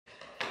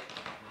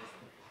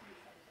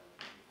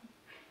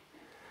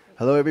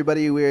Hello,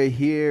 everybody. We're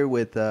here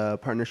with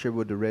partnership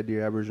with the Red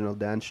Deer Aboriginal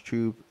Dance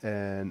Troupe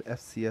and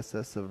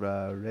FCSS of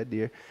Red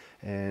Deer,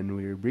 and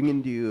we're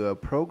bringing to you a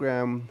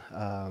program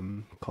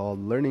called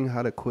 "Learning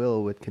How to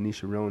Quill" with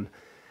Kanisha Roan.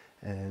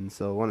 And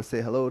so, I want to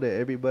say hello to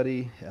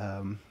everybody,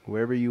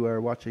 wherever you are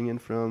watching in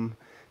from.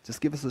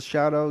 Just give us a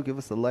shout out, give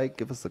us a like,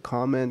 give us a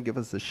comment, give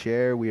us a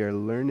share. We are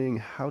learning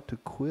how to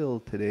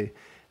quill today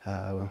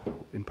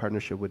in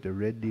partnership with the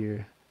Red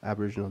Deer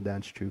Aboriginal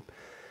Dance Troupe.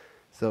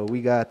 So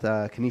we got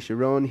Kanisha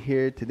Roan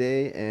here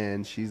today,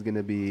 and she's going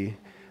to be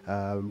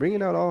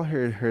bringing out all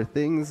her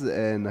things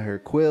and her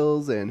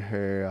quills and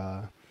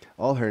her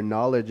all her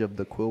knowledge of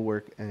the quill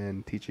work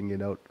and teaching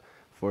it out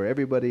for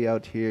everybody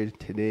out here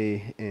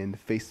today in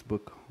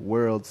Facebook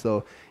world.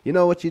 So you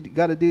know what you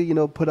got to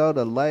do, put out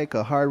a like,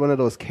 a heart, one of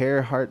those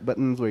care heart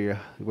buttons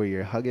where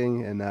you're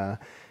hugging,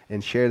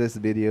 and share this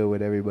video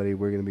with everybody.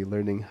 We're going to be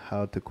learning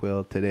how to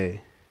quill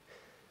today.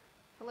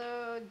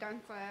 Hello,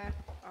 Dansa.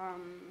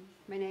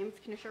 My name's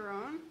Kanisha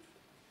Roan,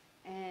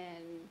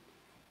 and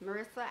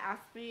Marissa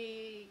asked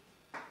me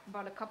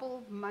about a couple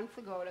of months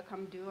ago to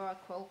come do a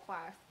quill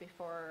class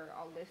before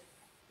all this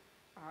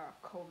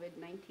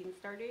COVID-19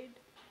 started,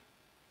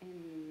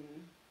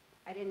 and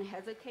I didn't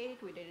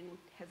hesitate. We didn't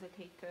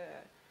hesitate to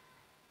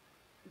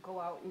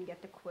go out and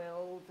get the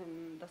quills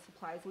and the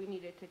supplies we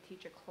needed to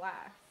teach a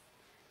class.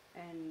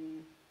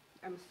 And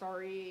I'm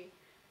sorry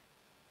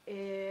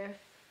if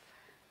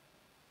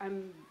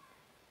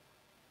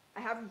I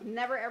have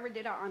never ever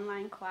did an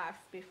online class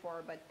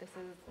before, but this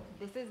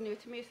is new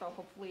to me, so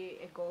hopefully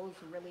it goes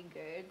really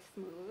good,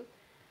 smooth.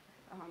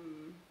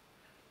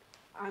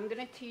 I'm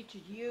gonna teach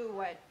you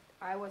what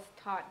I was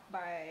taught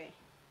by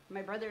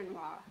my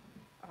brother-in-law,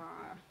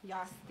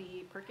 Yas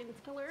the Perkins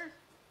killer.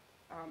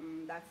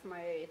 That's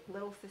my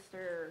little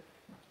sister,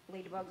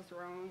 Ladybug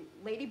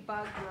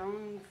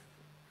Roan's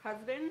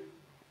husband.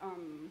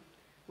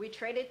 We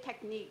traded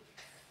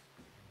techniques.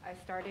 I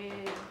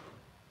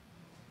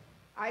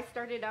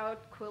started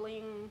out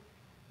quilling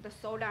the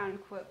sew down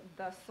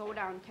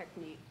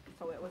technique.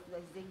 So it was the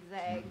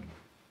zigzag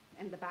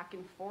and the back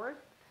and forth.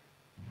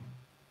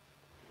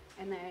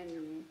 And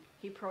then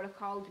he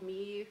protocoled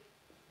me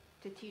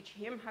to teach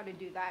him how to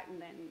do that,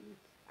 and then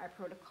I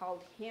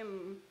protocoled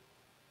him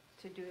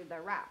to do the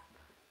wrap.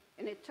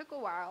 And it took a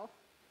while.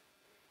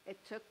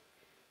 It took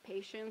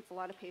patience, a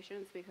lot of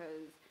patience,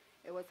 because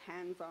it was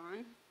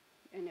hands-on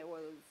and it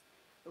was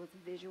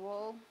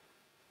visual.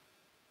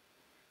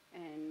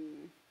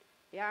 And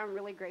yeah, I'm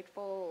really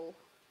grateful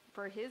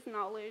for his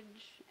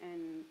knowledge,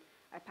 and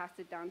I passed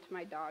it down to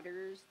my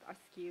daughters,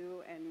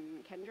 Askew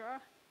and Kendra.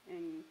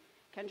 And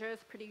Kendra is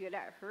pretty good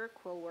at her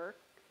quill work,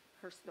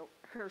 her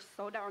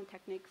sew down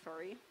technique,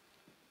 sorry.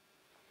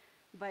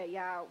 But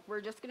yeah,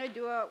 we're just gonna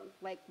do it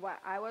like what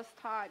I was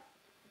taught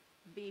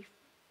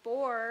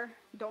before.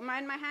 Don't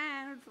mind my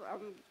hands.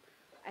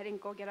 I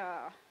didn't go get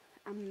a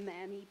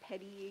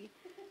mani-pedi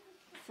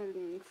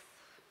since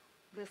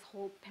this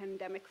whole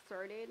pandemic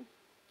started.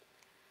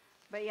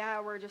 But yeah,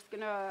 we're just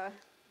gonna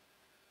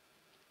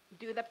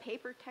do the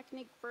paper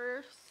technique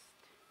first.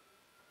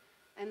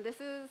 And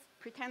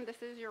pretend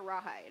this is your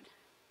rawhide.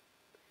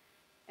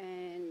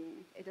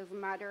 And it doesn't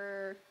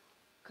matter,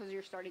 because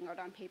you're starting out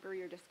on paper,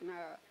 you're just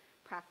gonna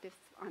practice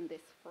on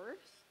this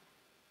first.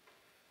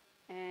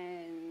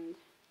 And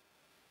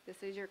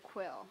this is your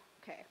quill.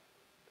 Okay.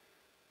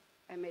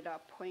 I made a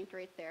point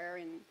right there,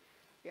 and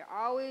you're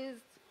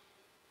always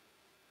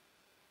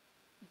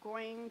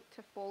going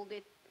to fold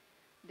it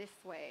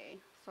this way,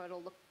 so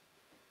it'll look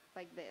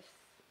like this.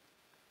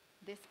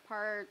 This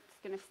part's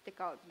gonna stick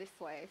out this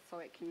way, so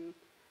it can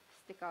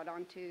stick out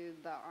onto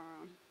the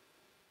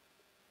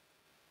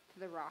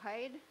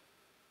rawhide.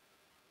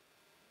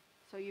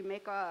 So you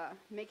make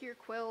your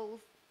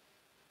quills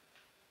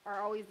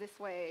are always this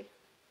way,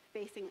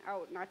 facing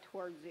out, not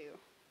towards you.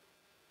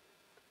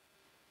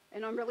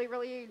 And I'm really,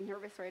 really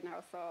nervous right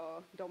now,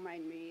 so don't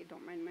mind me,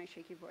 don't mind my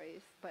shaky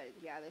voice. But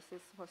yeah, this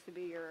is supposed to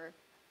be your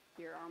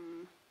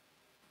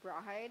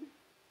rawhide,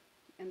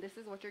 and this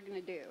is what you're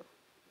gonna do.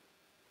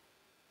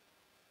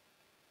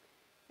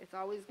 It's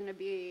always gonna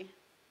be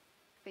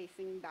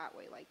facing that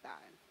way, like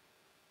that.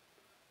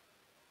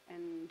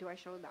 And do I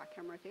show that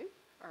camera too,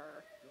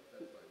 or?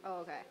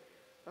 Oh, okay.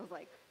 I was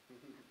like,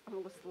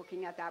 I'm just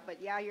looking at that,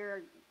 but yeah,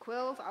 your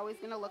quill's always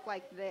gonna look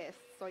like this,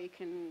 so you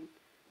can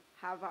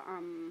have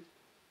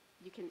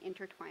you can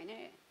intertwine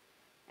it,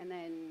 and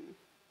then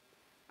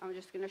I'm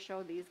just gonna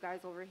show these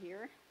guys over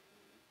here.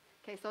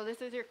 Okay, so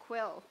this is your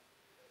quill.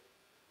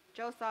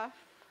 Joseph,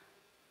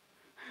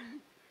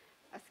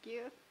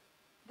 Askew,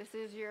 this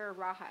is your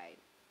rawhide.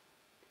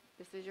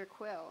 This is your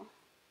quill.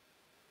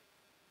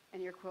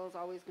 And your quill is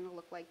always going to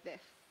look like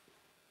this.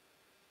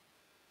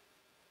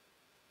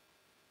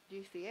 Do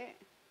you see it?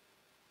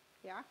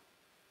 Yeah?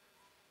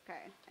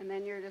 Okay, and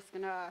then you're just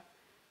going to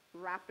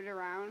wrap it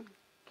around.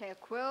 Okay,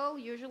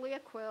 usually a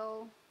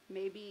quill,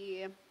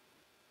 maybe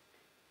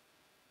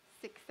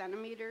 6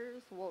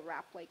 centimeters. We'll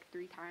wrap like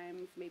 3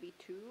 times, maybe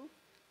 2,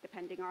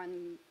 depending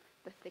on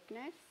the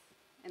thickness.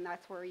 And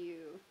that's where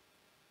you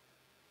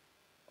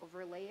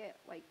overlay it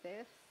like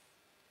this.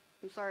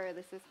 I'm sorry,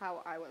 this is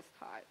how I was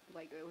taught.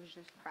 Like, it was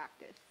just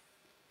practice.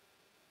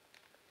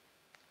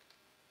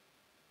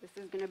 This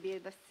is going to be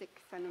the 6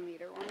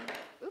 centimeter one.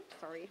 Oops,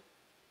 sorry.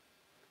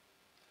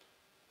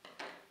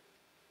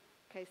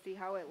 Okay, see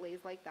how it lays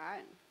like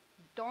that?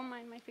 Don't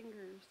mind my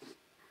fingers.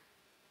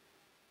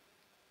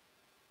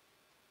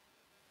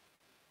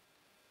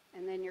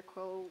 And then your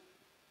quill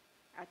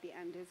at the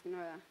end is going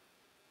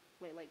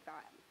to lay like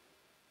that.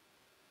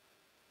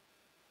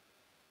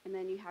 And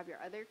then you have your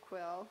other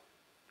quill,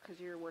 because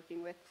you're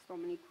working with so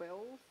many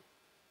quills,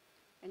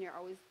 and you're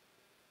always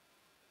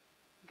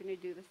going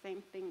to do the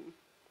same thing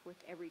with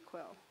every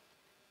quill.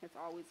 It's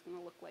always going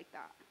to look like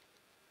that.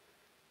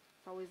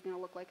 It's always going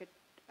to look like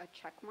a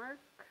check mark,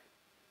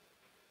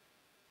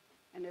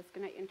 and it's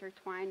going to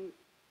intertwine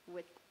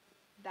with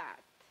that.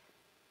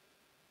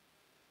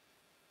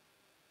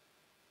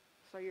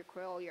 So your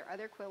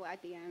other quill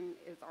at the end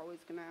is always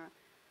going to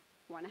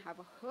want to have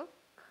a hook,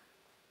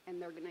 and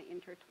they're going to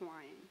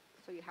intertwine.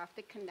 So you have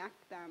to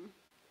connect them.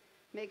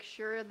 Make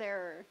sure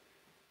they're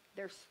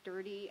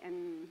sturdy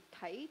and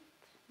tight,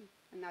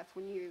 and that's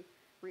when you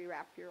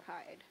rewrap your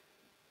hide.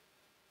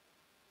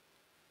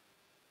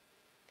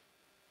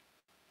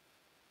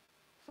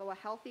 So a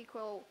healthy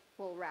quill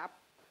will wrap,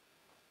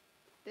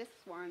 this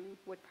one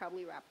would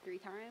probably wrap 3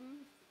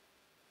 times,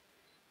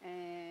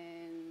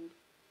 and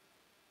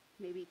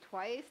maybe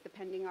twice,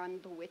 depending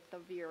on the width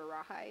of your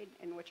rawhide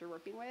and what you're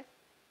working with.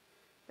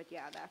 But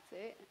yeah, that's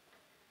it.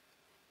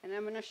 And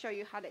I'm going to show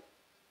you how to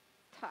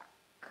tuck.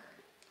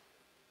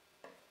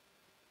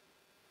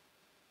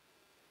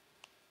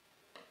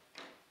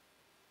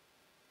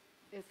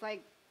 It's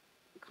like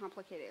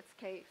complicated. It's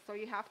okay. So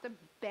you have to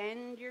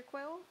bend your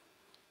quill,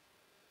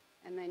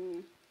 and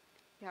then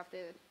you have to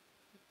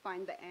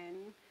find the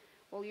end.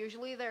 Well,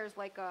 usually there's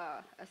like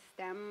a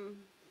stem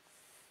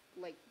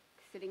like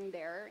sitting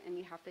there, and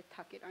you have to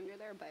tuck it under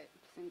there, but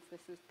since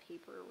this is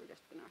paper, we're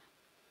just gonna,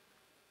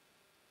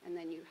 and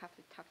then you have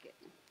to tuck it.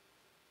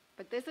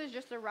 But this is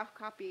just a rough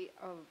copy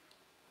of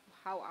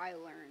how I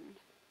learned.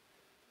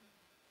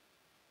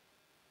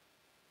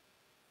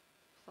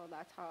 So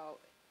that's how,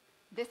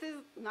 this is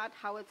not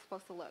how it's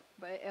supposed to look,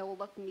 but it will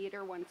look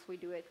neater once we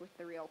do it with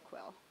the real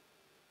quill.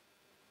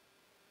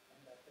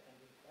 And that's the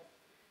ending step?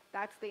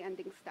 That's the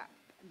ending step,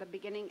 the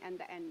beginning and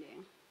the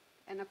ending.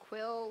 And a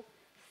quill,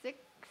 6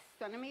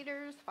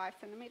 centimeters, 5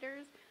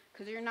 centimeters,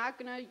 because you're not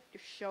going to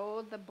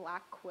show the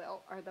black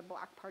quill or the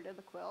black part of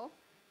the quill.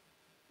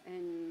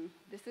 And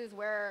this is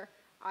where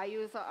I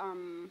use a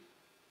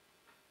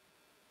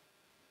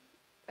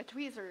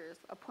tweezers,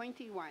 a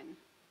pointy one,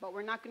 but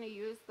we're not going to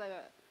use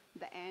the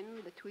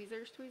end, the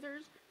tweezers,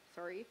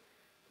 sorry.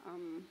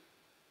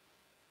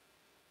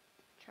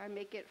 Try and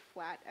make it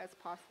flat as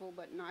possible,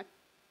 but not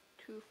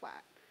too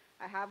flat.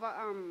 I have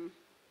a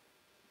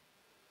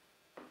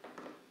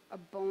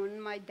bone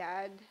my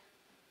dad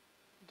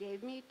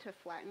gave me to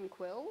flatten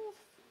quills,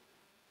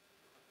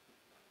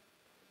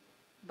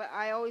 but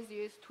I always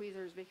use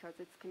tweezers because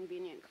it's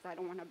convenient, because I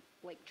don't want to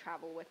like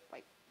travel with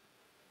like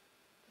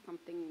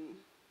something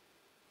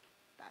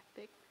that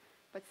thick.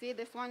 But see,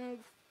 this one's,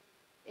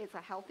 it's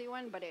a healthy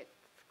one, but it's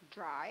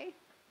dry,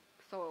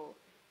 so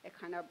it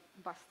kind of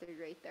busted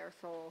right there.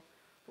 So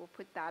we'll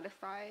put that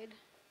aside.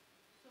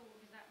 So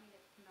does that mean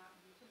it's not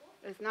usable?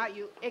 It's not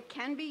it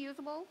can be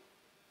usable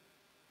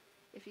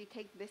if you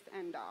take this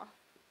end off,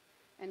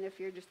 and if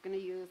you're just going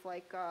to use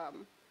like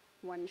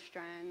 1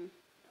 strand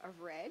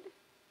of red,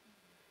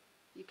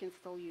 you can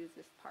still use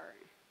this part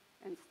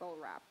and still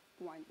wrap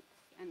once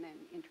and then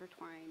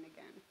intertwine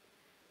again.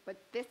 But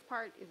this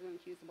part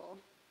isn't usable.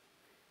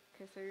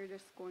 Okay, so you're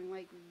just going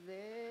like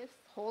this.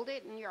 Hold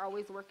it, and you're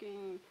always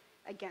working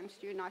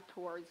against you, not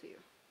towards you.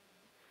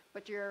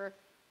 But your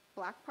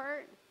black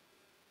part,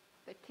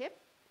 the tip,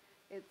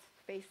 it's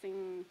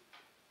facing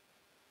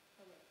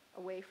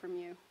away from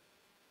you.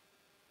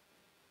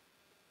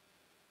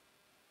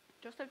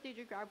 Joseph, did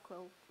you grab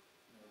quills?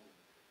 No.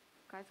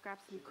 Guys, grab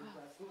some Should we quills.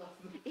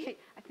 grab quills?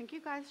 I think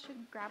you guys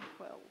should grab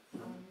quills.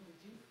 Did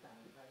you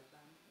standardize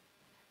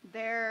them?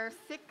 They're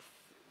 6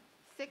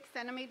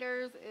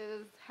 centimeters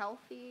is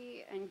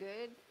healthy and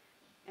good,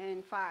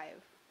 and 5.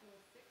 So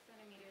 6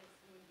 centimeters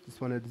would be.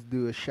 Just wanted to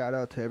do a shout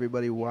out to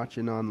everybody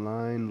watching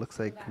online. Looks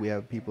like we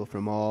have people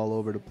from all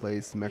over the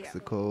place: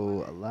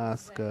 Mexico,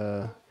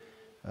 Alaska,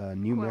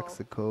 New Quill.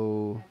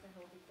 Mexico,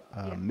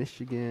 Yeah.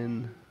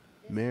 Michigan,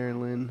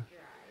 Maryland.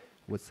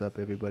 What's up,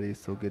 everybody?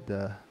 So good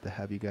to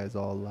have you guys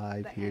all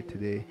live here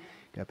today.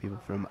 Got people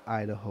from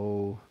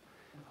Idaho,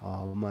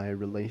 all my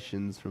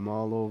relations from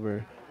all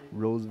over.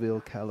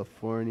 Roseville,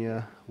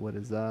 California. What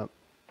is up?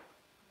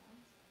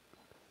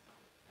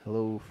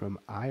 Hello from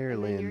And then you're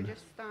Ireland.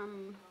 just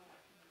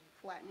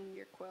flattening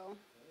your quill.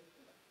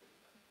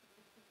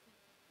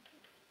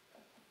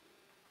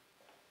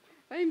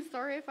 I'm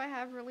sorry if I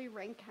have really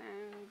rank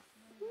hands.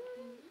 Can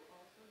you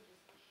also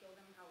just show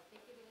them how thick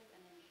it is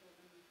and then show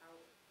them how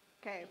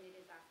Okay, thin it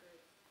is after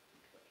it's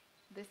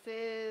pushed? this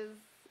is,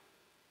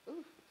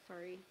 ooh,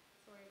 sorry.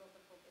 Sorry about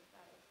the focus,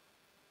 that is.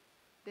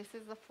 This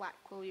is the flat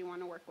quill you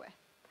want to work with.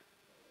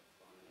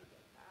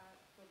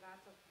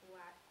 a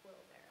flat quill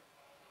there.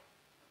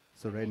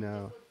 So right And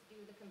now, just let's do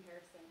the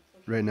comparison.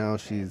 So right now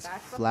Okay, she's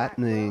that's the flat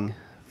quill.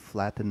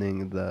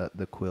 flattening the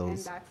And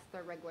quills. that's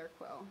the regular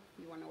quill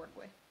you want to work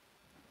with.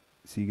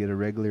 So you get a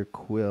regular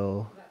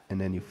quill, and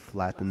then you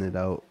flatten it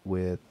out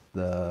with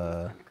This one is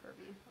the kind of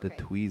curvy. the Okay,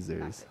 tweezers,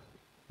 that's it.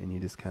 and you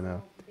just kind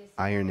of So this is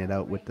iron it the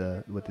out with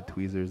the regular quill,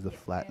 tweezers to yeah,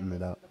 flatten and it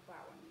this out. is the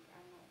flat one. I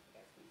don't know if you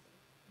guys can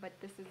see. But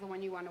this is the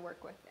one you want to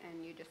work with,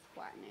 and you just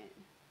flatten it.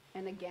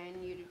 And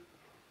again, you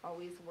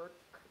always work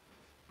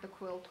the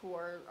quill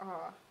toward,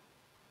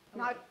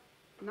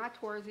 not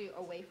towards you,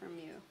 away from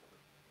you.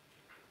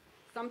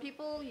 Some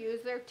people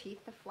use their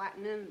teeth to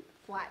flatten them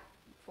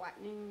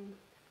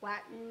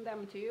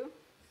too.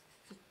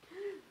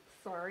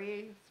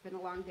 Sorry, it's been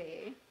a long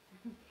day.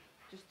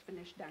 Just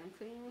finished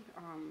dancing.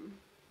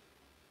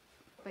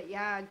 But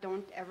yeah,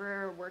 don't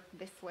ever work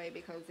this way,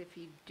 because if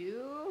you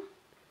do,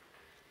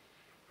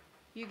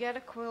 you get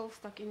a quill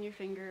stuck in your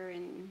finger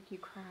and you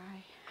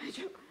cry.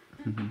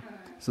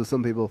 So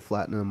some people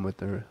flatten them with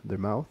their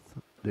mouth,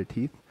 their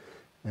teeth,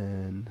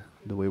 and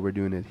the way we're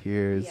doing it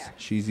here is Yes.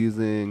 she's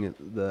using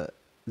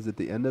is it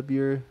the end of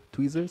your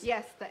tweezers?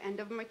 Yes, the end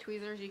of my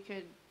tweezers, you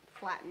could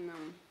flatten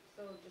them.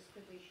 So just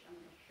quickly, I'm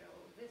going to show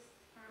this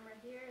arm right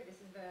here. This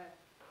is the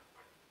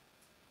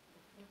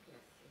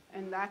focus.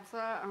 And that's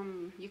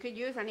you could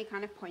use any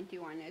kind of pointy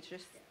one. It's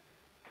just,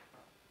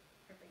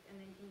 Perfect. And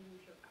then can you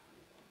show that one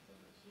as well? So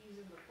she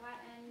uses the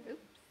flat end.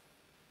 oops.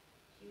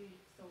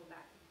 So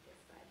that this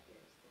side here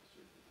is what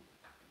she's using.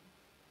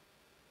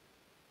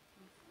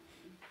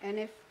 Awesome. And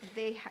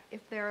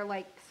if they're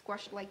like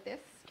squished like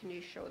this, can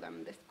you show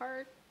them this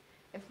part?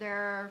 If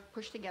they're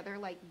pushed together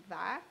like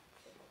that,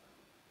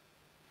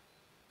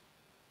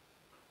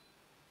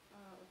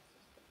 Let's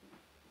just get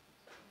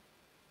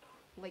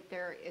them. like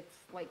it's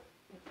like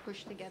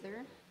pushed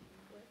together.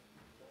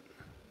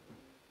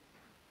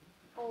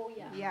 Oh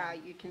yeah. Yeah,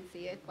 you can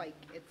see it, like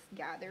it's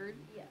gathered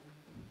Yeah.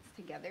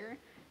 together.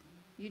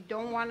 You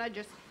don't want to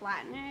just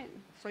flatten it,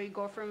 so you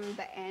go from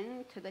the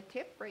end to the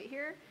tip right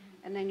here,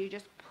 and then you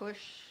just push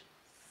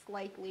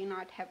slightly,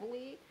 not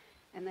heavily,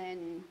 and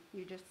then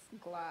you just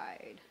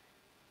glide.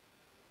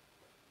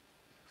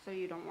 So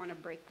you don't want to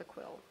break the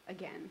quill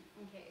again.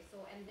 Okay. So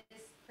and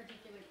this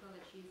particular quill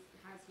that she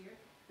has here,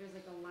 there's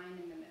like a line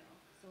in the middle.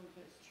 So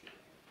there's two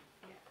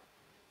there.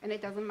 Yeah. And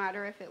it doesn't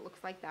matter if it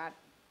looks like that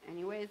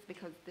anyways,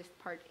 because this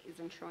part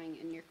isn't showing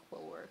in your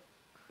quill work.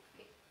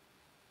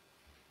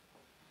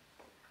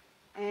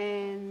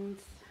 And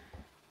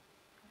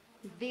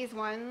these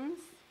ones,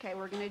 okay,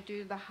 we're gonna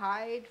do the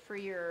hide for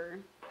your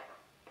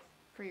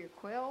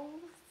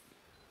quills.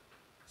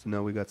 So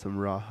now we got some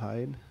raw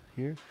hide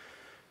here.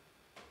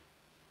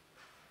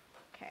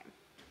 Okay.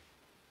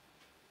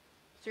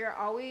 So you're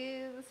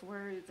always,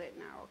 where is it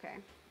now? Okay.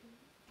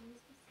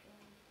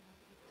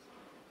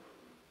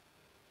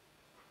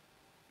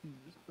 No,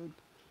 that's where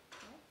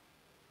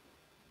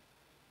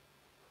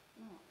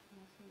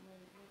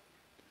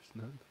There's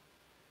none.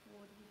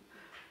 what do you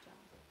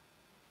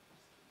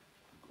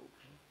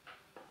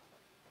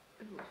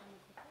do? Ooh.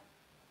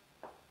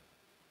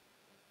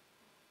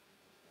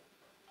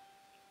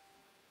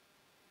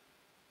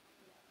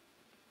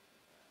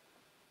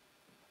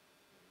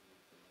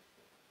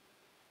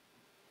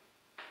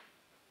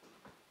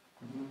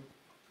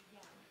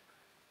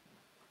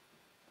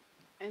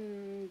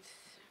 And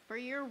for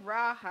your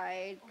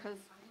rawhide, because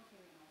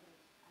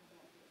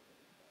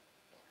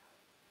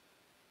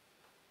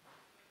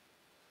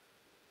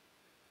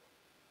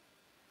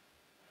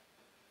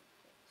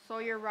so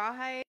your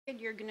rawhide,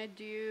 you're gonna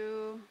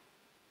do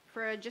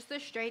for just a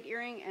straight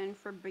earring and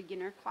for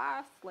beginner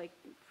class, like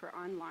for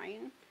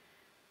online.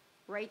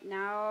 Right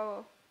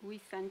now, we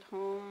sent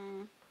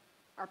home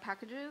our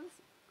packages,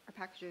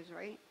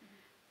 right?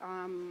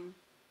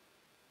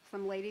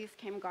 Some ladies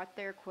came, got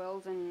their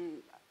quills, and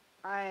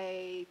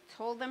I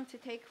told them to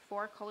take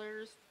 4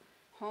 colors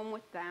home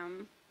with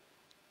them,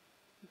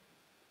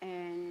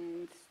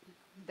 and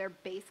their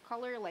base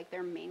color, like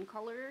their main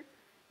color,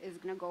 is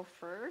gonna go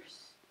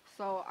first.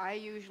 So I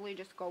usually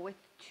just go with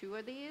 2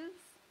 of these,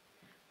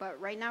 but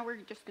right now we're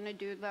just gonna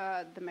do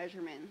the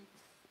measurements.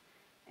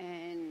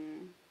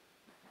 And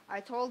I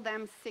told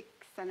them 6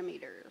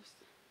 centimeters.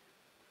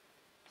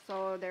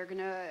 So they're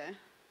gonna,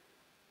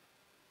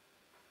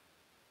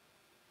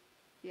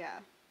 yeah,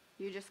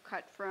 you just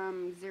cut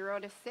from 0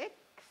 to 6,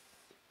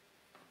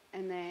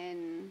 and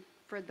then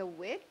for the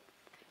width,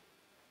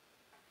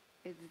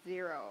 it's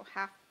 0,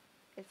 half,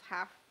 it's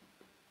half.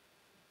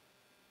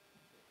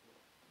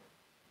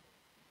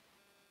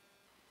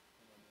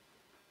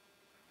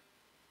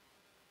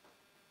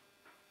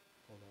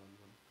 Hold on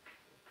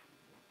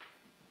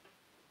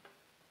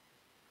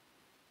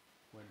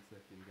one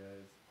second,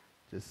 guys.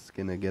 Just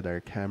gonna get our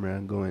camera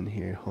going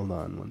here. Hold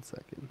on 1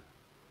 second.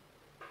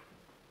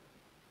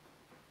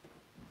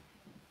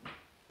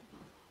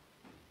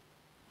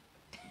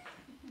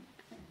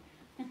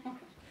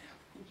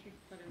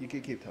 You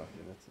can keep talking.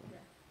 That's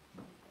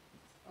all.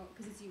 Oh,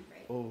 because it's you,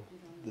 right? Oh,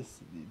 this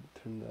you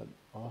turn that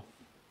off.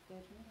 Did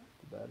I turn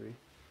it The battery.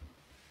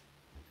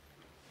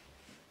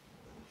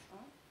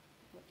 off?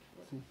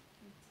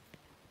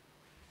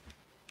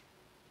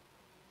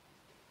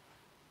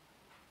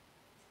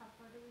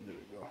 There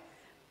we go.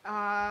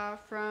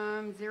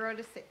 From 0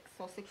 to 6,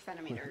 so 6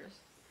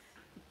 centimeters.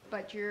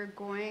 But you're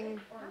going,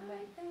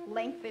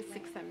 length is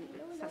 6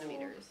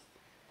 centimeters.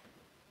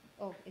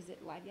 Oh, is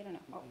it live yet or no?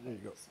 Oh, There you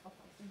go. okay,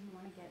 so you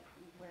want to get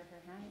where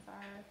her hands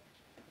are.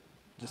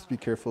 Just be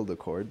careful of the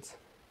cords.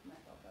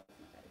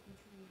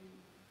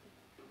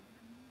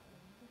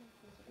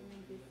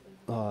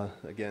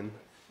 Again,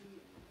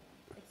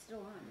 It's still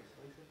on.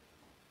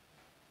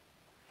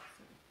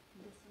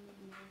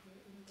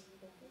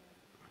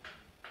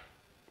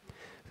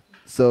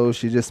 so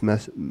she just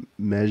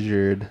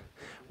measured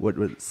what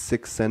was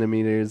 6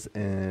 centimeters,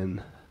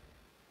 and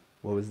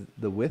what was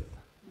the width?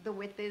 The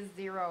width is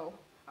 0,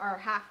 or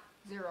half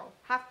 0,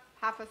 half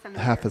a centimeter.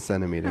 Half a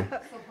centimeter.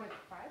 So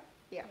 0.5?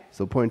 Yeah.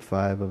 So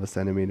 0.5 of a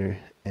centimeter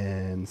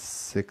and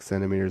 6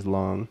 centimeters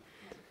long.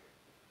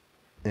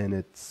 And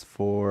it's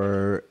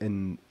for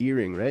an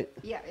earring, right?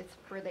 Yeah, it's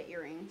for the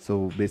earrings.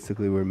 So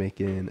basically we're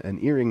making an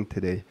earring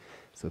today.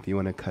 So if you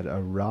want to cut a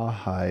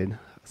rawhide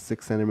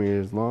 6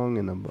 centimeters long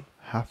and about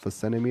half a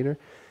centimeter,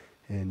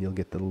 and you'll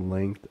get the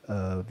length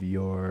of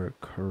your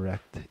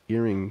correct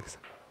earrings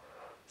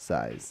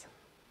size.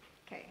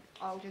 Okay,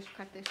 I'll just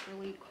cut this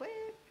really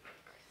quick.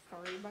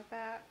 Sorry about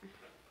that.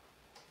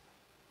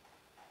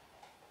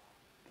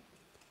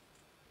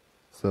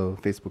 So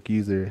Facebook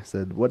user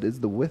said, what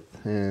is the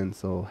width? And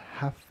so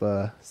half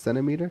a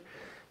centimeter,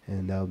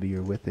 and that'll be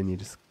your width, and you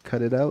just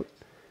cut it out,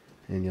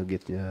 and you'll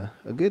get a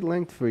good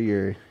length for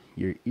your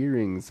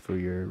earrings for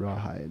your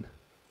rawhide.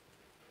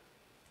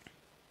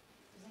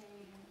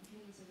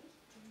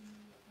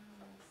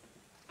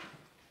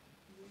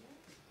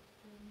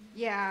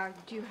 Yeah,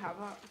 do you have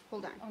a,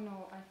 hold on. Oh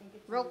no, I think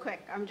it's Real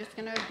quick, I'm just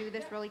gonna do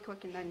this really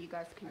quick and then you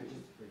guys can.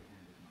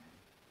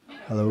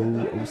 Hello,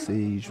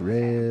 Osage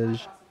Reg,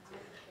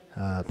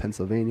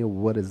 Pennsylvania,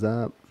 what is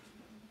up?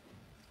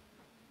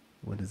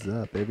 What is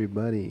up,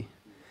 everybody?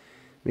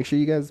 Make sure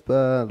you guys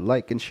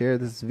like and share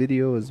this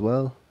video as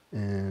well,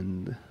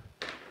 and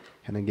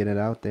kind of get it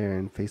out there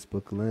in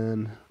Facebook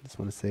land. Just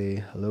want to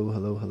say hello,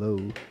 hello, hello.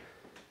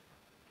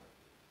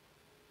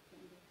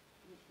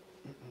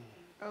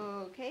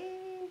 Okay.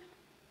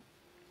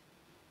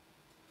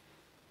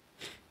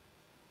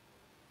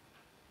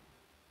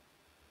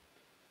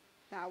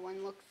 That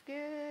one looks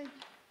good.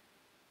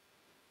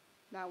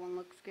 That one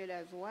looks good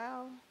as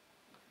well.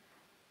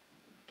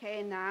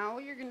 Okay, now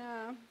you're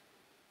gonna,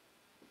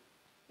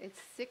 it's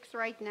 6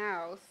 right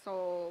now,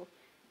 so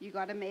you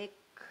gotta make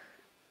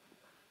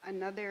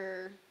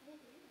another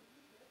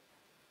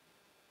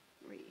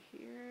right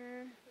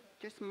here.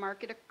 Just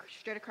mark it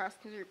straight across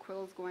because your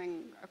quill's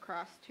going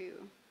across too.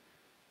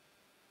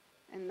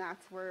 And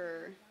that's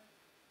where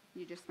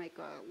you just make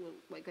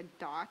like a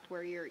dot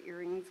where your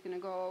earring's gonna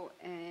go,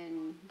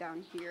 and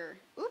down here,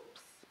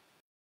 oops.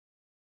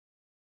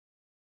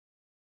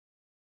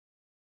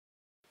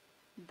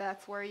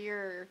 That's where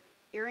your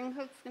earring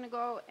hook's gonna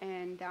go,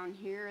 and down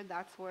here,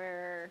 that's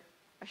where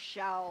a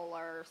shell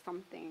or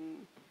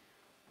something,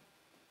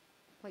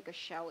 like a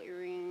shell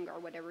earring or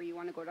whatever you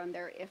want to go down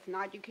there. If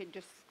not, you could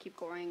just keep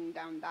going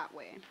down that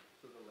way.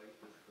 So the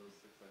length is still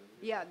 6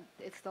 centimeters? Yeah,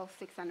 it's still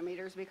 6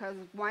 centimeters because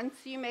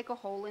once you make a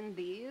hole in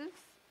these,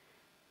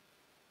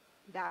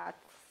 that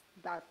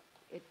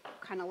it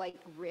kind of like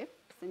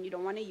rips, and you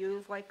don't want to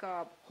use like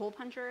a hole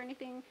puncher or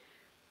anything.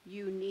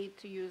 You need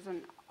to use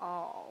an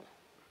awl.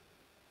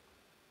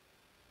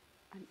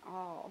 An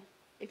awl.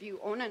 If you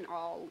own an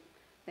awl,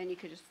 then you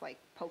could just like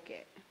poke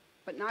it,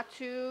 but not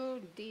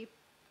too deep,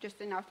 just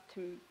enough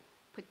to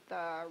put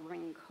the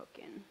ring hook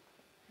in.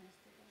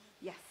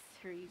 Yes,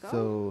 here you go.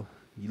 So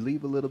you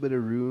leave a little bit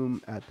of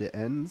room at the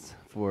ends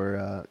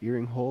for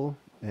earring hole,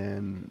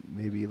 and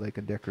maybe like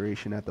a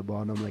decoration at the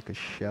bottom, like a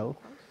shell.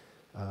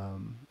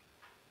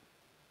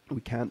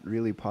 We can't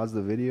really pause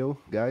the video,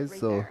 guys, Right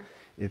so there.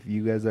 if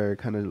you guys are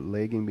kind of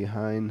lagging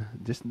behind,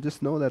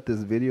 just know that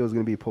this video is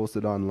going to be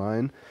posted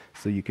online,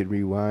 so you could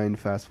rewind,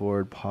 fast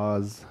forward,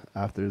 pause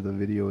after the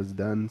video is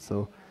done.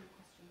 So,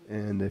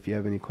 and if you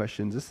have any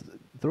questions, just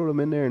throw them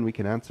in there and we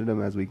can answer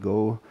them as we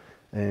go.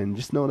 And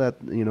just know that,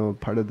 you know,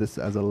 part of this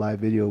as a live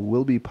video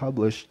will be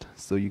published,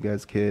 so you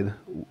guys could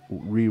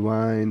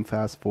rewind,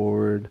 fast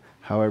forward,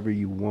 however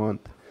you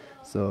want.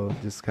 So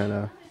just kind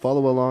of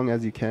follow along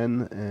as you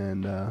can,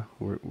 and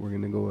we're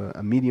going to go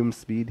a medium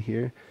speed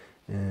here,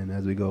 and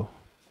as we go.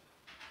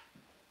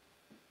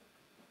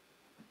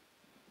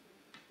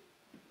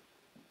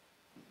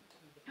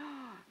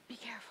 Be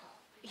careful.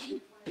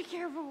 Be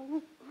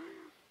careful.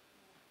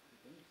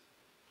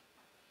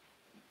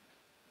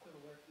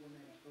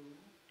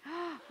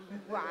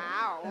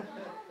 Wow.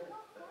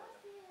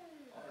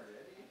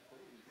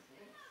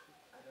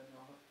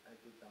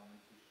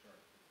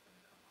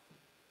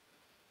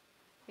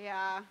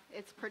 Yeah,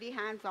 it's pretty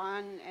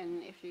hands-on,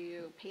 and if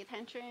you pay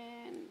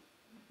attention,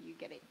 you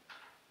get it.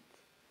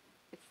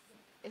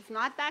 It's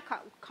not that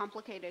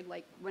complicated.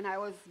 Like when I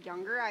was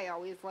younger, I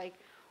always like,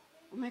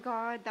 oh my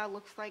God, that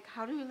looks like,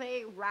 how do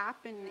they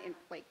wrap and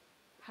like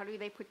how do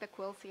they put the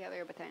quills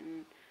together? But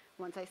then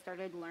once I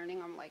started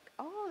learning, I'm like,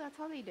 oh, that's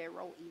how they did it,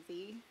 real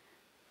easy.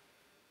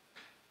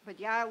 But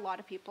yeah, a lot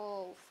of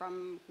people,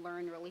 some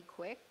learn really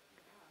quick.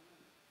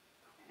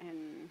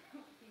 And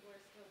People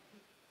are still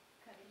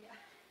cutting, yeah.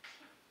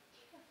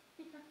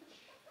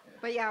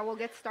 but yeah, we'll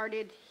get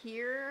started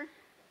here.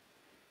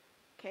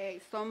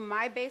 Okay, so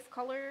my base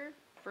color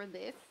for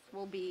this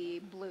will be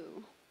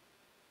blue.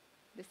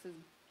 This is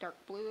dark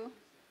blue.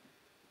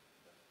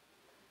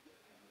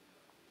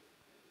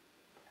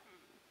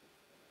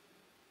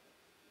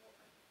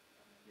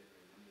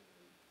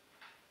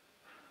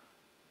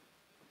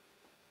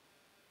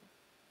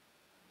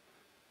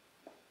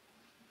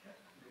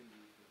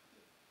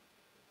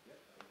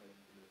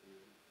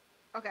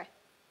 Okay,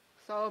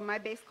 so my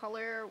base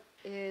color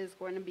is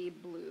going to be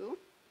blue.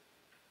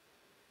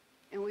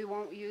 And we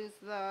won't use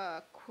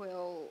the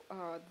quill,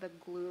 the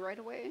glue right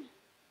away.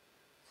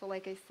 So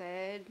like I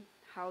said,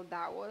 how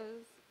that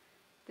was,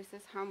 this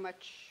is how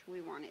much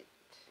we want it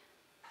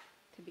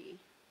to be.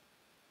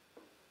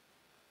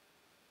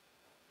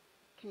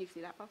 Can you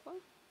see that, Buffalo?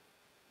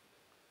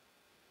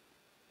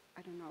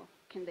 I don't know.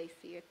 Can they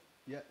see it?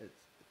 Yeah, it's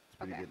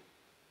pretty Okay. good.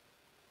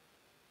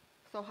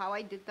 So how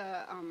I did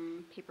the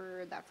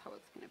paper, that's how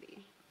it's going to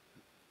be.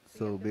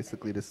 So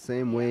basically the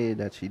same way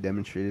that she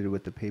demonstrated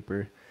with the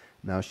paper,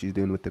 now she's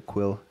doing with the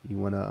quill. You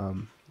want to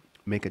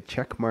make a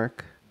check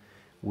mark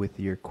with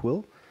your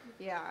quill.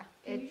 Yeah.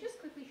 Can you just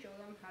quickly show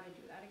them how to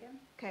do that again?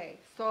 Okay,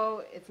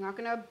 so it's not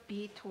going to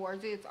be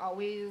towards you. It's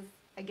always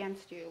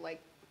against you,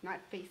 like not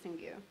facing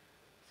you.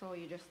 So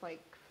you just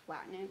like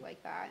flatten it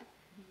like that.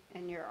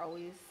 And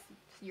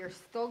you're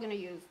still going to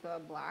use the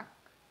black.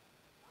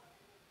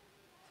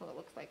 So it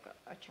looks like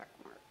a check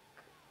mark.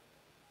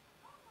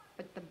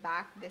 But the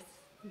back,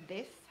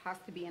 this has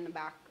to be in the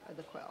back of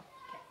the quill.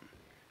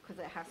 Because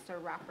it has to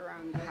wrap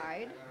around the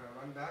hide.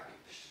 Run back.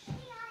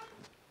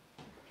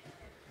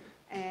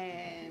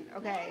 And,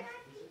 okay,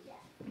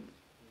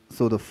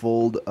 So the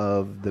fold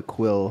of the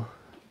quill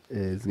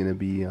is going to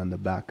be on the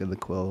back of the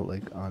quill,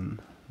 like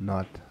on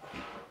not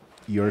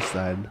your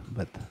side,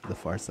 but the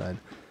far side.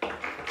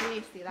 can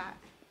you see that?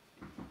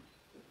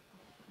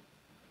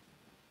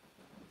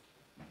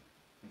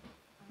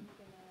 I'm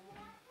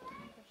gonna,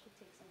 I should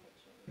take some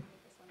pictures and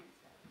make this one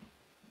instead.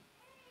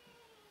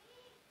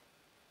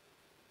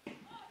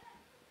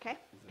 Okay.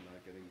 Is it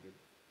not getting good?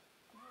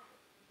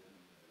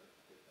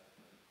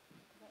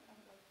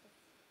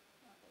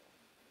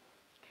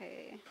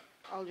 Okay,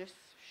 I'll just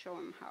show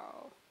them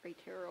how right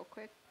here real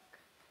quick.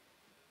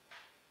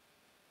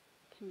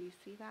 Can you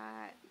see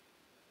that?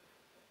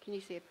 Can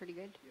you see it pretty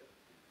good?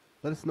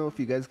 Let us know if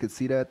you guys could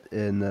see that,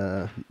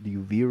 and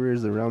you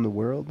viewers around the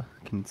world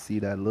can see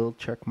that little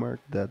check mark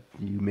that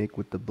you make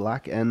with the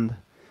black end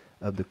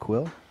of the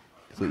quill.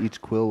 So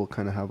each quill will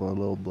kind of have a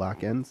little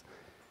black ends.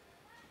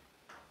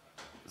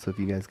 So if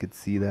you guys could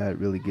see that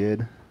really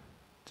good,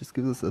 just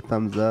give us a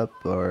thumbs up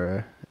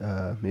or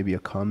maybe a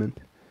comment.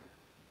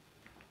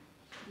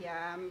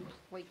 Yeah, I'm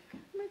like, oh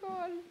my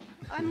god,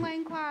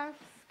 online class,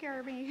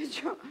 scare me.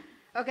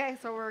 Okay,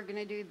 so we're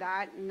gonna do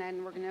that, and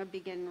then we're gonna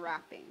begin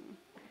wrapping.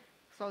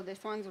 So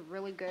this one's a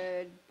really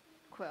good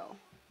quill.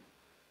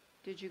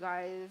 Did you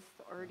guys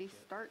already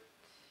start?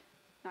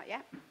 Not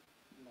yet?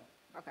 No.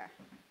 Okay.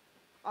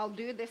 I'll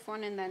do this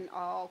one, and then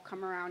I'll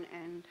come around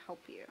and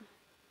help you.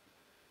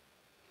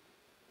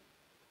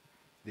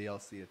 They all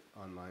see it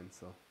online,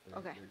 so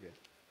Okay. they're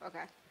good.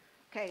 Okay.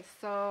 Okay,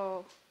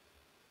 so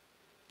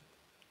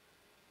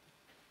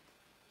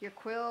your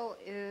quill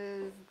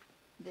is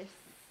this.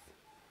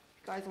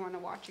 You guys want to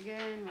watch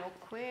again real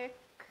quick?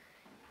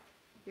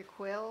 Your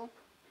quill,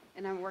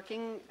 and I'm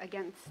working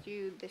against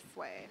you this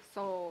way.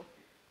 So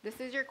this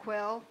is your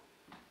quill,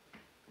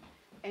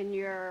 and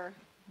your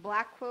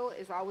black quill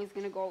is always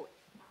going to go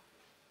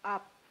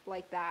up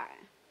like that.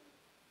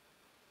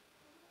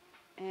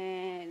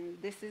 And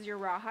this is your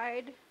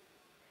rawhide,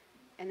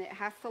 and it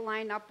has to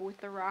line up with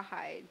the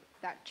rawhide,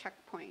 that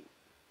checkpoint,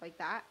 like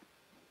that.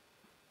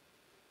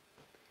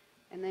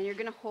 And then you're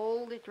gonna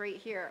hold it right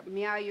here.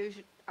 Me, I use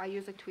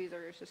a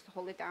tweezers just to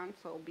hold it down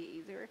so it'll be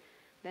easier.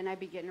 Then I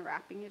begin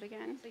wrapping it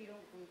again. So you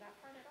don't glue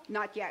that part at all?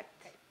 Not yet.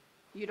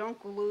 You don't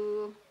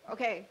glue.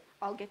 Okay,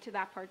 I'll get to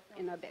that part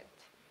in a bit.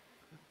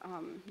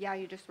 Yeah,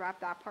 you just wrap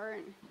that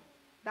part.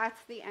 That's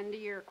the end of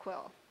your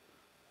quill.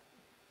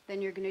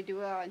 Then you're gonna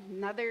do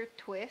another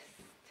twist,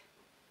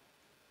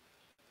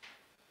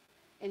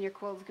 and your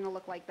quill's gonna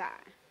look like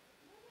that.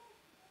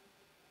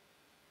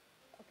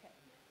 Okay.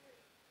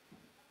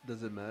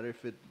 Does it matter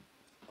if it's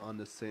on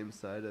the same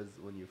side as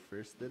when you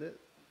first did it?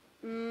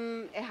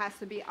 It has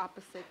to be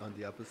opposite. On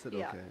the opposite?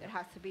 Yeah, Okay. it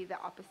has to be the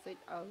opposite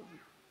of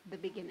the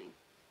beginning.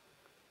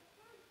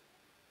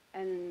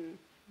 And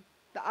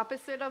the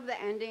opposite of the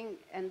ending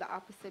and the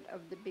opposite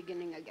of the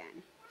beginning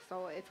again.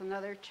 So it's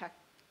another check,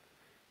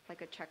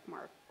 like a check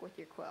mark with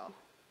your quill.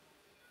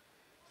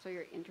 So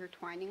you're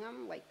intertwining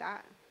them like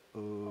that.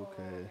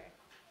 Okay.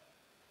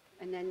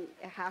 And then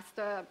it has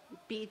to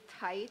be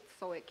tight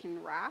so it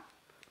can wrap,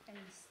 And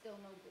still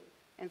no glue.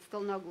 and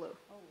still no glue.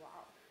 Oh, wow.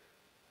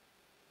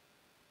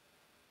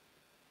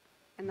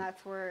 And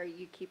that's where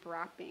you keep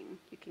wrapping.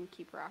 You can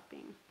keep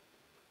wrapping.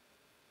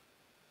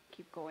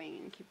 Keep going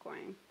and keep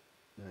going.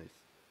 Nice.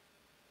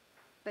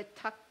 The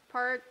tuck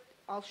part,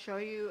 I'll show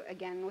you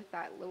again with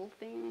that little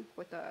thing,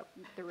 with the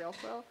real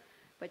quill.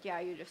 But yeah,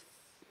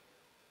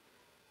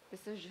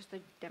 this is just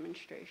a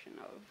demonstration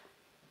of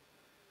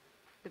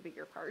the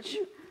bigger part.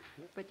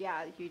 But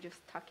yeah, you just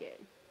tuck it.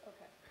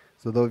 Okay.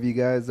 So those of you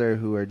guys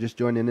who are just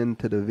joining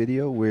into the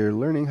video, we're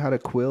learning how to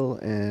quill,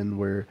 and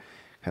we're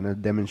kind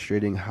of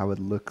demonstrating how it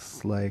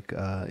looks like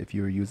if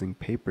you were using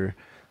paper.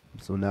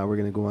 So now we're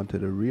going to go on to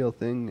the real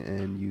thing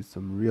and use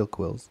some real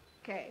quills.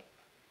 Okay.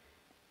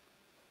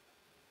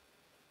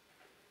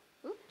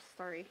 Oops,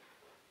 sorry.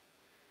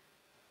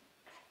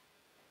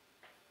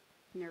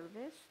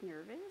 Nervous.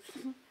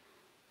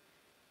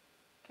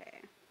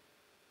 Okay.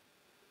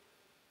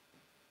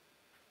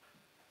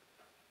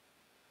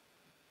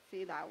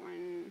 See that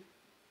one?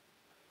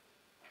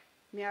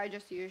 Yeah, I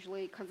just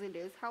usually, because it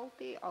is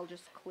healthy, I'll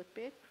just clip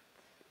it.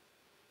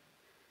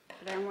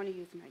 But I don't want to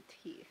use my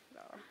teeth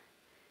though.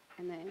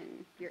 And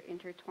then your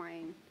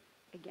intertwine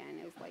again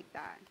is like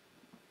that.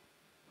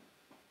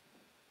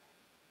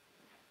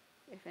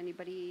 If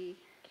anybody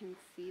can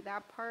see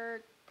that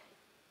part,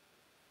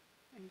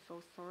 I'm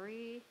so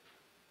sorry.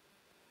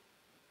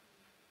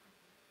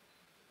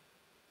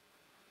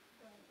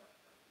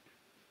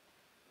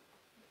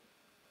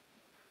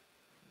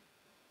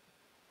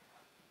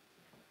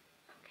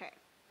 Okay,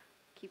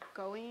 keep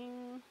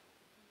going.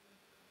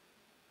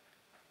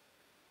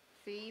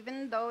 See,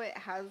 even though it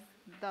has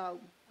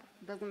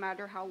doesn't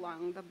matter how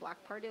long the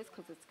black part is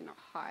because it's gonna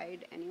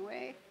hide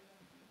anyway.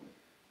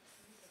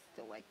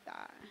 Still like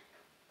that.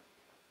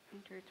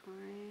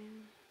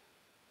 Intertwine.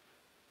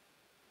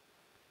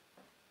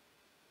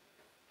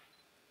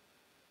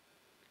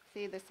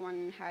 See, this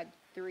one had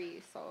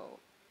 3, so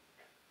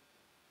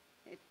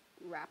it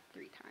wrapped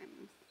 3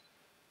 times.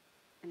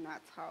 And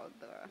that's how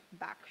the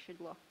back should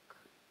look.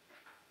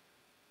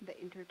 The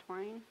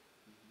intertwine.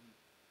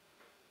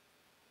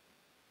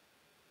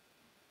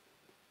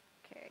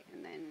 Okay,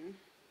 and then,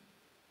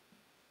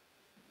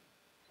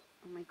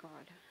 oh my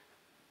God.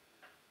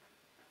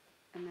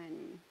 And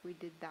then we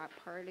did that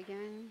part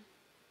again.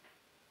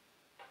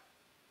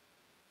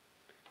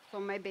 So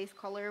my base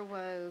color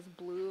was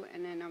blue,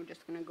 and then I'm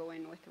just gonna go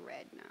in with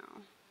red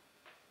now.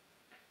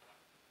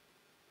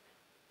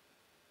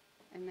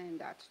 And then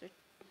that's the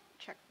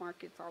check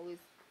mark. It's always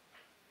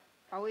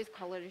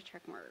color the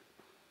check mark,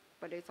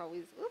 but it's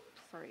always, oops,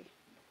 sorry.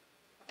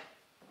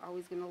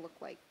 Always gonna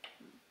look like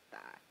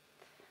that.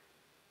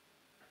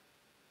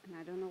 And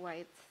I don't know why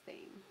it's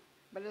staying,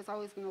 but it's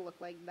always gonna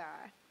look like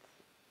that.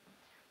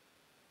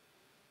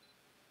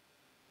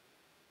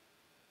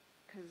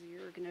 Because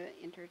you're gonna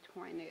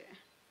intertwine it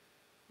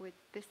with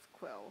this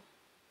quill.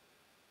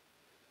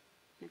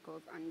 And it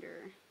goes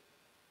under.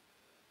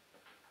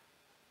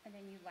 And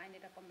then you line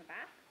it up on the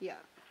back? Yeah.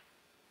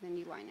 Then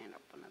you line it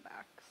up on the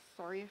back.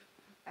 Sorry if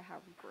I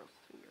have gross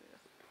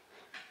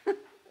fingers.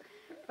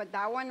 But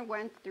that one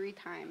went 3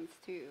 times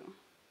too.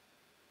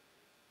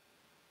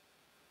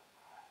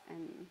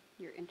 And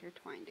you're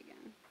intertwined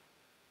again.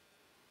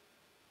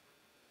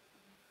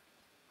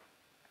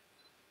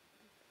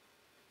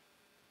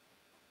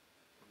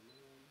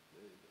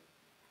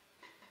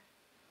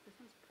 This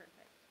one's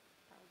perfect.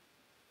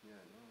 Yeah,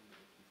 I know,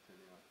 but it keeps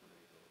turning off when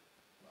I go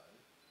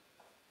live.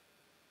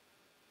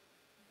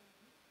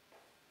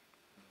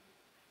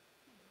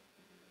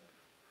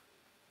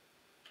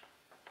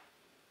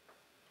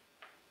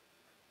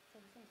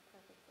 So this one's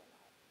perfect for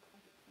that.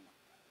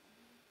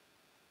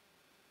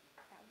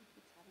 That one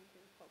keeps having to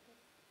focus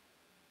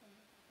when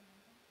you're talking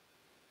about that.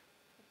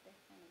 But this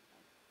one is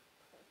like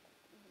perfect.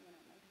 Even when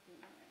I'm like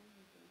zooming in,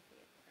 you can see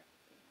it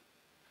perfectly.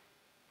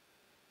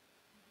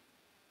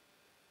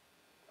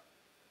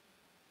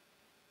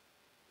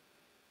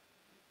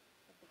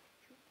 But the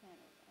true plan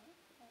is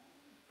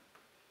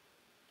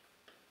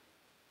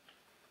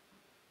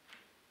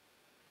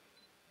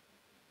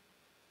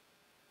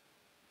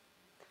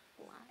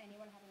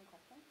anyone have any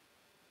questions?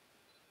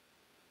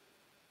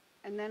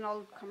 And then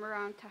I'll come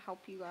around to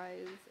help you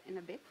guys in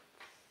a bit.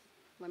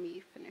 Let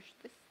me finish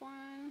this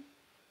one.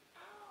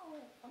 Oh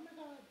my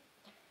God.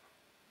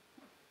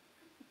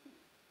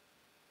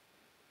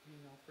 You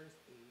know, first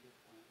aid is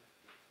one of the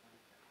things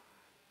like that.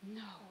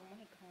 No. Oh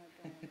my God.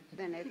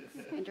 Then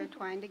it's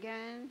intertwined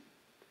again.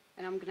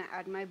 And I'm gonna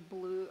add my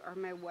blue or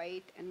my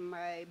white and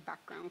my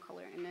background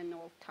color, and then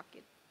we'll tuck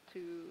it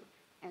to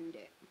end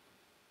it.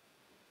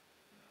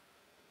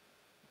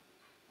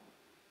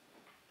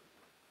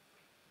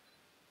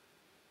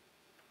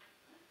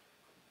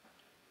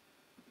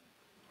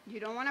 You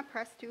don't want to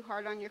press too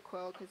hard on your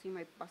quill because you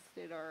might bust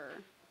it or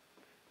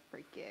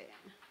break it.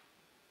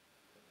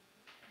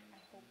 I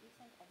hope you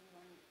sent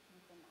everyone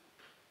Google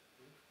Maps.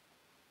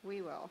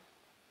 We will.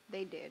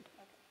 They did.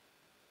 Okay.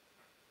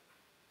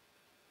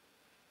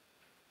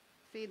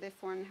 See,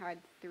 this one had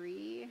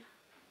 3.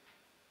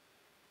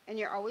 And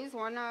you always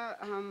want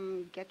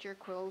to get your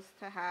quills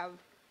to have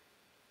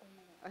Oh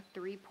my God. a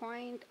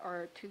 3-point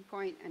or a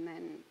 2-point and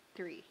then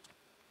 3.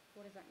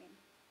 What does that mean?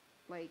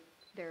 Like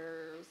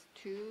there's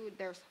 2,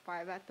 there's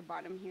 5 at the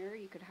bottom here.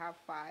 You could have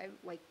 5.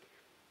 Like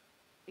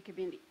it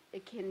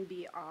can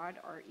be odd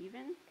or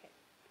even. Okay.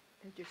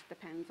 It just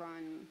depends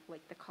on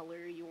like the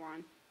color you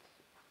want,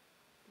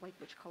 like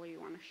which color you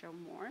want to show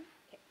more.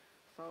 Okay.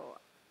 So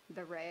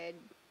the red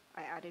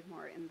I added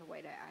more and the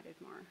white I added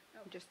more,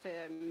 Okay. just to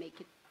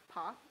make it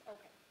pop.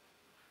 Okay.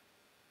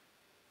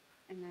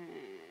 And then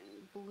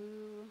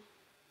blue.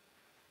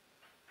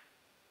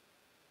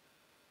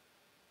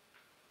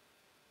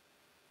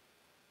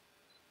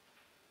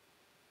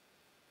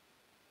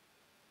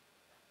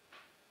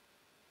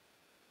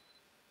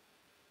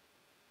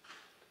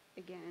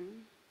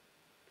 Again.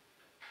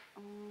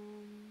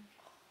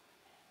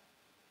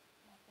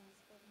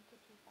 Nothing's going to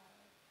keep out.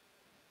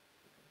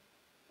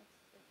 It's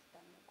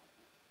done with that.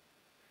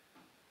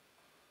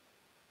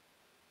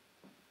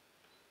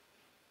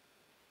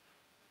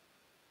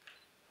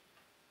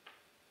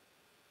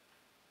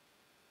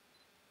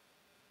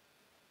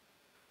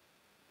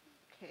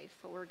 Okay,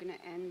 so we're gonna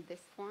end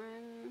this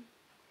one.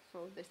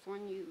 So this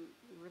one you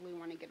really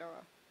want to get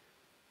a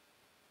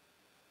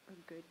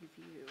good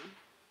view.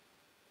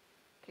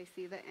 Okay,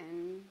 see the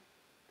end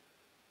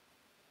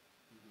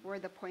where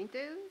the point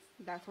is?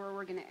 That's where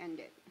we're gonna end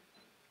it.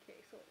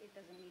 Okay, so it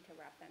doesn't need to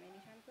wrap that many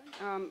times then?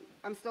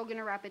 I'm still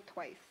gonna wrap it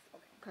twice.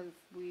 Okay. Because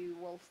we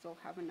will still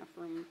have enough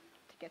room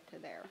to get to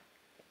there.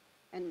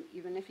 And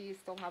even if you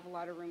still have a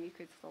lot of room, you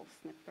could still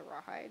snip the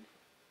rawhide.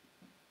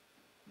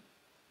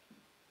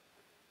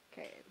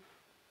 Okay,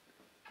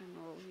 and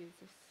we'll use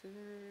the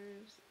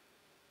scissors.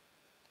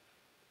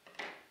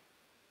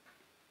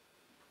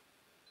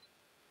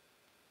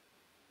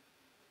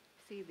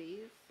 See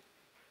these?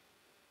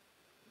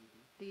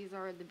 These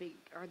are the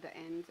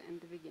ends and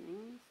the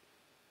beginnings.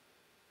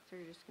 So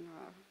you're just gonna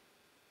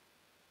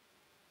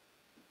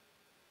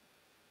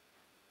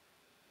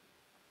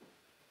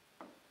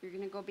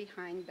go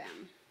behind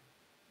them.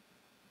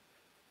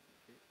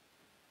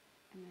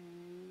 And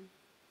then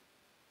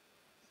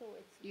So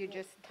it's you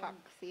just tuck,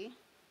 see?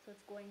 So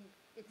it's going,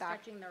 it's Back.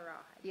 touching the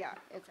rawhide. Yeah,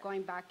 it's Okay.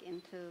 going back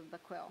into the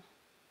quill.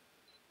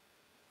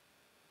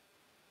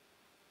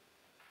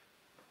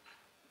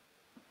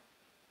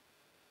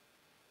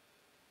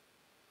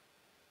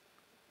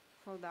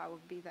 So that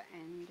would be the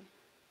end.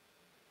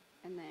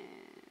 And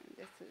then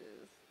this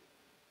is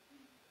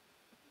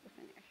the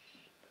finish.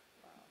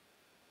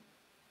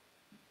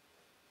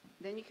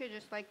 Then you could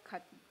just like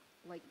cut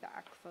like the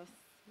excess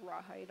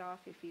rawhide off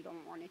if you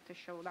don't want it to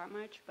show that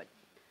much, but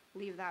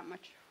leave that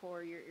much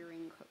for your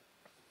earring hooks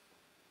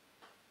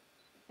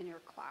and your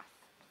clasps.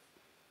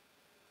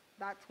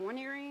 That's one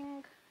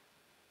earring.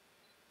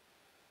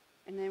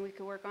 And then we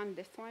could work on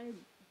this one. You're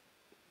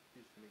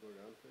just gonna go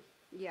around first?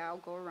 Yeah, I'll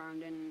go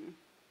around and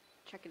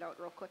check it out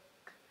real quick.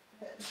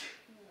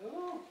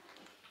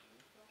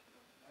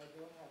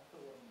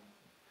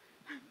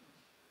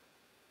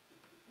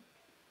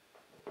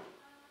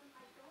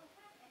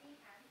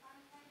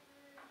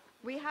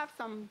 We have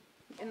some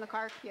in the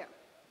car, yeah.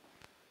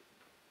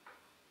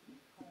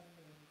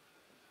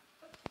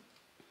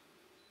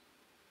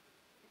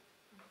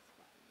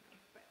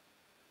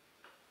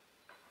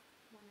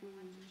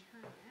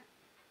 Turn it.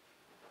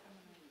 I'm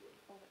gonna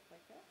hold it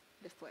like this.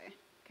 This way.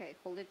 Okay,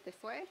 hold it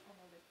this way. I'll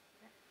hold it.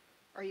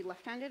 Are you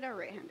left-handed or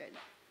right-handed?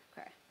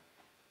 Okay.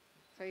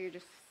 So you're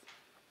just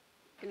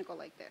gonna go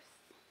like this.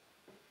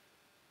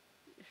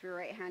 If you're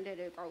right-handed,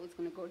 it's always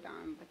gonna go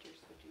down, but you're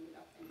switching it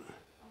up.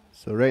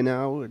 So right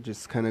now, we're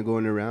just kind of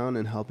going around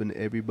and helping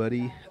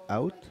everybody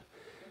out.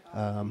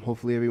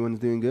 Hopefully everyone's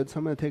doing good. So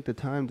I'm going to take the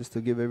time just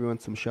to give everyone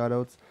some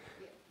shout-outs.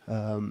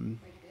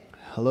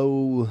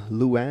 Hello,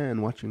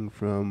 Luann, watching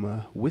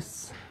from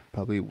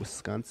probably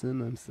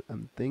Wisconsin,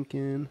 I'm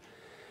thinking.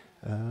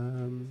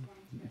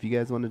 If you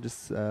guys want to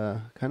just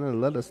kind of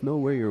let us know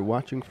where you're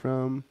watching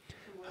from.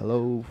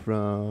 Hello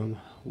from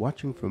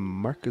watching from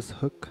Marcus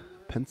Hook,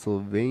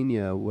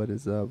 Pennsylvania. What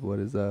is up? What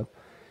is up?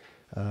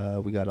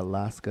 We got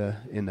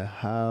Alaska in the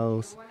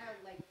house.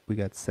 We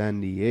got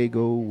San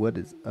Diego. What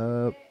is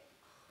up?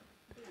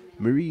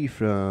 Marie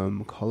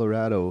from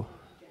Colorado.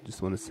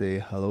 Just want to say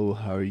hello.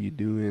 How are you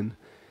doing?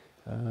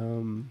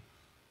 Trying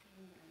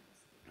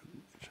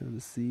to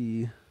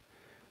see.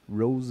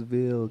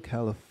 Roseville,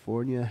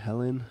 California.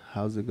 Helen,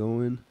 how's it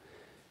going?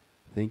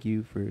 Thank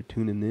you for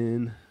tuning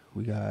in.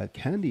 We got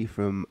Candy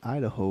from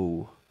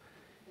Idaho.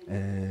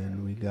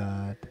 And we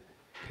got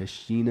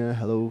Kashina,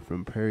 hello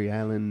from Prairie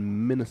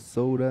Island,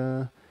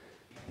 Minnesota.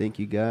 Thank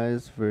you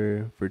guys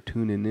for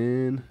tuning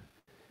in.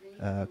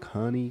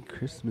 Connie,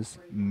 Christmas,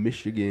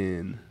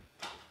 Michigan.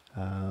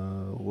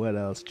 What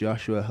else?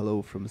 Joshua,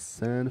 hello from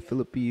San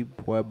Felipe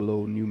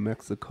Pueblo, New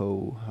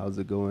Mexico. How's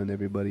it going,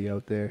 everybody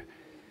out there?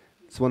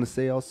 Just want to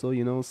say also,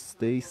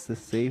 stay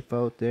safe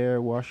out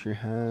there. Wash your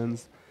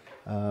hands.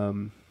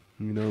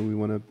 We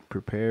want to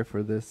prepare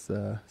for this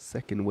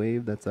second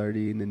wave that's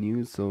already in the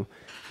news. So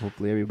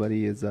hopefully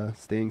everybody is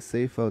staying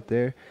safe out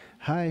there.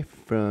 Hi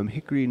from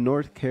Hickory,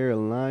 North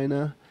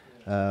Carolina.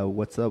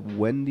 What's up,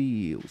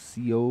 Wendy?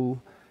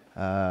 CO.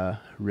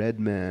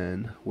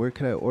 Redman, where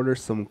could I order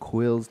some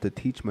quills to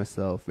teach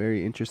myself?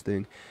 Very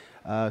interesting.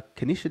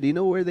 Kanisha, do you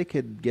know where they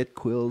could get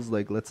quills?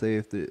 Like, let's say,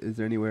 is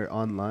there anywhere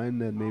online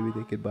that maybe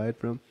they could buy it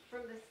from?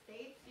 From the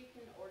States, you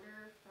can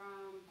order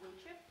from Blue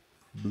Chip.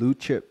 Blue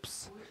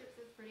Chips. Blue Chips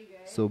is pretty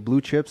good. So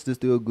Blue Chips,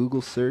 just do a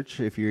Google search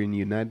if you're in the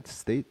United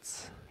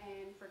States.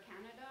 And for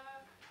Canada,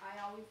 I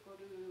always go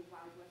to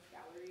Wild West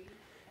Gallery.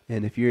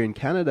 And if you're in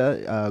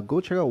Canada, go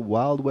check out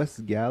Wild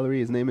West Gallery.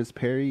 His name is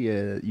Perry.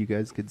 You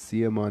guys could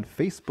see him on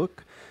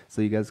Facebook.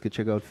 So you guys could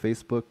check out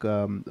Facebook,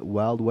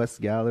 Wild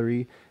West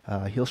Gallery.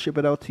 He'll ship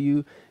it out to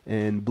you.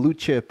 And Blue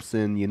Chips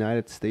in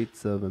United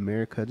States of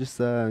America. Just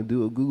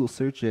do a Google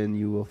search and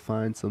you will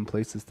find some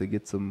places to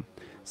get some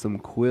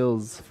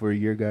quills for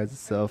your guys'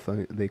 self.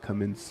 They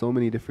come in so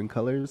many different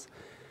colors.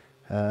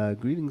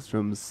 Greetings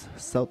from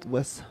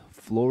Southwest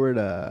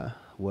Florida.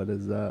 What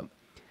is up?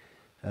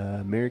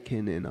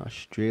 American in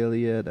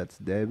Australia, that's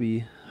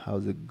Debbie.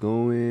 How's it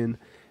going?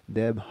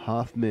 Deb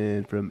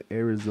Hoffman from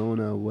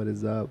Arizona, what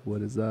is up?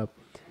 What is up?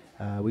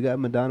 We got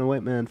Madonna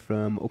Whiteman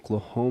from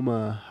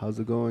Oklahoma. How's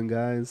it going,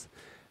 guys?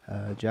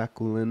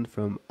 Jacqueline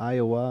from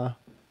Iowa.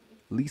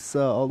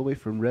 Lisa all the way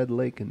from Red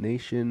Lake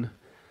Nation.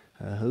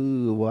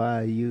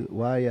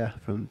 Waya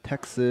from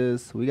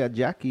Texas. We got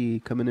Jackie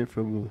coming in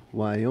from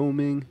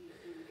Wyoming.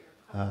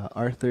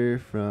 Arthur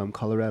from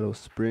Colorado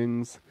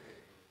Springs.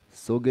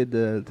 So good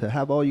to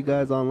have all you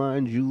guys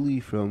online. Julie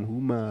from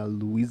Houma,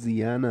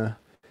 Louisiana.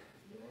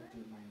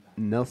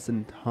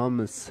 Nelson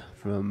Thomas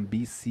from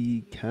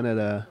BC,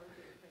 Canada.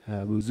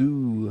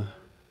 Wuzoo.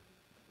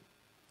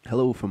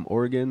 Hello from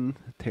Oregon,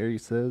 Terry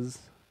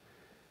says.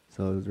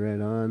 So it's right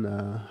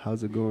on.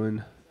 How's it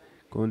going?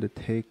 How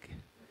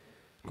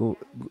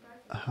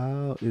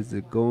is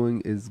it going?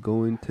 Is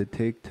going to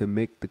take to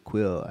make the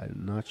quill?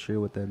 I'm not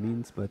sure what that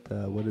means, but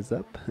what is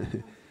up?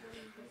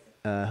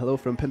 Hello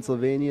from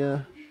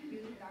Pennsylvania.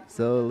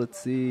 So let's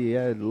see,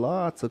 yeah,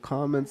 lots of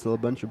comments, a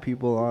bunch of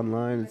people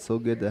online. It's so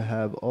good to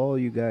have all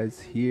you guys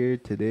here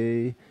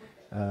today.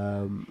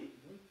 Some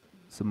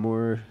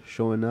more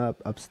showing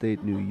up,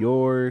 upstate New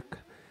York,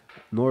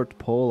 North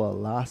Pole,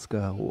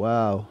 Alaska.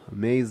 Wow,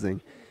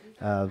 amazing.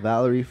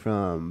 Valerie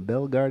from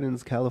Bell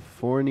Gardens,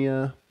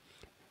 California.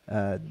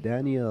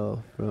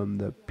 Daniel from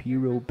the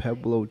Piro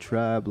Pueblo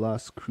tribe,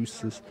 Las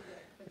Cruces.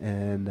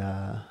 And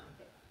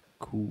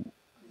cool.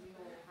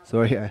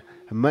 Sorry, I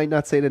might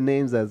not say the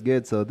names as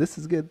good, so this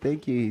is good.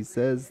 Thank you. He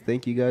says,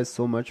 thank you guys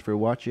so much for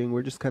watching.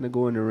 We're just kind of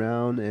going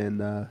around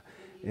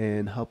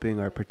and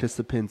helping our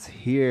participants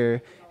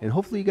here. And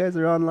hopefully you guys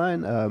are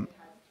online.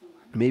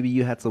 Maybe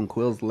you had some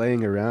quills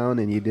laying around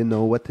and you didn't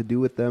know what to do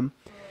with them.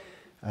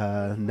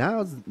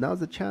 Now's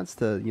the chance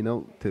to,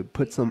 to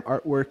put some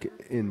artwork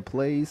in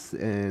place,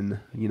 and,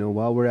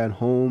 while we're at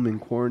home in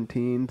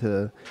quarantine,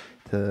 to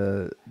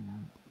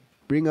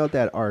bring out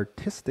that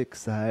artistic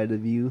side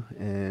of you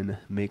and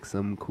make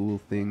some cool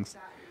things.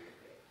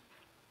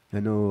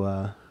 I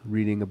know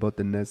reading about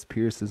the Nez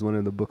Perce is one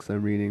of the books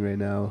I'm reading right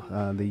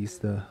now. They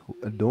used to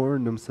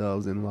adorn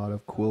themselves in a lot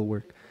of quill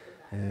work.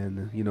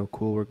 And,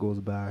 quill work goes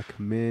back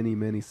many,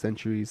 many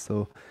centuries.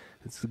 So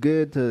it's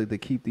good to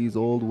keep these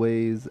old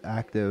ways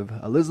active.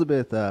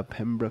 Elizabeth,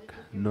 Pembroke,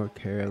 North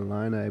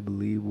Carolina, I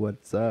believe.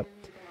 What's up?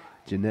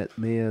 Jeanette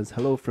Mayas,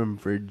 hello from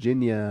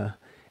Virginia.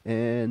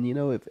 And,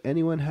 if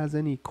anyone has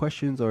any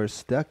questions or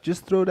stuck,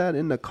 just throw that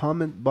in the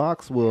comment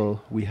box.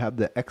 We have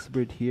the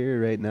expert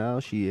here right now.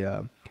 She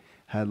had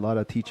a lot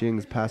of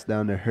teachings passed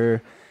down to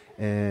her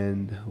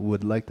and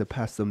would like to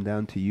pass them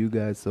down to you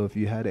guys. So if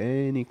you had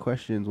any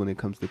questions when it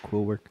comes to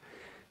quill work,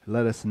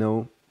 let us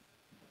know.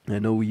 I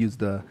know we use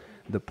the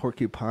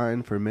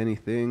porcupine for many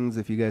things.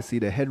 If you guys see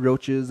the head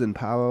roaches and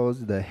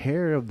powwows, the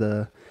hair of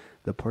the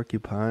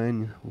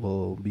porcupine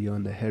will be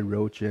on the head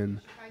roach, and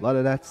a lot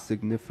of that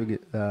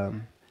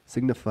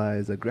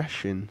signifies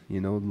aggression. A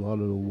lot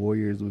of the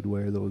warriors would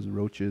wear those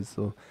roaches,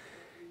 so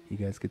you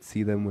guys could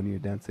see them when you're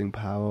dancing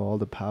powwow. All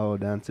the powwow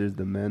dancers,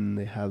 the men,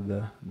 they have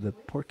the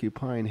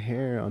porcupine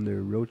hair on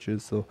their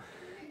roaches. So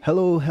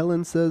hello,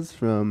 Helen says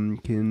from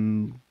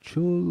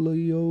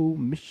Kincholoyo,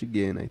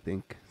 Michigan, I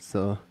think.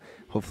 So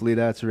hopefully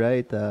that's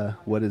right.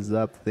 What is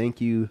up?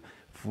 Thank you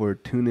for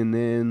tuning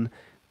in.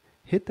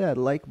 Hit that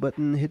like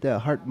button, hit that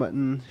heart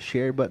button,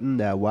 share button,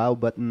 that wow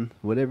button,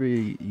 whatever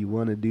you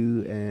want to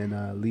do,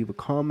 and leave a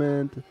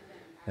comment.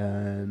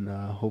 And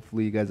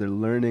hopefully you guys are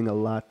learning a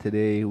lot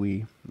today.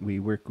 We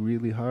work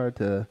really hard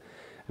to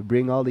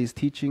bring all these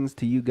teachings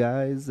to you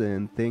guys,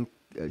 and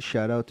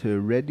shout out to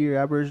Red Deer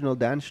Aboriginal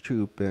Dance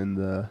Troupe and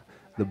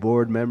the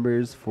board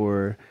members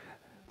for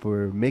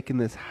making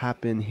this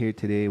happen here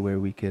today, where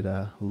we could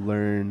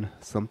learn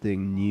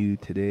something new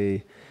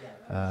today.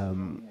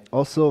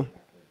 Also,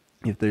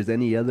 if there's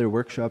any other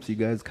workshops you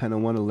guys kind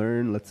of want to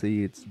learn, let's say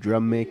it's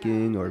drum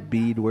making or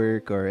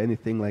beadwork or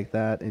anything like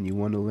that, and you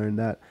want to learn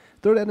that,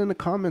 throw that in the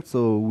comments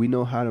so we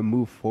know how to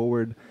move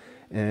forward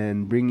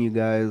and bring you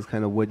guys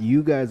kind of what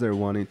you guys are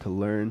wanting to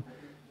learn.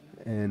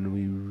 And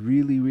we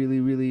really, really,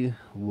 really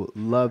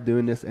love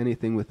doing this,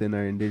 anything within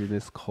our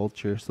Indigenous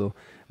culture. So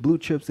Blue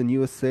Chips in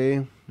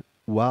USA,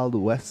 Wild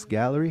West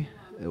Gallery.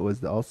 It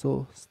was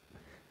also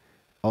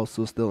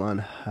still on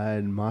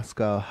hide,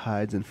 Moscow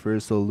hides and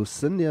furs. So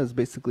Lucinda is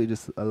basically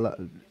just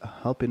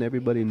helping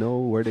everybody know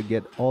where to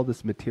get all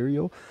this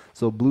material.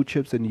 So Blue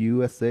Chips in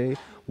USA,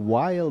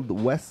 Wild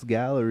West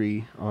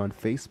Gallery on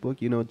Facebook.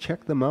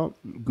 Check them out,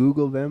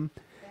 Google them,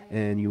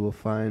 and you will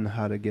find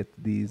how to get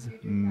these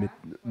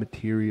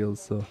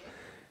materials. So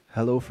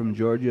hello from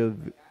Georgia,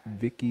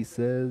 Vicky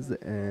says,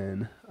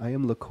 and I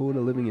am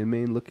Lakota living in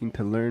Maine looking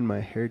to learn my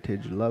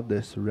heritage. Love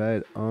this.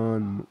 Right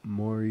on,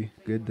 Maury.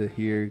 Good to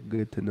hear.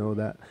 Good to know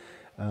that.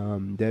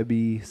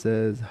 Debbie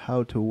says,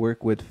 how to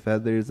work with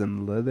feathers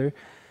and leather.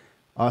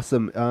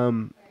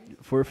 Awesome.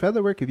 For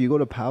feather work, if you go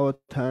to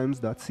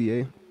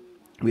powwowtimes.ca,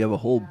 we have a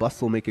whole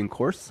bustle making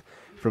course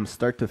from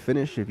start to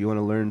finish. If you want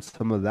to learn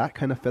some of that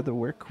kind of feather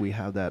work, we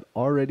have that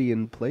already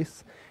in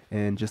place.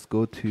 And just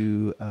go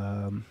to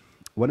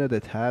one of the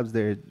tabs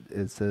there.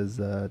 It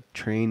says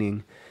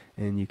training,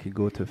 and you can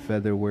go to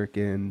feather work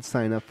and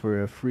sign up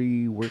for a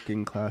free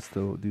working class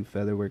to do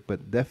feather work.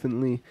 But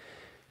definitely,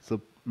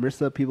 so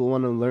Marissa, people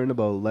want to learn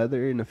about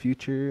leather in the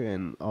future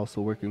and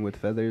also working with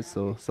feathers.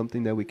 So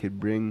something that we could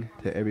bring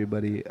to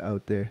everybody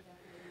out there.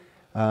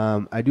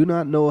 I do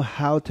not know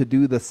how to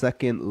do the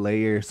second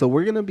layer. So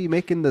we're gonna be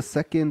making the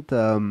second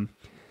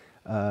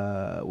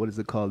what is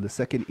it called? The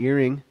second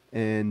earring,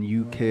 and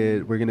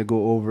we're gonna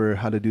go over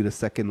how to do the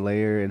second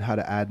layer and how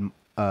to add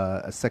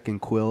a second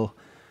quill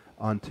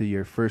onto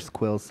your first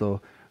quill.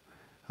 So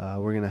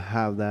we're gonna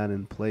have that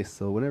in place.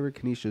 So whenever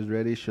Kanisha's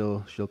ready,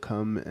 she'll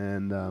come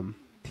and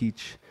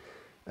teach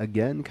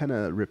again, kind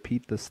of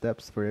repeat the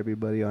steps for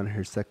everybody on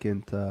her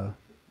second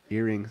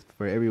earrings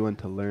for everyone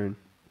to learn.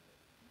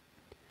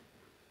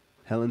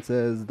 Helen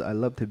says, I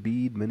love to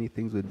bead, many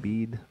things with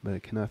bead, but I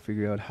cannot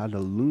figure out how to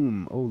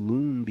loom. Oh,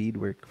 loom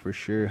beadwork for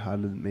sure. How to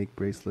make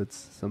bracelets,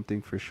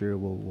 something for sure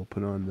we'll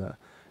put on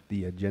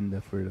the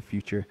agenda for the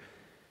future.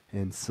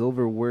 And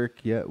silver work,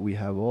 yeah, we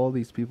have all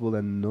these people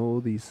that know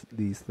these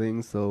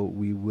things, so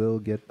we will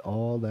get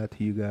all that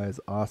to you guys.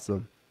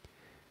 Awesome.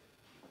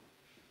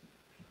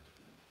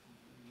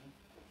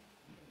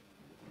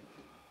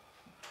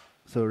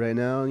 So right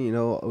now, we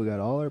got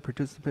all our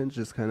participants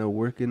just kind of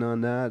working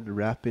on that,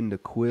 wrapping the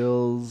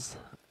quills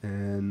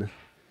and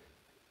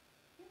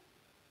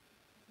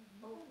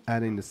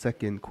adding the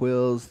second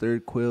quills,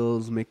 third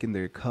quills, making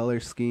their color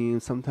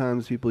schemes.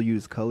 Sometimes people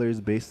use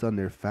colors based on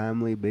their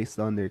family, based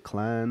on their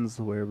clans,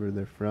 wherever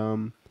they're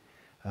from.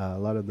 A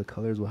lot of the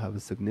colors will have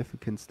a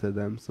significance to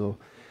them. So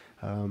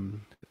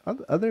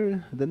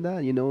other than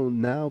that,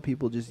 now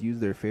people just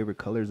use their favorite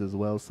colors as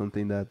well,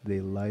 something that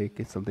they like.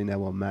 It's something that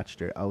will match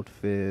their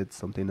outfits,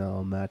 something that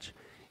will match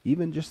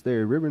even just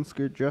their ribbon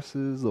skirt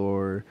dresses,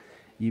 or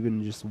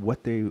even just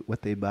what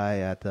they buy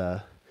at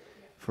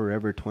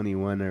Forever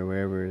 21 or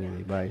wherever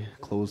they buy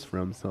clothes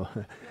from. So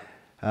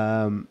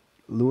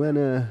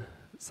Luann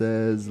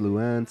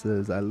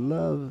says, I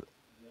love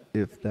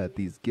if that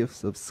these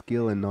gifts of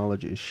skill and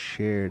knowledge is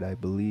shared. I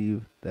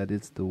believe that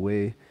it's the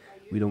way.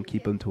 We don't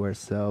keep them to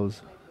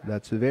ourselves.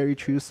 That's very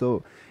true.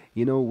 So,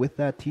 with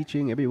that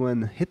teaching,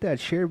 everyone hit that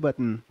share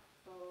button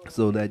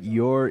so that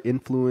your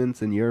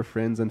influence and your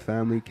friends and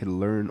family can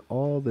learn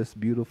all this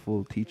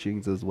beautiful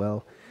teachings as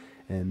well.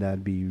 And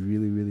that'd be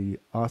really, really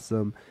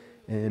awesome.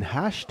 And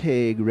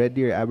hashtag Red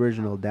Deer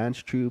Aboriginal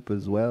Dance Troupe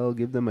as well.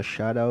 Give them a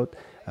shout out.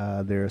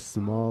 They're a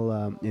small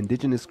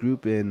indigenous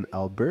group in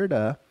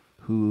Alberta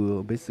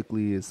who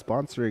basically is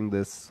sponsoring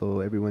this so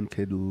everyone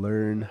could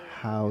learn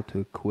how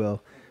to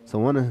quill. So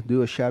I want to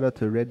do a shout out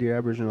to Red Deer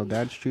Aboriginal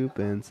Dance Troupe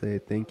and say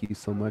thank you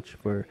so much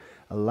for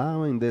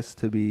allowing this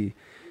to be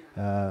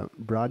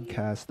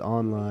broadcast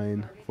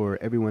online for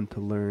everyone to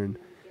learn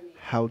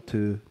how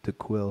to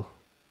quill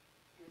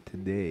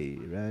today.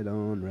 Right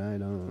on,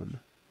 right on.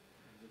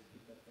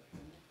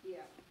 Yeah.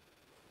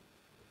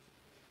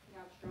 You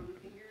have strong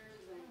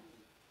fingers and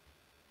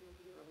you'll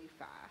be really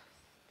fast.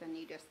 Then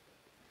you just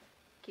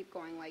keep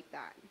going like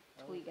that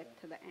until you get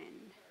to the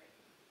end.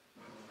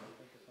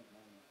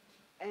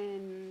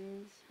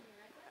 And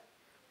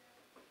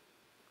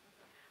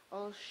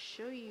I'll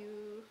show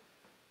you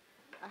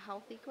a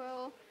healthy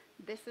quill.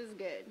 This is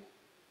good.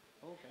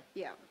 Okay.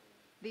 Yeah,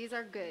 these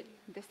are good.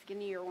 The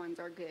skinnier ones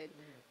are good.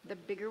 The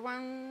bigger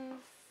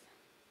ones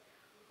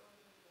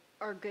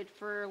are good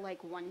for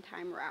like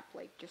one-time wrap,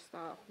 like just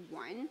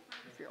one,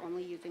 if you're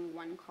only using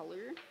one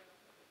color.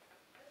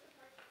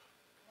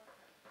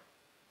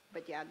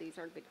 But yeah, these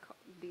are good.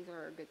 These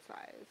are a good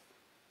size.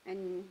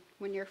 And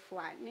when you're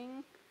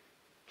flattening,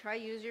 try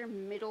use your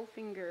middle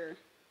finger,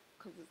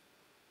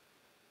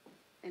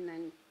 and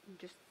then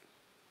just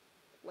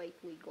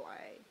lightly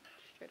glide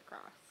straight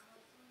across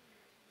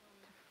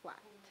to flat.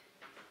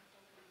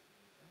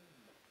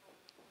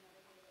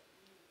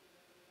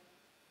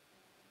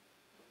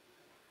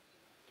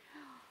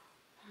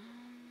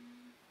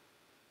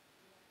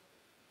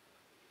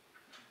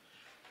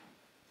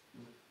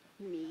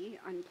 Me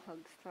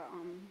unplugs the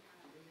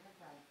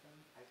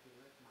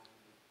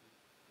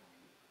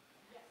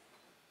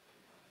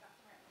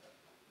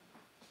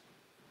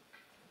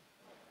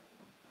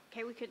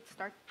Okay, we could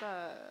start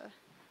the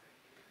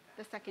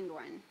second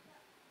one.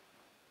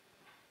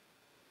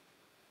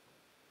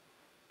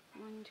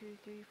 1, 2,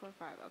 3, 4,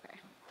 5. Okay.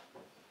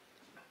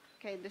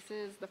 Okay, this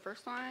is the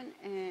first one,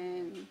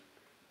 and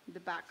the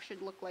back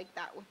should look like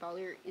that with all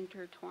your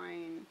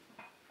intertwine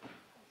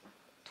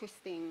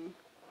twisting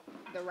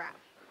the wrap.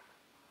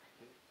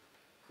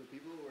 So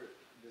people were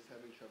just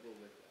having trouble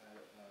with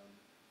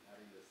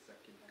adding the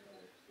second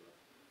color.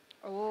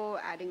 So, Oh,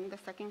 adding the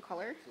second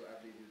color. so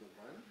after you do the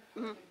one,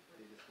 Mhm.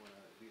 they just want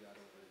to do that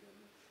over again.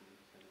 Let's see,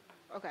 kind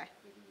of Okay.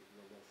 maybe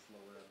a little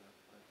slower on that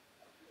part.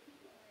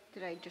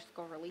 Did I just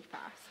go really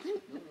fast? No,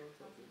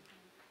 it's all good.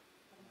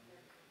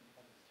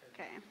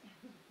 Okay. And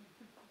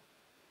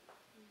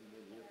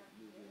then you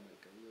move in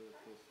like a little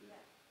closer.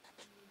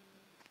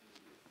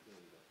 There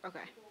we go.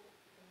 Okay.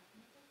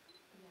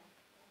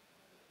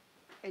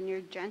 And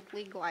you're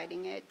gently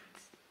gliding it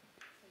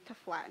to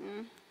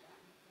flatten.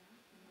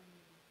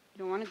 You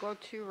don't want to go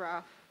too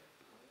rough.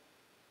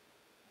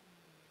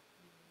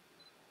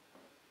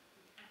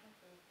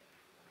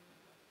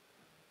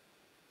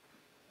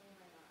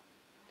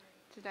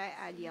 Did I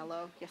add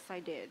yellow? Yes, I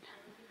did.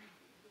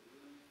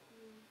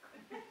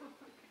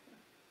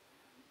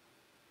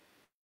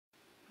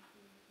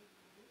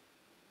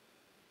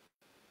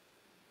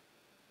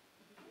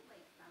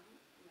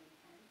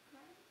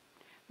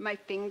 My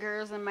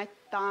fingers and my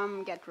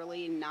thumb get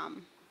really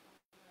numb,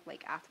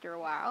 like after a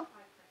while.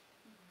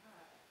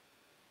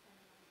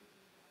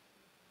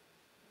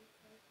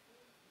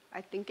 I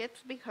think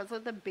it's because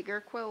of the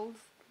bigger quills.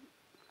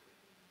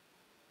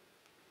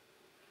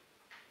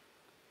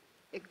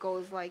 It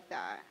goes like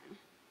that.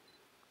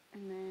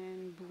 And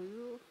then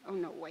blue, oh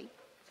no, white.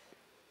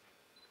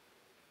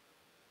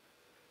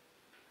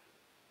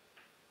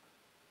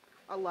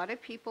 A lot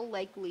of people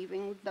like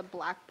leaving the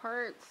black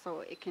part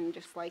so it can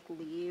just like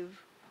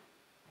leave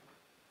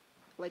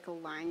like a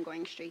line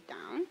going straight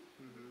down.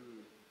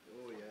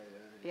 Oh yeah,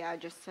 yeah. Yeah,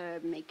 just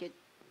to make it,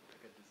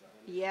 Like a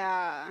design.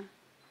 yeah.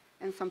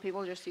 And some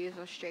people just use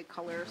a straight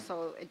color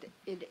so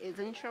it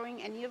isn't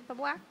showing any of the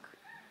black.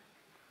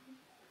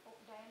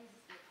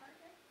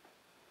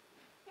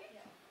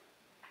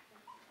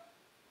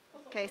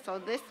 Okay, so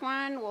this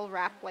one we'll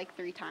wrap like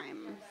 3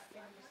 times.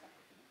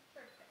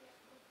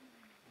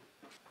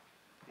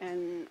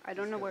 And I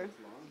don't know where, it's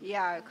long?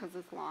 yeah, because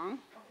it's long.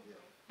 Yeah.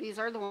 These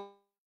are the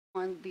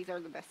ones, these are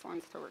the best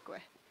ones to work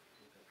with.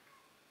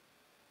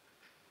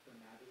 So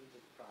now do we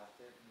just cross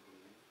it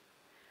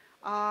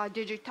and leave?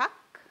 Did you tuck?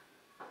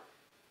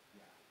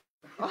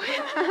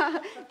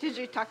 Oh, did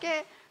you tuck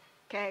it?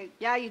 Okay,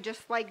 yeah, you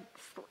just like,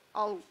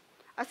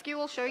 Askew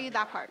will show you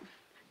that part.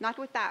 Not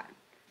with that.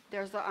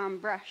 There's a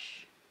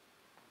brush.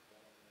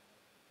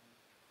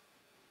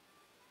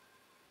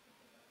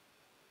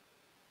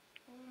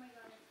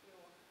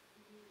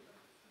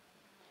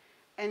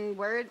 And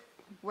where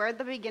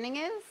the beginning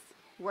is,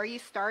 where you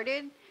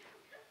started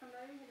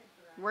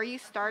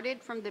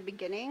from the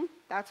beginning,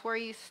 that's where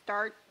you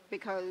start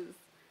because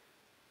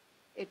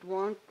it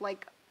won't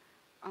like,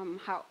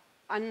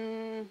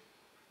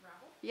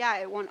 yeah,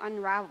 it won't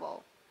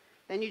unravel.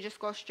 Then you just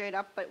go straight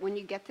up, but when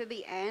you get to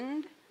the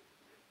end,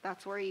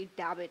 that's where you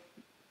dab it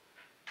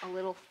a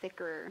little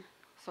thicker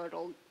so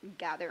it'll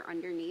gather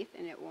underneath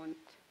and it won't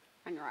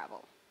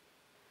unravel.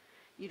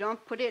 You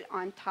don't put it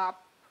on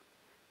top.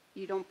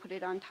 You don't put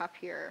it on top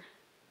here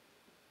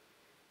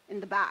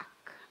in the back.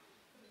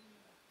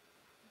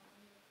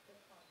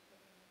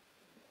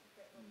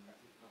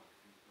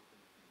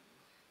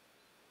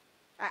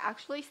 I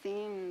actually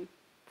seen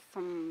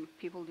some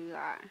people do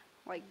that.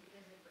 Like,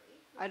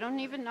 I don't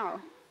even know.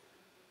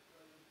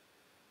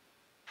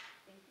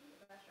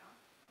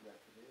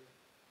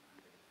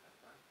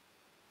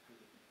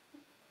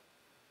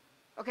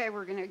 Okay,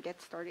 we're gonna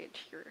get started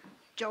here.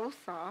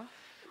 Joseph.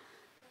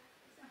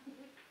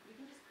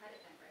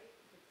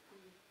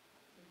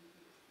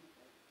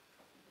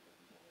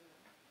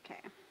 Okay.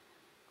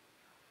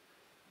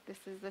 This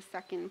is the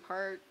second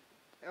part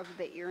of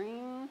the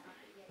earring.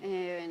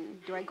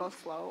 And do I go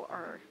slow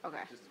or,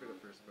 okay. Just for the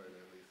first part at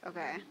least.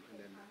 Okay. And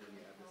then when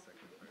you add the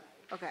second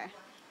part. Okay.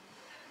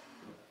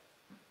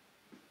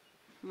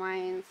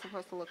 Mine's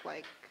supposed to look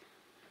like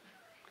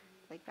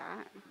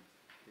that.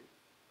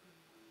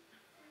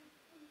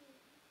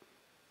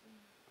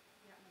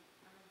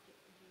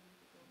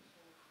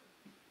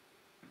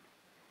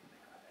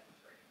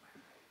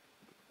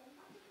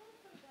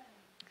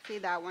 See,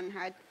 that one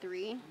had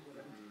 3,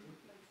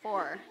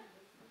 4.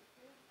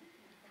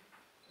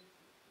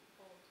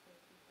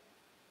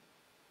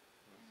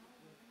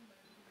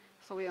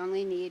 So we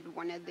only need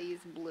one of these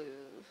blues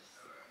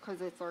because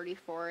it's already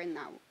 4 and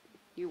now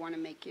you want to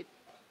make it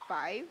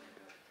 5.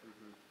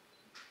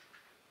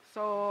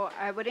 So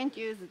I wouldn't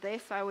use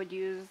this. I would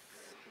use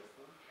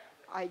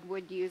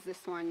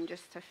this one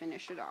just to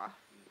finish it off.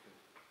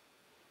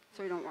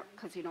 So you don't want,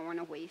 because you don't want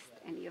to waste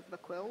any of the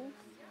quills.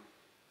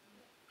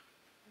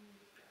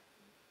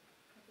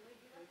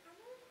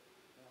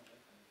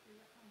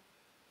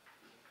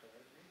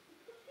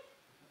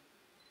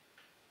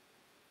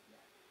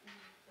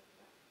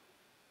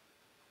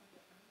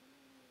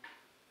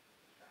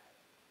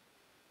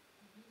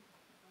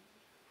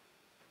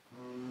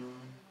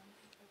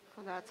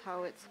 So that's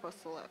how it's supposed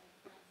to look.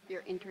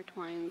 Your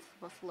intertwine's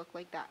supposed to look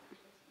like that.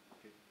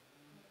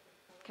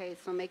 Okay,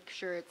 so make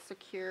sure it's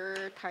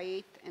secure,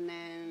 tight, and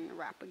then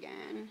wrap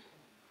again.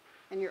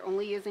 And you're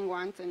only using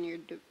once, and you're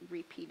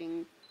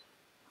repeating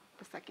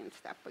the second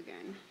step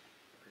again.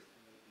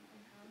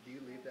 Do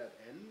you leave that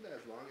end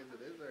as long as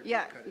it is, or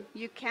Yeah, do you cut it?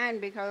 you can,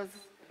 because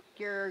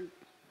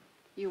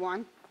you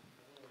want,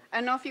 I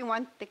don't know if you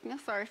want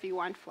thickness or if you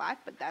want flat,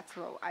 but that's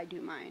how I do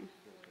mine.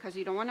 Because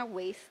you don't want to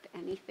waste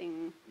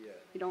anything. Yeah.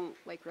 You don't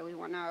like really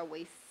want to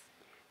waste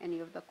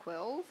any of the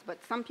quills, but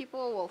some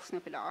people will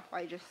snip it off.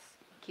 I just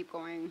keep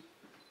going.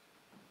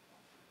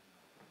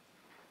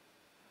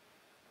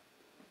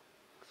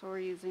 So we're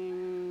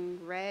using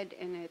red,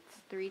 and it's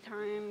 3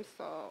 times,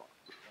 so.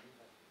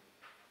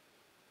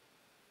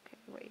 Okay,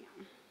 wait.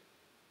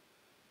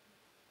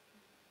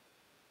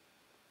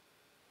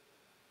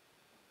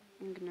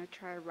 I'm gonna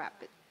try to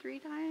wrap it 3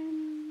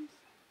 times.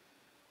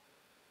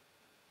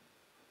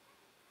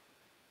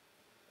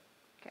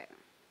 Okay.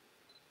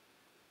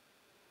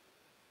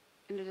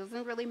 And it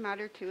doesn't really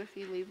matter too if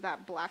you leave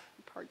that black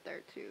part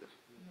there too.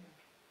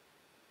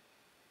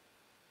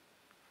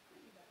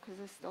 Because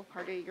it's still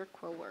part of your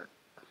quill work.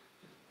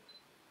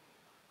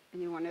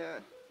 And you want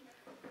to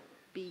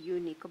be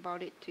unique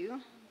about it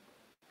too.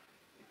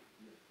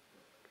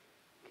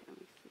 Okay, let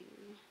me see.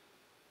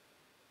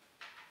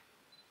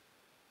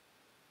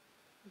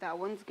 That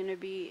one's going to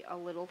be a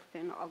little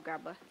thin. I'll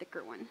grab a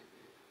thicker one.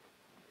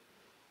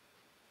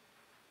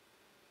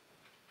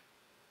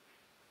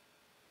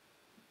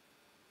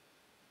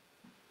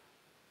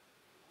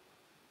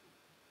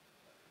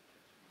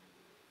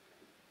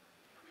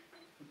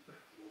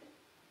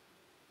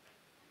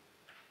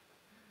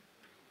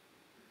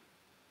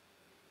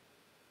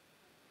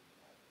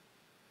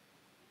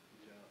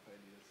 I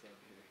need a sub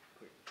here,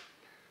 quick.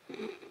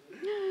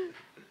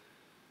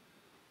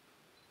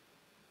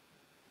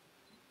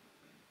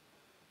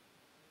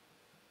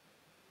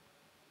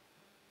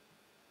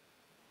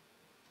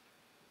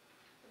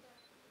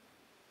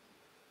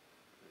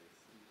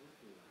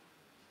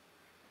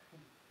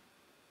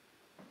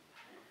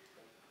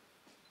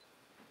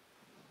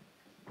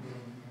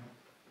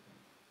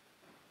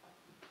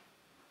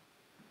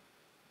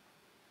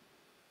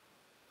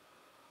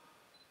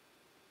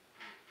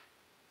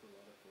 It's a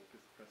lot of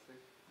focus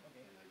pressing,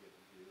 and I get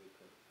really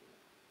close to it.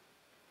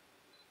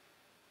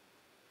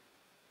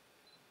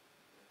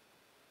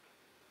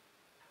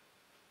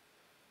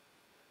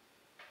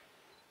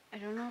 I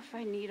don't know if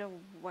I need a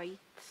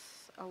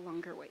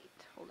longer white.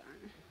 Hold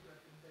on.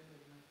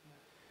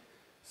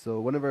 So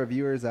one of our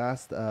viewers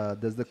asked,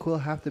 does the quill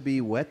have to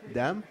be wet,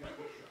 damp?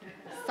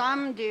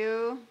 Some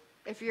do.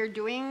 If you're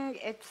doing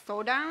it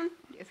sew down,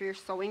 if you're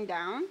sewing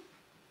down,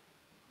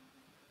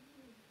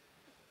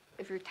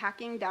 if you're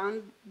tacking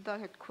down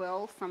the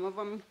quill, some of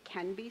them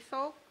can be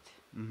soaked.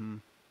 Mm-hmm.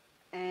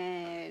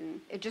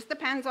 And it just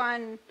depends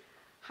on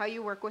how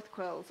you work with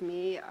quills.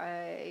 Me,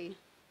 I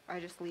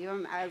just leave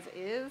them as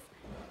is.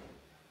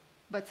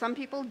 But some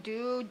people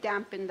do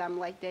dampen them,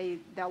 like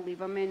they'll leave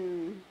them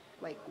in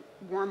like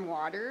warm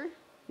water.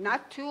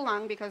 Not too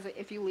long, because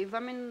if you leave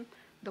them in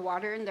the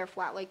water and they're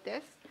flat like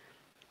this,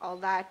 all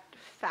that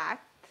fat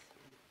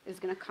is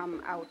gonna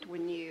come out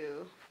when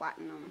you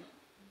flatten them.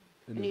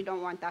 And you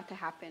don't want that to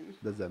happen.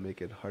 Does that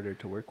make it harder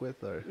to work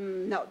with, or?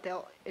 No,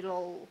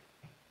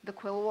 the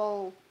quill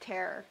will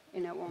tear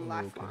and it won't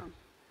last okay. long.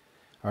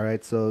 All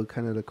right, so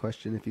kind of the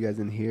question, if you guys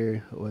didn't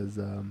hear, was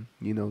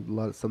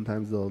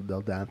sometimes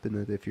they'll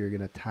dampen it if you're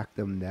gonna tack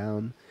them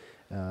down,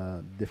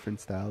 different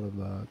style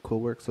of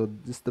quill work. So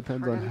it just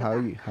depends on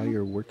how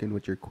you're working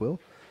with your quill,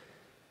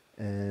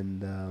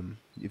 and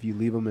if you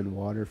leave them in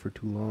water for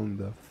too long,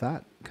 the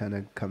fat kind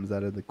of comes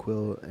out of the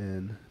quill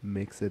and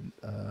makes it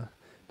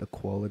the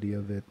quality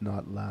of it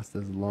not last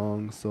as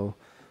long. So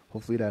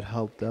hopefully that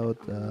helped out,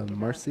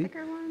 Marcy.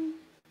 Thicker one.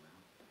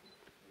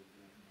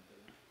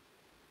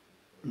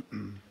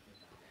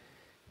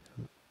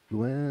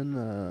 Gwen,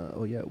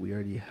 oh yeah, we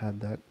already had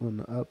that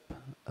one up.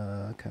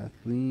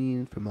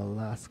 Kathleen from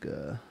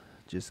Alaska,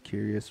 just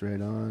curious,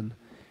 right on.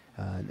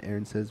 And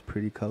Aaron says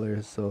pretty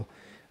colors. So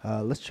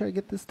let's try to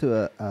get this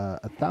to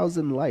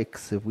 1,000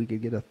 likes. If we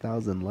could get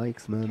 1,000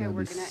 likes, man, Okay, that'd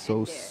we're be gonna so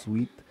end it.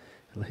 sweet.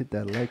 Hit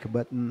that like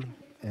button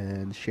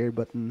and share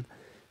button,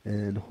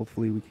 and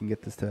hopefully we can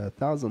get this to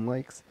 1,000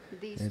 likes.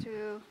 These And-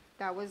 two,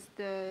 that was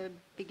the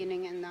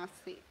beginning and that's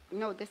the,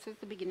 no, this is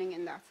the beginning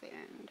and that's the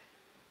end.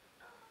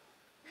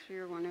 So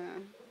you're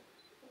wanna,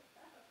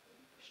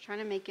 just trying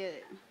to make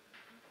it,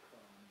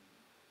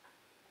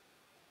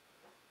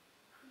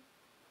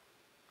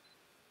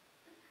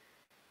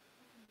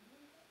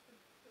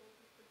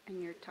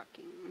 and you're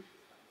tucking.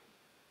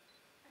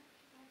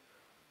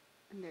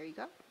 And there you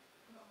go.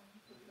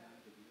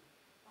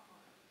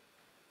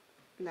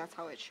 And that's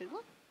how it should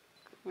look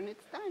when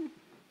it's done.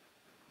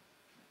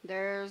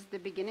 There's the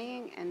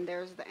beginning and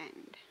there's the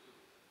end.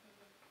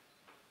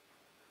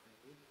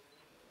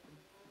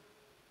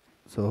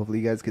 So hopefully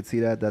you guys could see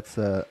that. That's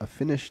a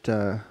finished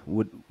it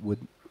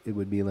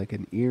would be like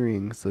an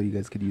earring, so you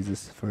guys could use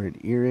this for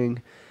an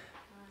earring.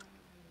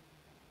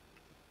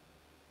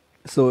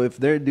 So if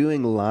they're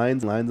doing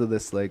lines of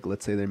this, like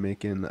let's say they're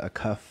making a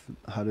cuff,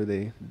 how do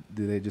they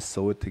just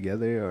sew it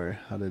together, or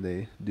how do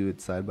they do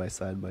it side by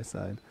side by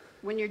side?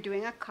 When you're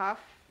doing a cuff,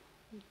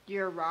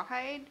 your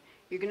rawhide,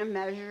 you're gonna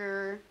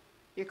measure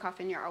your cuff,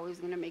 and you're always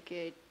gonna make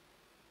it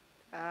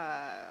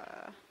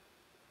a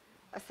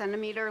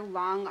centimeter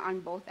long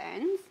on both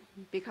ends,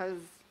 because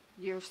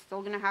you're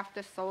still gonna have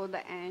to sew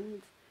the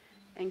ends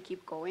and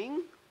keep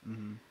going.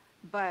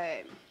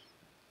 But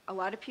a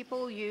lot of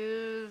people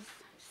use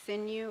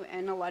sinew,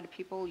 and a lot of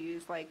people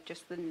use like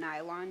just the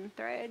nylon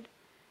thread.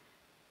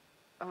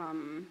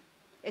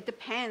 It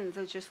depends.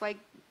 It's just like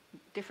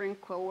different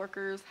quill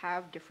workers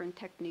have different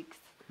techniques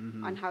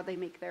on how they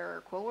make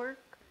their quill work.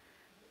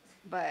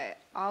 But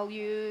I'll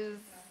use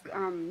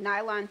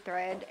nylon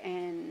thread,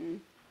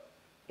 and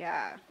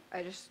yeah,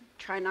 I just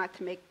try not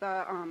to make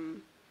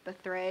the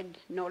thread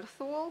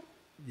noticeable.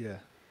 Yeah,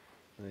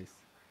 nice.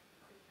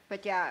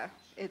 But yeah,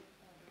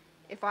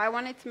 if I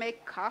wanted to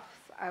make cuffs,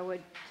 I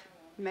would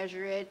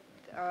measure it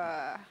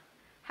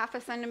half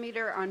a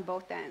centimeter on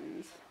both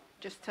ends,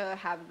 just to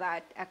have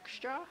that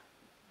extra.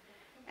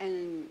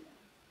 And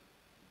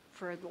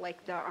for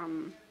like the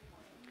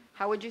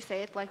how would you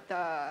say it, like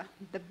the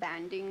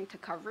banding to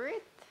cover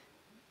it?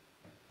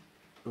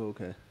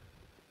 Okay.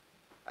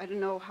 I don't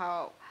know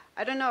how.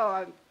 I don't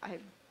know.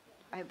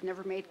 I've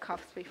never made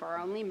cuffs before.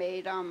 I only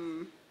made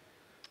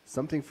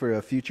Something for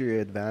a future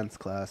advanced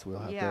class. We'll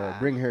have to Yeah.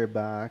 bring her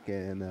back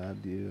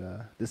and do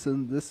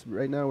this.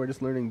 Right now, we're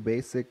just learning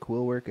basic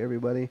quill work,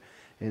 everybody.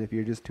 And if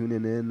you're just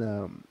tuning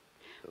in,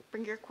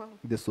 bring your quill.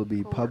 this will be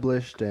Quill work.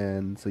 published,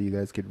 and so you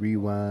guys could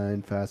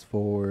rewind, fast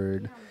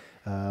forward.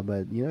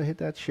 But hit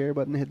that share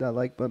button, hit that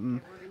like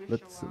button. we're gonna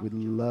show We'd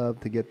off. love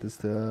to get this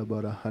to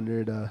about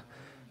 100,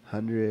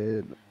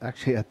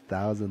 actually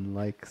 1,000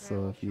 likes.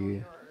 So if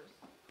you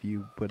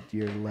put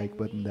your like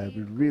button, that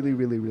would really,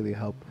 really, really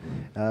help.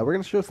 We're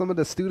going to show some of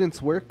the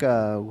students' work,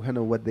 kind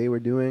of what they were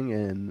doing,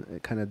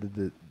 and kind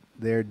of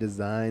their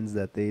designs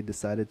that they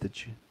decided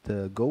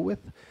to go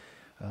with.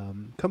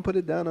 Come put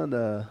it down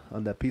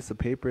on that piece of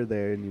paper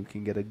there, and you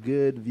can get a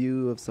good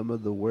view of some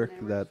of the work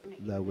And then we're that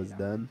just gonna was eat it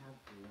done.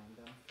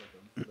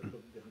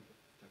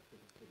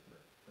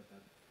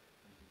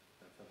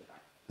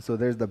 So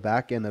there's the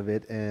back end of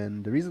it,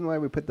 and the reason why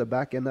we put the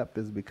back end up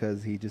is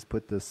because he just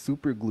put the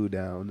super glue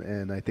down,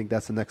 and I think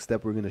that's the next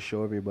step we're going to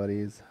show everybody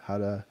is how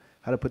to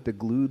put the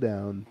glue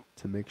down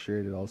to make sure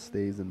it all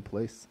stays in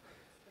place.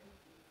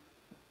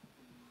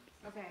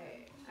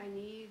 Okay, I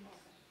need.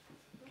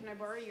 Can I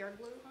borrow your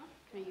glue?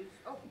 Can I use?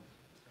 Oh,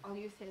 I'll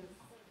use his.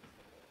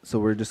 So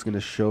we're just going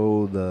to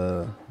show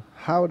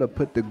how to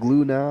put the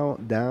glue now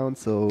down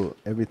so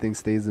everything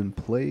stays in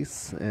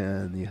place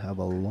and you have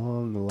a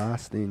long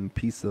lasting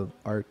piece of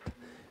art,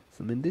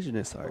 some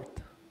indigenous art.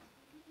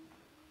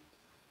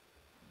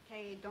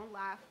 Okay, don't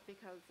laugh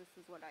because this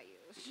is what I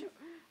use.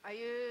 I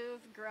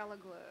use Gorilla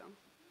Glue,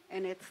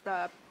 and it's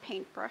the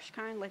paintbrush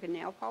kind, like a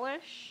nail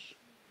polish.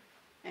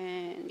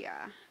 And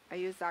yeah, I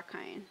use that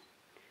kind.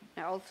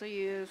 I also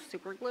use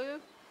super glue.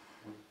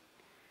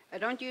 I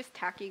don't use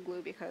tacky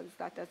glue because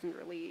that doesn't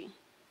really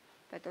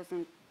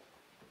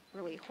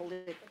hold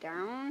it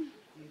down.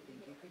 Do you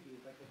think you could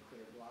use like a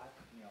clear block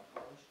nail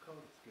polish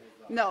coat?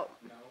 No.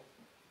 No?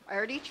 I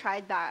already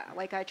tried that.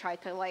 Like I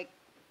tried to like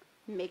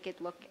make it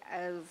look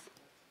as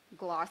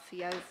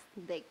glossy as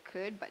they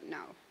could, but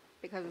no,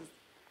 because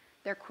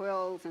they're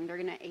quills and they're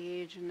gonna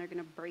age and they're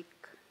gonna break.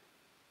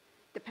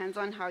 Depends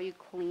on how you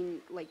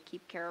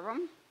keep care of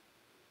them.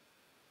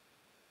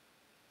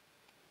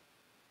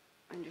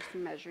 I'm just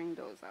measuring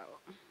those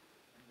out. And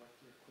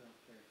what's your quill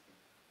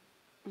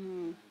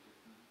piercing?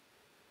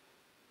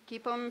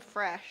 Keep them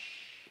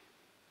fresh.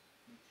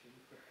 Make sure you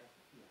put that,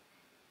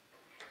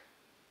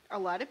 yeah. A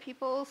lot of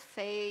people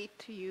say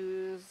to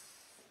use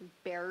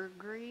bear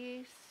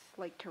grease,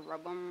 like to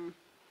rub them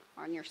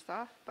on your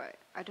stuff, but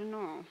I don't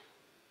know.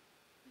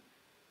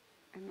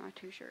 I'm not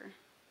too sure.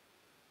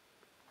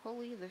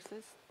 Holy, this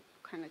is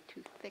kind of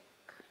too thick.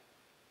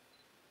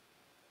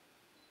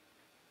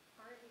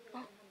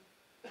 Oh.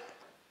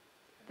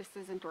 This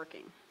isn't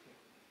working.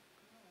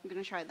 I'm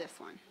gonna try this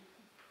one.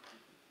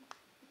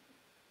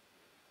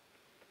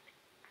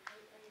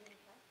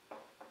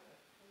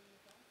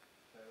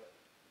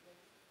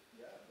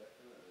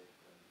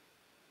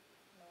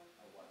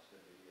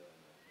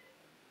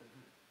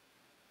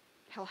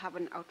 He'll have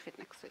an outfit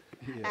next week.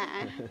 Yeah.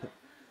 I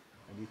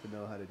need to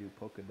know how to do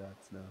polka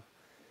dots now.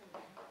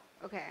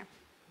 Okay,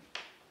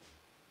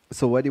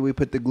 So why do we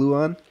put the glue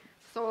on?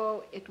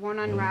 so it won't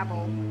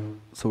unravel.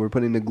 So we're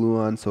putting the glue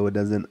on so it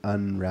doesn't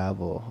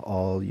unravel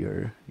all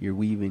your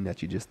weaving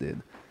that you just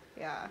did.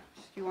 Yeah,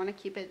 you want to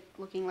keep it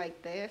looking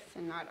like this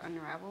and not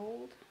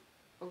unraveled.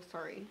 Oh,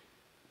 sorry.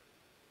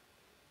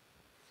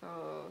 So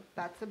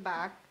that's the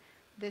back.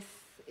 This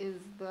is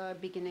the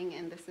beginning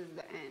and this is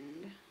the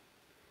end.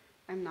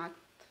 I'm not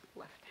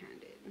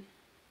left-handed.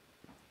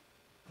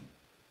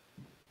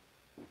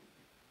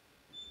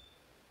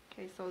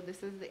 Okay, so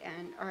this is the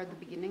end, or the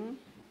beginning.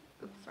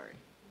 Oops, sorry.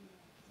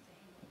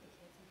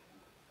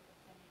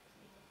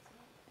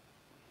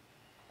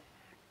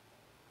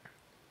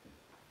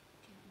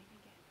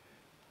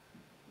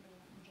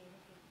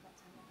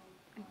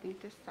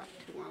 think this stuck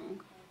too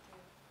long.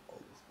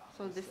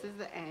 So this is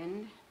the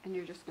end, and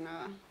you're just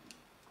gonna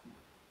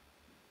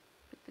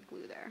put the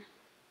glue there.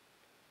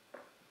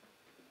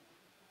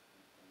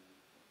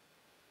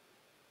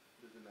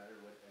 Does it matter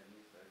what end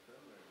you start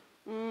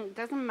from? Or? It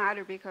doesn't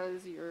matter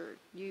because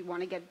you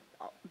want to get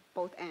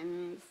both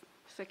ends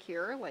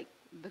secure, like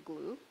the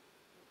glue.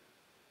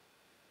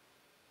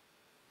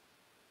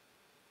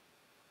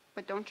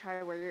 But don't try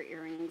to wear your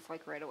earrings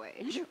like right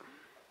away.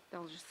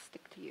 They'll just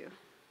stick to you.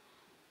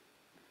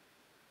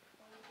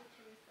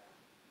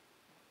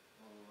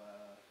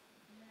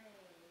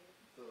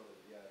 So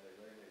yeah, they're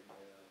learning.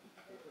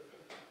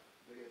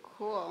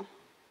 Cool.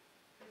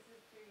 This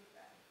is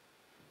Teresa.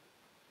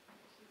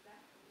 She's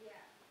that? Yeah.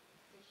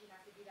 So she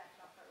has to do that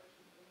top part where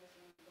she's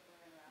listening to the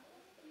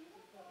unravel.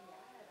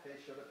 Hey,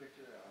 show the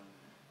picture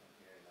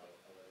here, and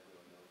I'll let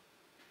everyone know.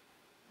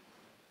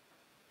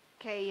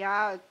 Okay,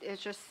 yeah,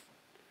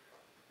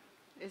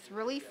 it's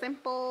really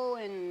simple,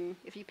 and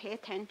if you pay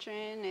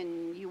attention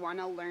and you want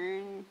to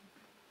learn,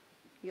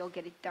 you'll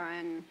get it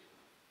done.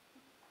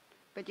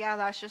 But yeah,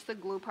 that's just the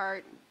glue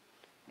part.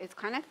 It's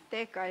kind of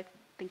thick. I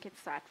think it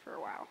sat for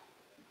a while.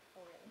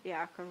 Oh, really?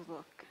 Yeah, because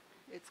look,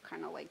 it's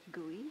kind of like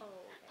gooey. Oh,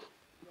 okay.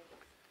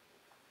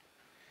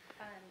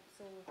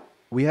 So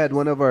We had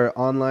one of our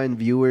online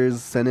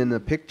viewers send in a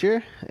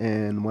picture,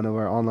 and one of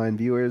our online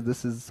viewers,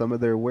 this is some of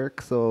their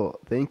work. So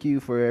thank you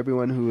for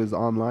everyone who is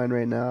online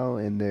right now,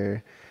 and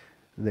they're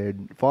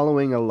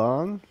following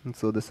along. And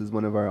so this is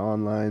one of our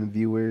online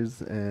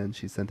viewers, and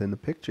she sent in a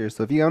picture.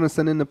 So if you want to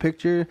send in a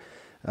picture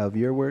of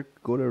your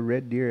work, go to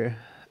Red Deer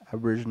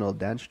Aboriginal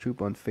Dance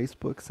Troupe on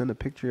Facebook. Send a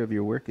picture of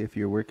your work if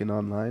you're working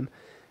online,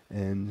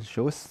 and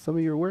show us some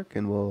of your work,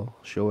 and we'll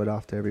show it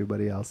off to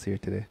everybody else here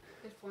today.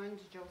 This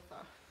one's Joseph.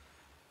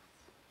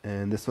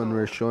 And this one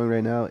we're showing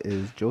right now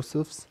is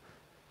Joseph's,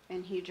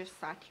 And he just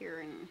sat here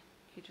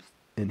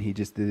and he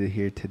just did it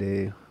here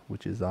today,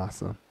 which is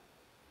awesome.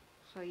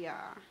 so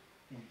yeah.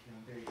 Thank you,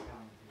 I'm very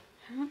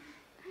talented.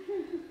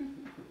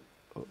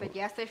 But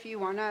yes, if you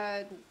want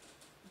to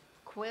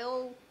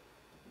quill,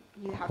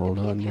 you have Hold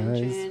to pay on,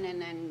 guys. attention,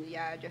 and then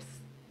yeah, just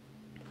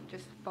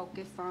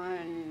focus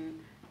on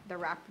the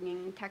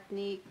wrapping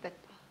technique, the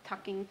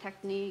tucking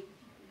technique,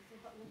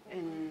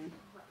 and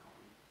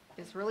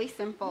it's really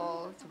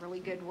simple. It's really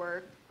good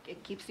work.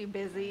 It keeps you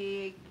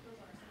busy,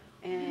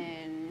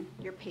 and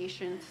your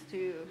patience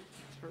too.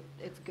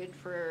 It's good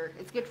for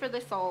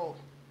the soul.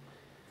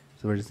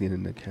 So we're just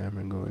getting the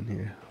camera going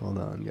here. Hold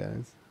on,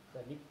 guys.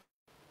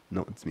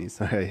 No, it's me.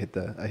 Sorry,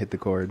 I hit the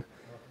cord.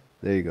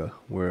 There you go.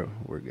 We're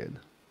good.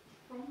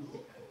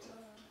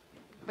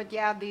 But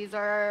yeah, these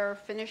are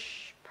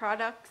finished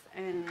products,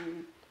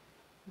 and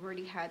we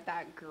already had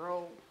that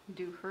girl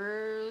do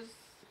hers.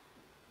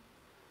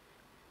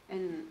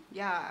 And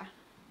yeah,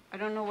 I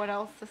don't know what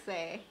else to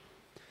say.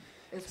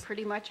 It's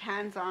pretty much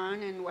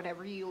hands-on, and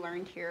whatever you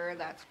learned here,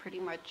 that's pretty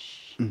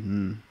much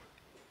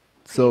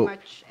So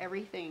much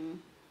everything.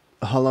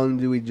 how long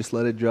do we just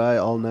let it dry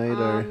all night,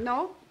 or?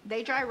 No,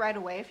 they dry right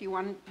away. If you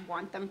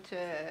want them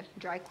to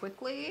dry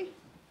quickly,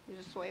 you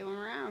just wave them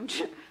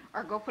around,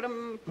 or go put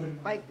them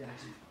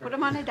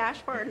on a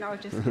dashboard. No,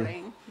 just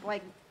kidding.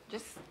 Like,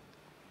 just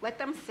let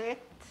them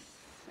sit,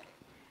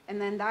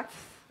 and then that's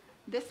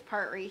this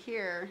part right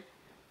here.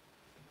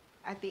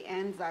 At the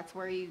ends, that's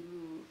where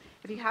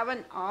if you have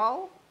an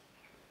awl,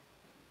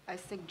 I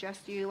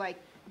suggest you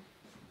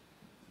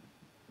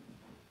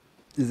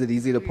Is it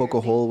easy to poke a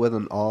hole with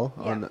an awl?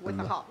 with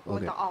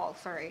the awl,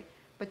 sorry.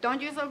 But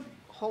don't use a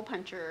hole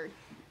puncher.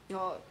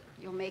 You'll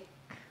make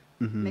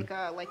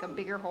a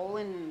bigger hole,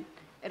 and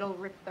it'll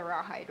rip the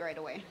rawhide right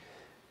away.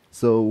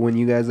 So when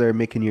you guys are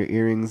making your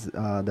earrings,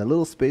 that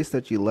little space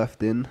that you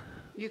left in,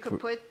 You could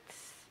put,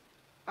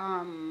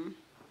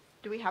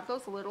 do we have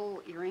those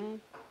little earring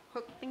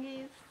hook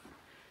thingies?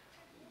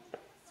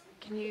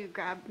 Can you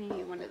grab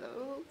me one of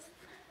those?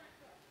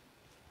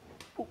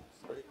 oh,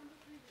 sorry.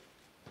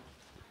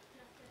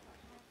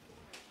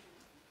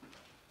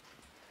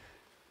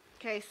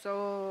 Okay,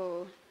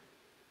 so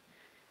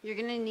you're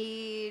gonna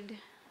need,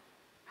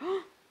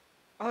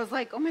 I was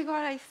like, oh my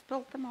God, I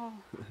spilled them all.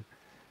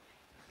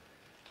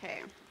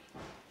 Okay.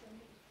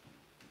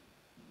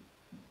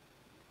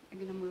 I'm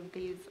gonna move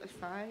these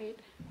aside.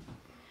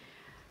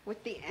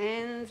 With the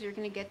ends, you're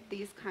gonna get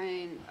these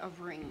kind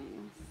of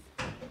rings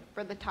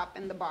for the top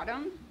and the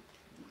bottom.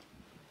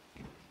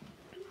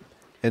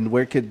 And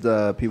where could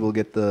people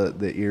get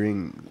the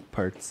earring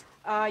parts?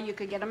 You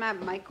could get them at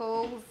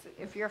Michael's.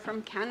 If you're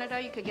from Canada,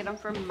 you could get them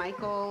from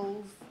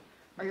Michael's,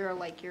 or your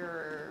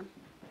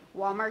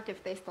Walmart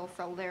if they still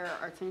sell their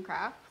arts and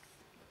crafts.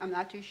 I'm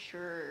not too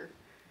sure.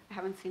 I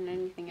haven't seen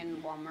anything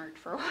in Walmart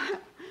for a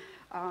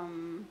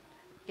while.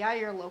 Yeah,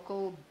 your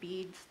local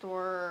bead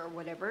store or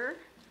whatever.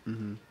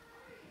 Mm-hmm.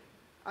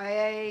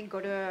 I go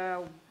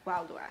to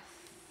Wild West.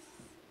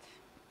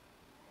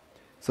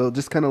 So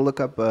just kind of look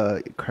up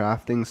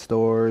crafting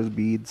stores,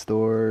 bead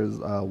stores,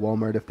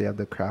 Walmart if they have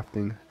the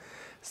crafting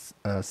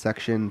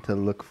section to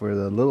look for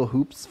the little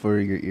hoops for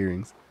your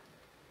earrings.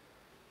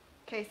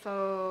 Okay,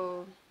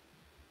 so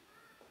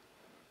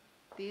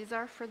These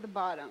are for the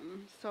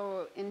bottom.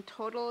 So in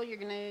total, you're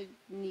gonna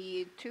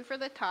need 2 for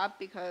the top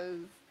because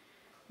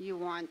you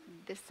want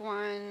this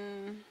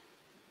one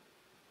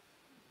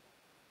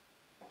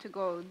to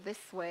go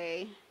this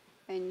way,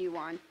 and you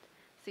want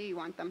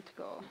them to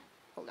go,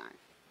 hold on.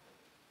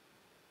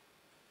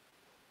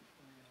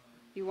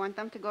 You want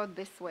them to go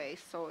this way,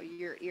 so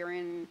your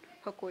earring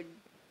hook would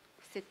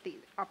sit the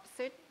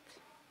opposite.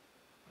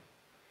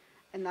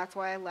 And that's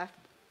why I left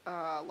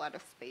a lot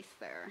of space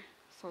there,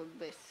 so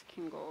this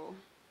can go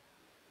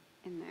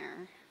in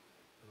there.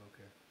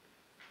 Okay.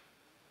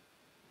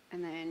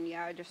 And then,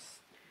 yeah,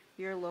 just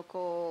your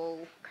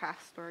local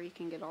craft store, you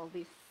can get all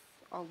these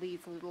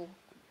little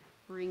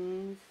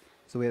rings.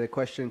 So we had a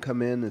question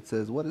come in. It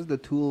says, what is the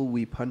tool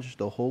we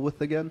punched a hole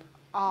with again?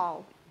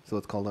 Awl. So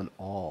it's called an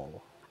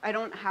awl. I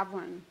don't have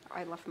one.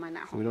 I left mine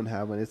at So we home. don't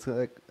have one. It's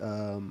like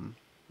a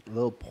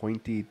little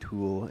pointy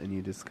tool, and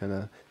you just kind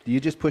of, do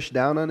you just push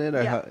down on it?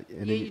 Or Yeah, how,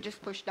 and then you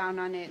just push down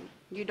on it.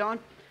 You don't,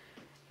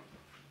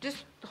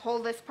 just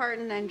hold this part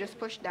and then just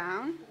push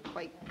down,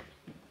 like,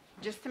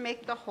 just to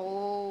make the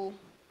hole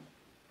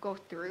go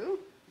through.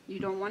 You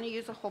don't want to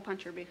use a hole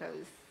puncher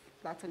because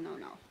that's a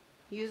no-no.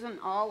 Use an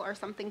awl or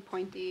something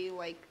pointy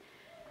like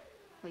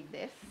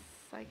this,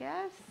 I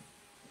guess.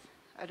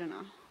 I don't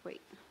know.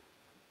 Wait.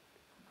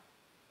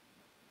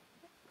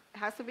 It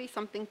has to be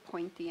something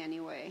pointy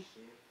anyway.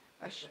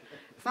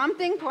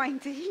 Something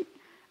pointy.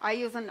 I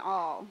use an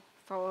awl.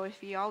 So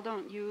if y'all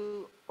don't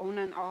own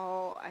an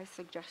awl, I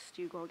suggest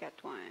you go get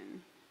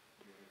one.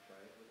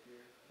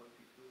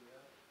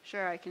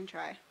 Sure, I can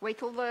try. Wait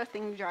till the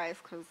thing dries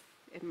because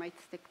it might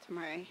stick to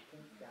my...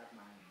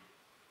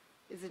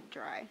 Is it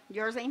dry?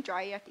 Yours ain't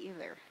dry yet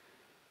either.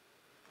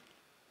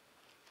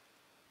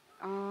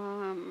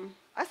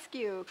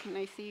 Askew, can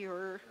I see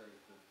your...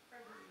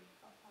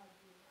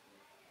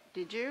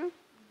 Did you?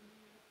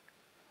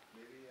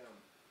 Maybe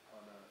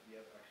you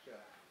have extra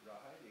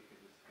rawhide, you could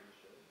just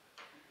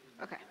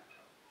show. Okay.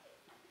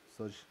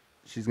 So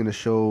she's going to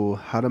show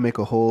how to make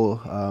a hole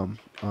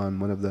on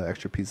one of the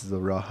extra pieces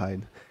of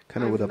rawhide,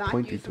 kind of with a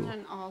pointy tool. I'm not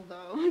using an awl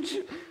though.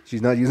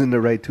 She's not using the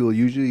right tool.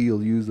 Usually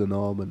you'll use an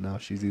awl, but now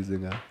she's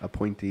using a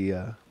pointy...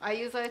 I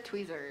use a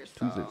tweezers.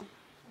 Tweezers. So.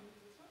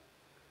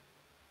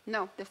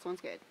 No, this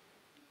one's good.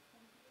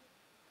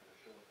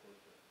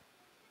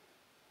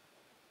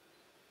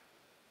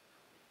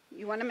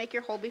 You want to make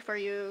your hole before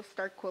you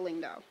start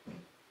quilling though.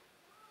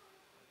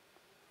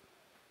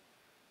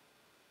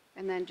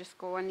 And then just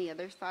go on the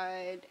other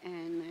side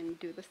and then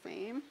do the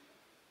same.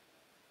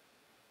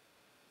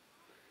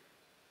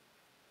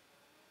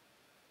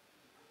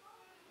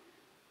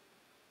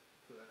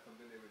 So that's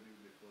something they would do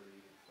before they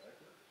even start?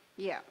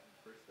 Yeah.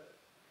 First step?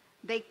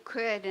 They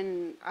could,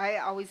 and I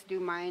always do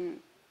mine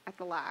at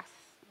the last.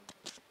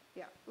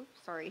 Yeah, oops,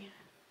 sorry.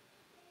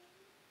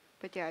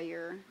 But yeah,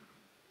 you're...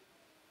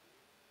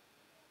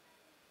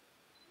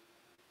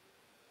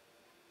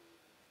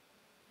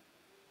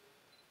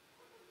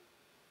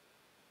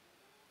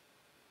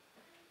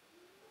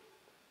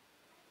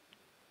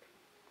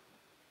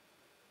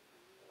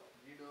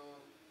 You know,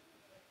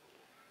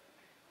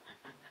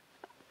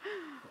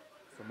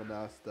 someone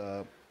asked,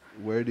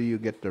 where do you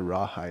get the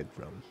rawhide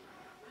from?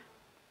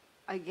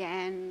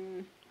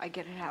 Again, I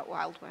get it at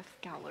Wild West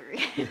Gallery.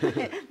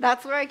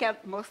 That's where I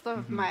get most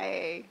of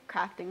my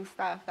crafting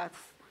stuff.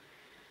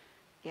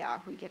 Yeah,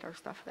 we get our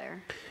stuff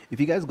there.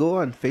 If you guys go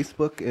on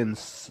Facebook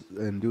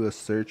and do a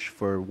search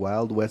for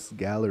Wild West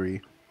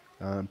Gallery,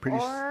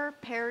 Or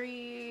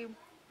Perry,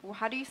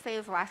 how do you say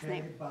his last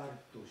name?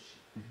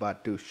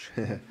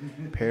 Batush,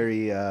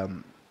 Perry,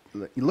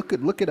 you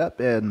look it up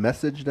and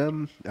message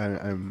them.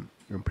 I'm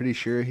pretty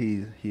sure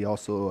he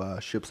also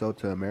ships out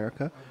to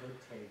America.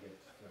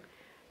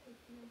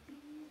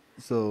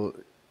 So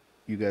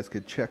you guys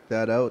could check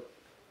that out.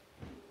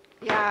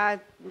 Yeah,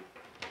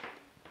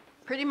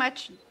 pretty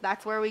much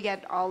that's where we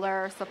get all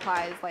our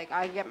supplies. Like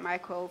I get my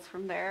quills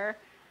from there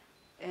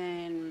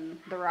and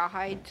the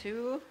rawhide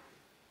too.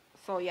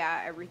 So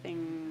yeah,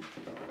 everything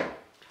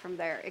from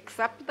there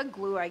except the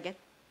glue. I get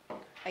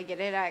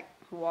it at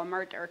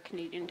Walmart or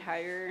Canadian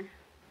Tire.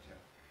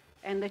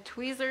 And the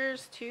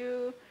tweezers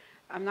too.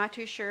 I'm not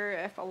too sure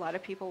if a lot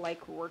of people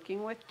like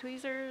working with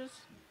tweezers.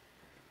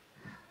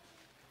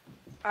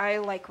 I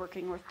like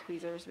working with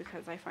tweezers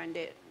because I find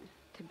it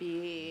to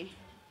be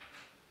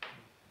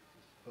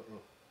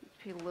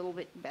a little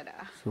bit better.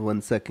 So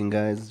 1 second,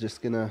 guys.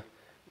 Just gonna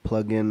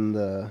plug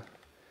in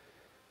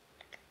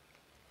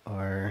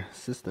our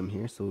system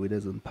here so it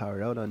doesn't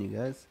power out on you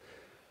guys.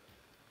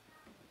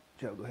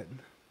 Joe, go ahead.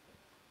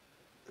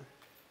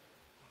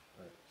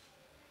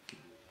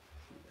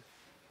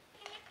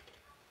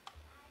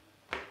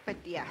 But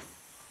yes,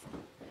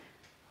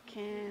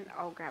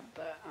 I'll grab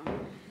the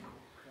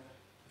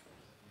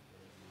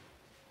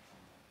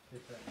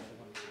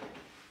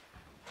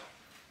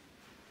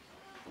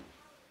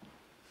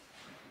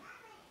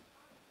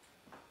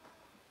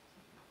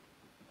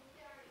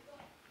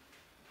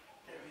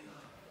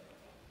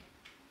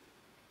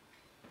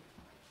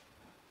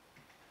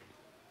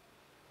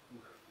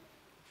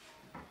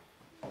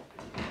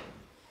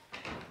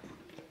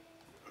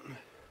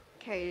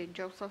Okay,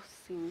 Joseph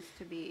seems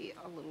to be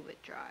a little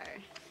bit dry.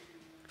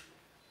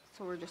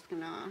 So we're just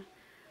gonna,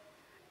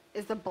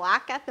 is the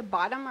black at the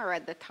bottom or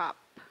at the top?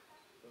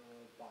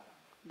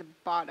 The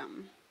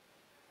bottom.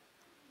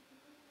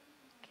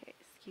 Okay,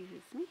 excuse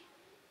me.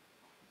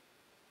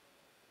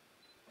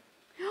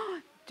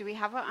 Do we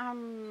have a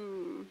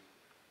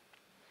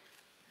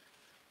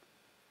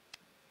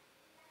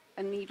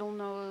needle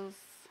nose,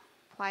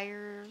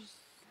 pliers?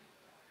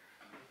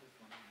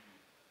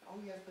 Oh,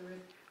 yes, there is.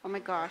 Oh my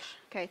gosh.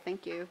 Okay,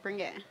 thank you. Bring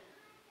it.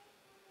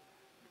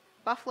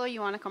 Buffalo, you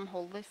want to come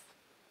hold this?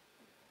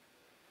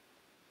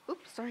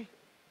 Oops, sorry.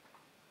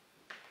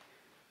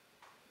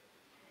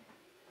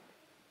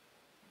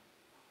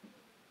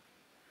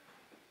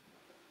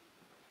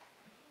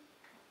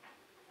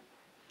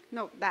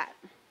 No, that.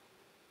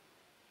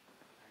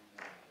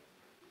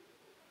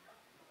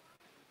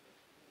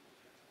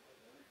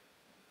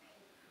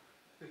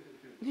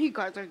 You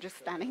guys are just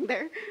standing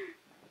there.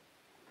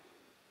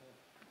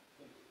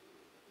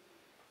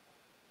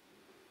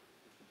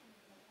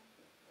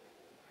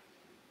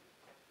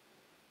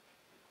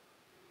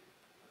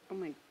 Oh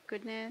my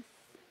goodness.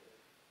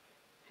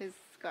 His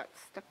got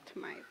stuck to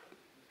my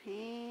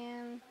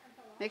hand.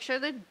 Make sure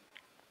the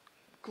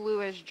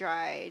glue is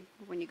dried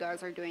when you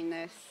guys are doing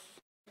this.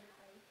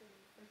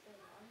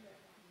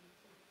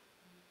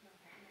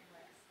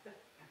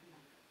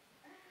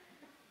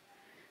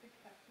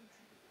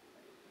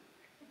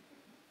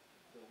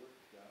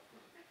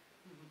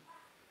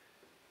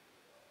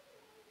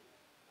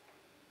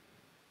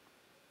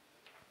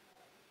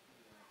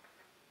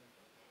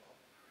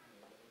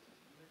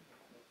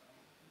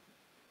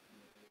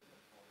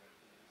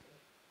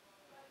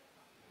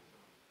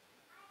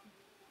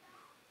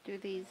 Do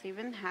these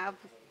even have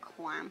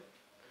clamp?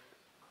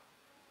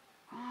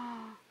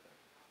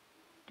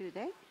 Do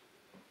they?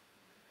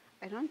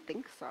 I don't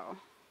think so.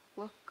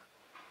 Look,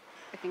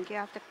 I think you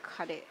have to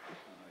cut it.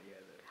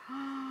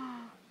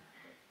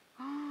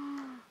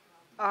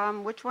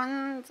 Which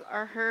ones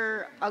are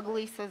her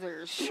ugly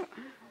scissors?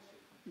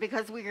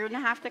 Because we're gonna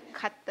have to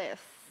cut this.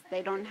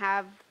 They don't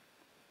have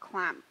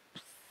clamps.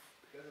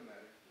 Doesn't matter.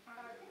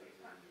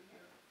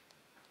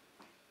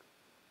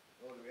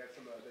 Oh, we have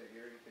some other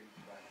earring things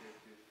back here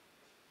too.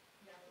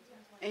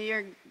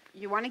 And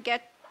you want to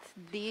get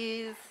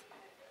these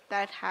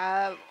that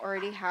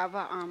already have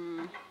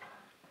a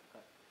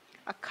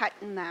cut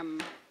in them.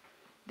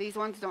 These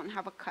ones don't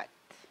have a cut,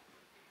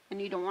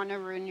 and you don't want to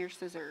ruin your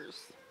scissors.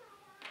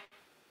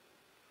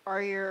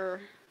 Or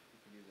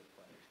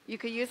you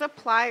could use a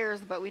pliers,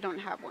 but we don't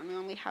have one. We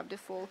only have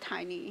this little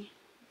tiny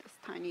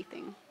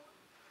thing.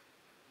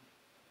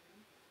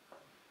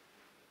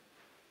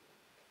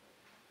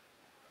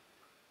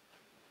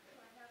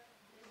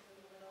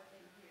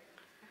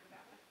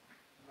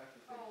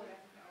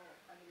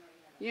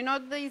 You know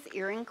these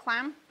earring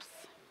clamps?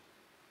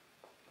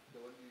 The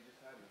one you just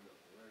had is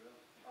right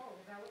Oh,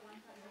 that one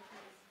has a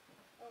place.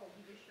 Oh,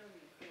 you just showed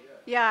me.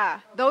 Yeah,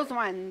 those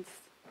ones.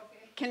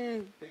 Okay.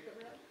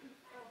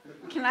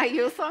 Can I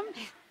use them?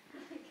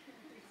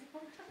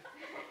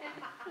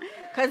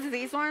 Because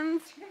these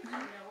ones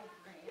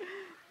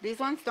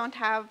don't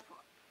have.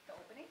 The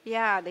opening?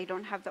 Yeah, they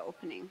don't have the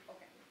opening.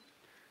 Okay.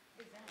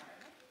 Is that all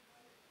right?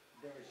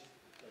 There was just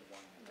the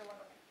one. The one,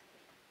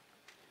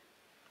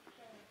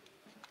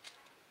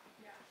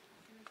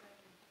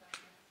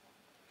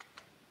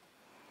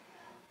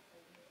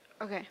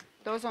 okay. Okay,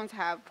 those ones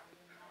have.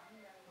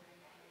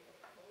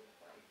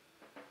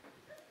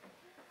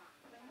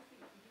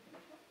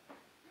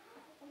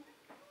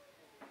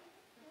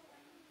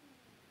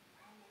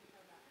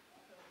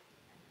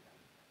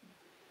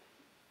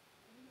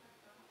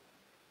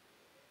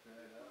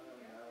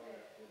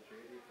 It's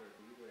ready for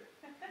beware.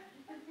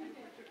 Put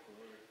your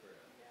forward for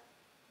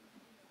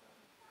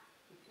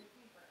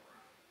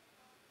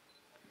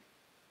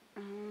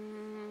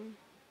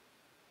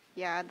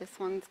Yeah, this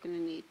one's gonna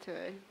need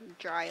to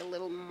dry a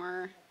little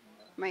more.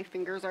 My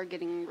fingers are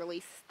getting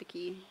really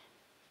sticky.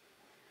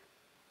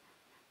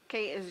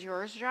 Okay, is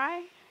yours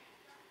dry?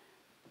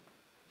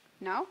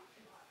 No?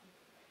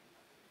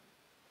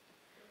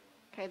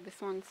 Okay, this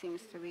one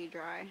seems to be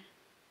dry.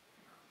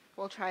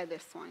 We'll try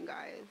this one,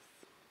 guys.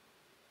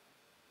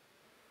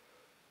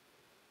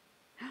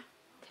 Did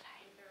I?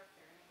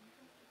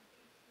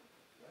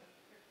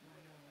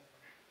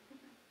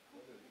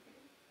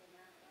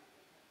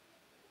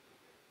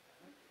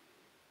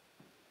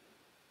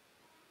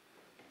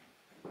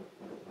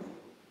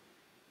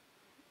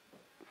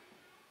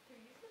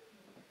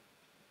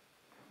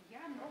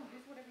 Yeah, no,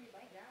 use whatever you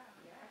like. Yeah,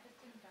 yeah. I just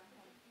didn't dump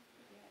them.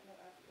 Yeah, no,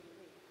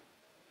 absolutely.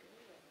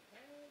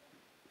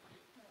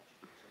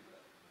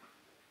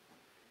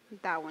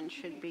 That one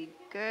should be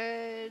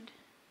good.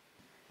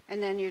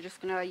 And then you're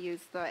just gonna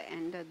use the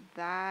end of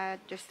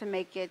that just to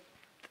make it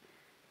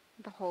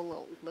the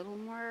hole a little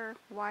more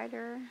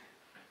wider.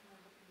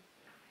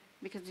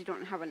 Because you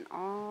don't have an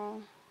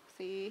awl,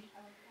 see?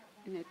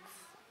 And it's,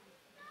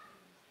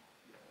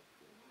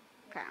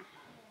 okay.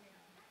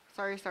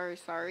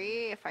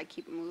 Sorry if I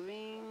keep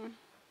moving.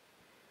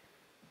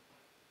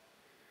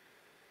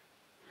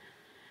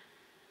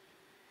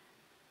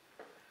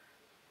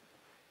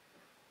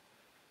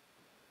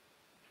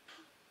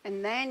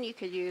 And then you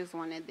could use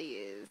one of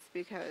these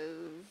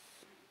because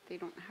they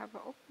don't have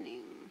an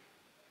opening.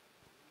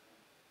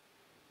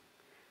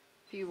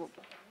 If you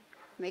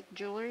make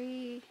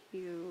jewelry,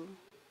 you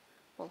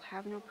will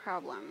have no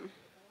problem.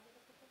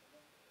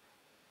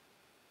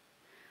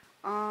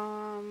 Do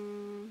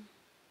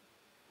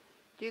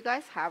you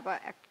guys have a,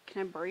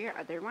 can I borrow your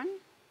other one?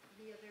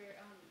 The other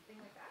thing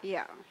like that?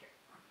 Yeah.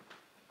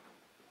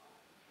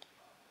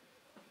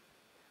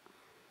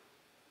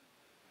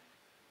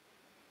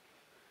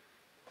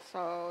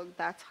 So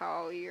that's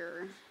how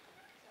your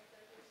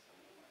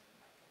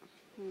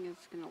thing is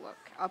gonna look.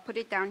 I'll put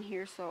it down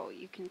here so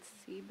you can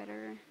see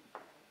better.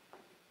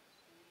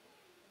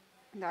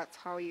 That's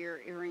how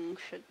your earring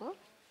should look.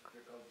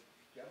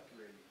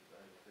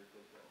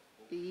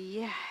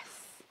 Yes.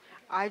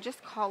 I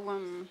just call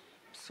them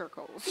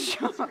circles.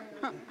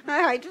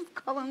 I just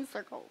call them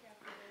circles.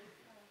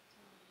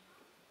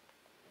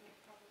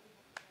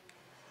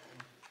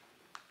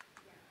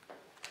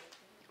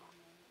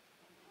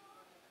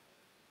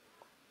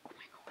 Oh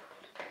my God.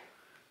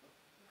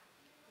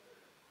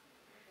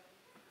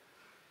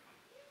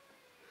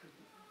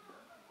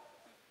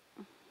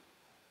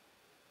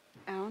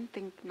 I don't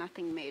think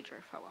nothing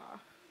major fell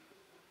off.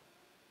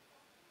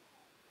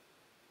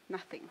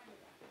 Nothing.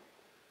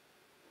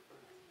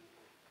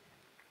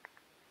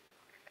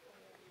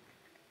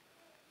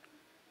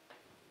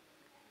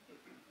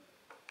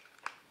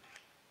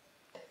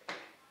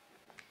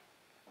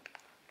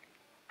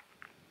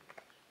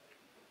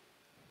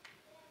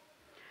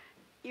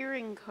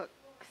 Earring hooks.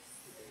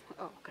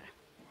 Oh, okay.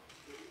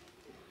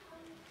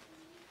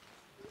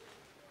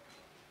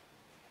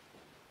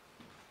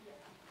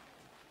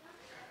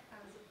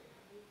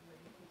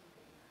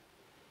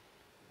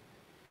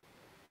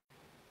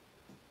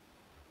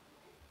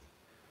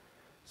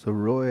 So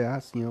Roy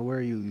asked, where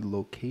are you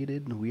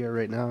located? We are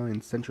right now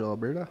in central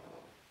Alberta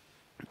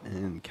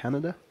in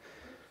Canada.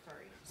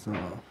 So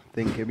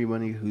thank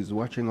everybody who's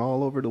watching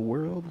all over the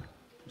world,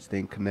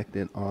 staying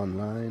connected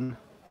online.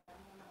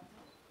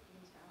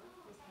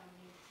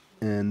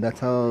 And that's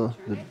how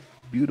the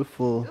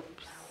beautiful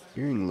Oops.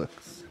 earring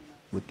looks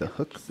with the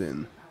hooks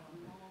in.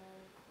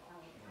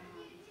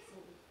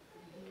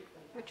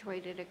 Which way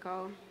did it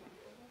go?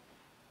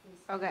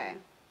 Okay.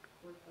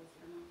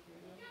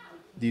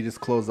 Do you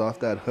just close off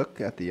that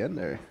hook at the end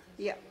there?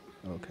 Yeah.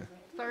 Okay.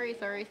 Sorry.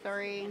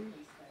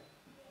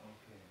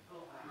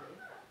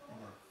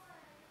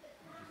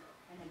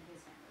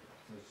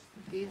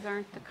 These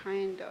aren't the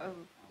kind of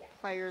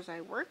pliers I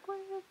work with.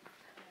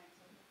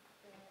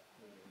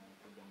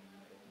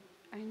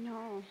 I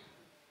know.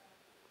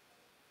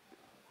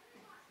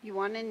 You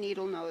want a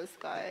needle nose,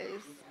 guys.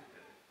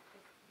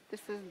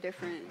 This is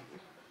different.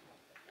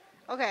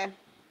 Okay.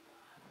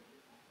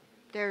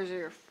 There's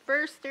your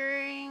first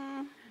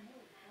earring.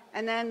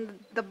 And then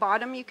the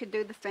bottom you could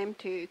do the same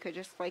too. You could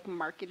just like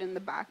mark it in the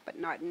back but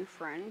not in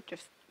front,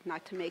 just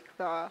not to make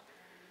the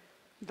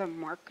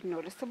mark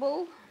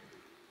noticeable.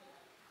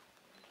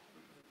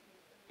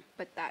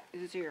 But that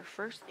is your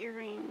first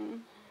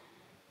earring.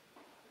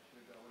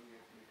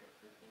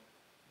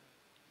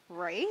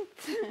 Right?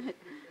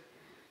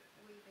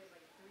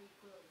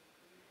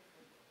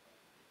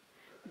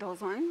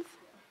 Those ones?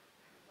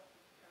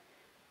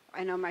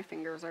 I know my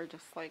fingers are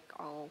just like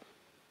all,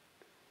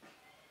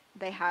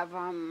 they have,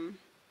 no,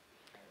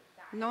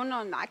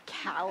 not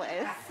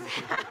callus.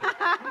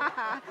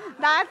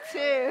 That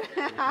too.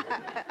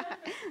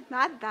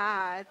 Not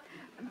that.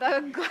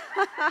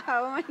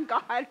 Oh my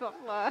God.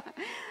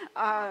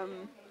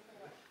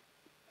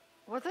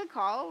 What's it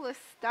called? The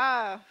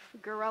stuff.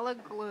 Gorilla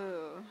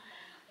glue.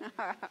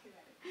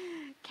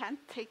 Can't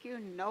take you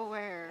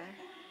nowhere.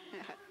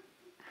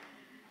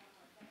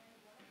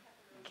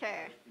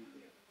 Okay.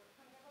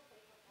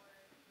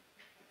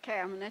 Okay,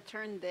 I'm gonna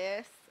turn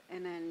this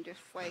and then just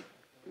like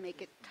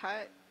make it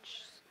touch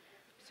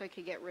so I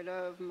could get rid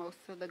of most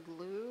of the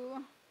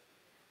glue.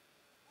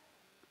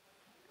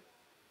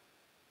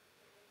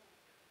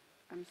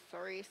 I'm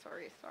sorry.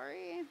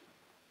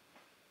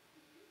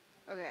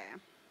 Okay.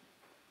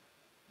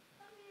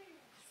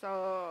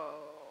 So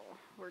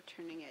we're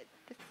turning it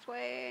this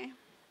way.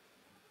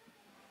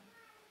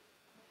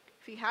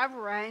 If you have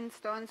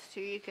rhinestones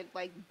too, you could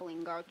like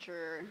bling out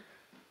your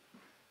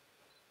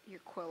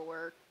quill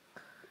work.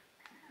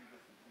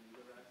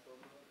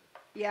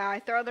 Yeah, I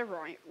throw the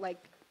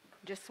like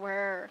just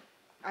where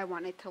I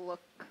want it to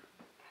look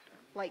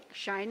like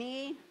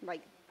shiny,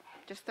 like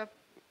just to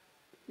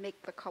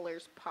make the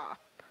colors pop.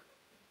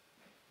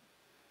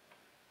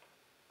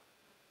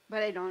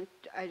 But I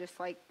just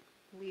like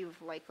leave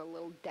like a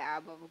little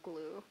dab of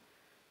glue,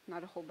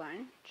 not a whole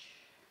bunch.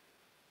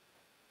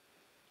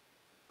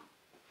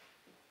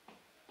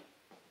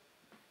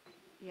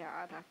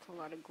 Yeah, that's a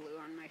lot of glue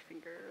on my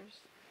fingers.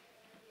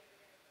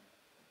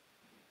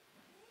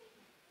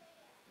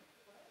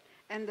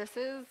 And this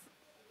is,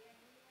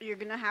 you're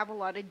gonna have a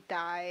lot of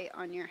dye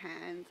on your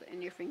hands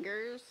and your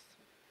fingers.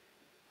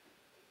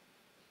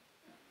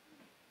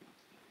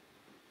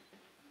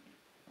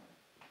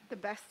 The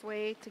best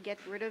way to get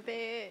rid of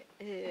it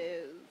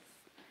is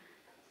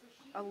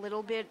a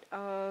little bit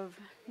of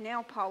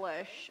nail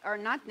polish, or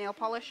not nail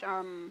polish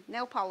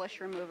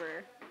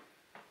remover.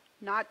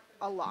 Not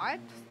a lot,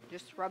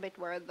 just rub it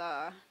where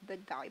the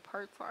dye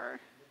parts are.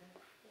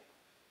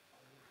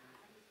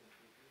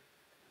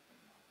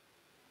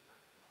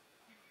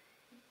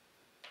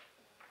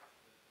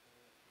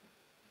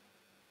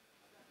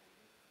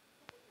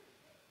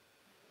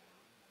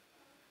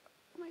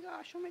 Oh my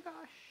gosh, oh my gosh.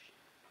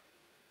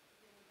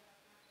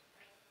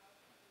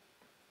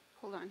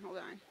 Hold on, hold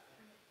on.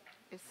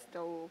 It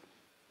still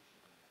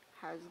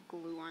has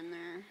glue on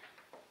there.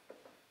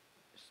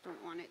 Just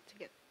don't want it to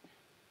get...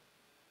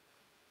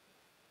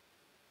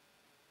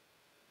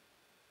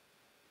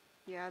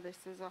 Yeah, this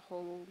is a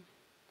whole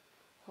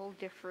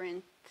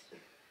different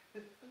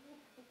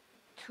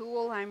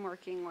tool I'm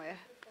working with.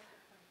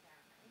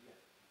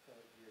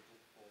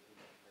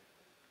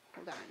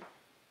 Hold on.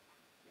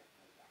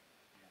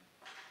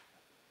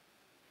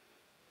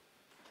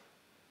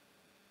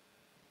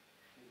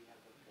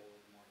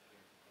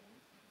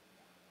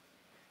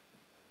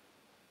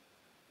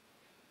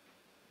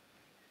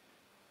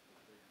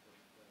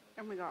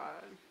 Oh my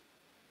god.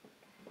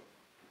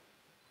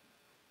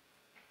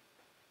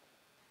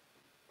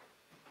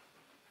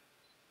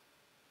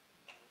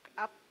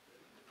 Up.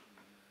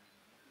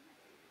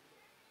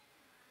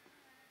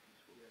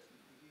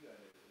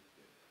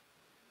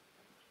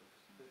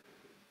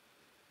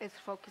 It's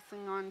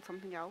focusing on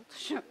something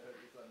else.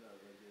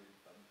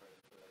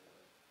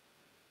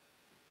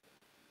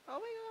 Oh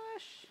my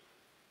gosh.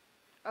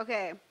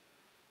 Okay.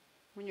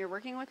 When you're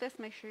working with this,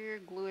 make sure your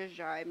glue is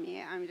dry.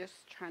 I'm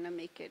just trying to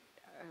make it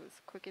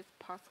as quick as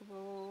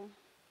possible.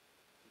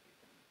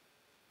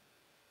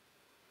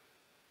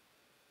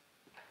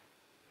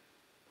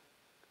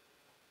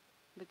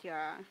 But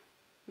yeah,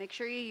 make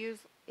sure you use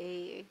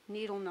a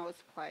needle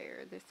nose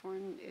plier. This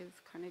one is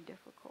kind of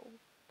difficult.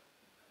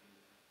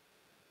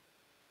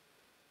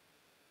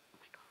 Oh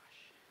my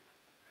gosh.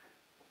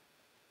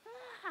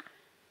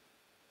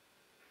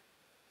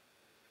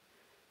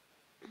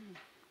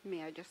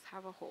 May I just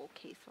have a whole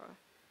case of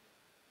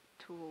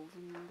tools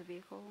in the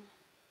vehicle?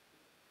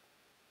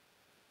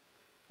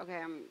 Okay,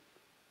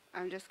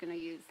 I'm just gonna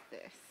use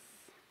this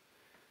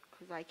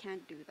because I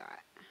can't do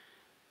that.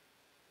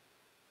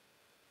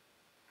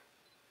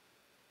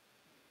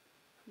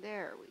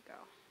 There we go.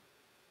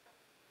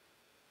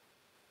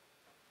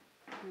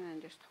 And then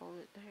just hold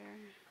it there.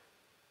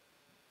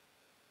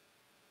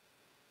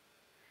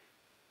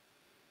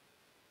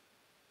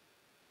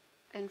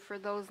 And for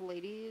those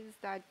ladies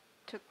that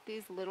took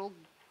these little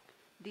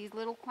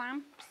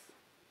clamps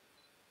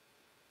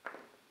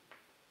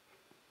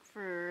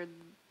for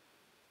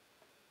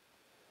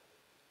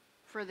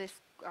this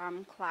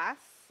class,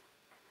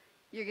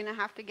 you're gonna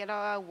have to get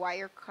a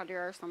wire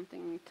cutter or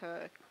something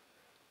to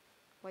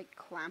like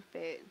clamp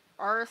it,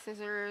 or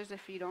scissors.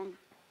 If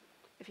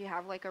you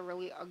have like a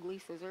really ugly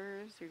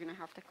scissors, you're gonna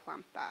have to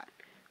clamp that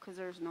because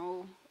there's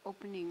no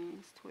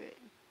openings to it.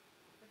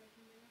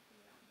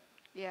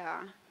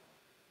 Yeah.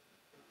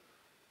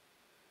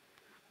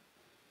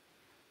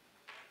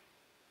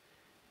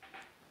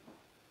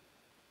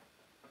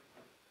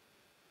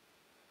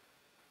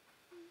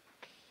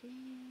 Okay.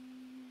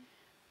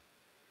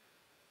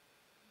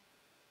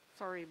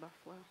 Sorry,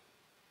 Buffalo.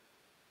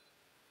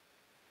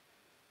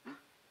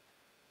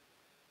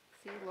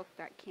 See, look,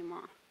 that came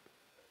off.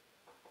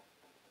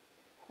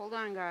 Hold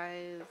on,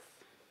 guys.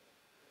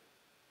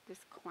 This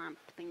clamp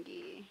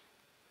thingy.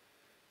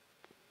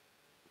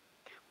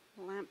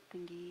 Lamp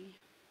thingy.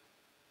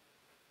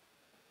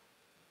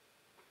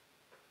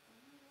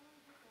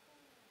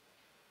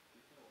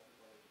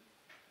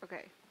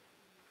 Okay.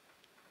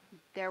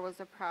 There was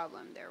a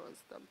problem. There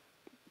was the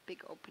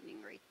big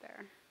opening right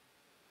there.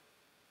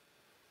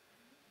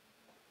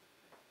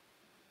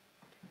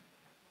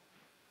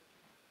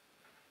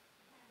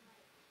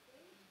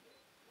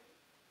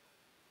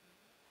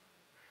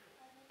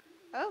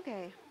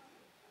 Okay.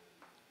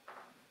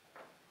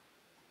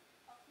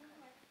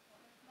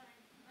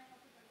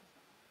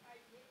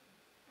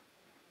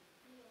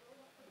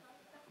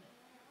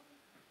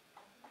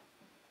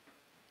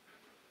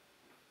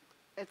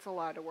 It's a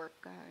lot of work,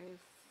 guys.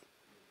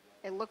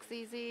 It looks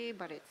easy,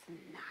 but it's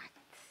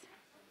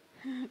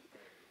not.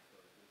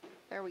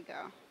 There we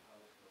go.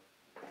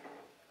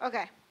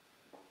 Okay.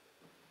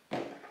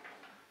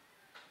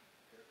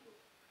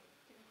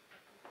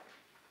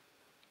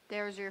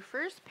 There's your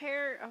first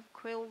pair of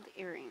quilled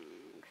earrings.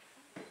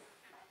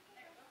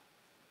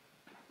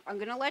 I'm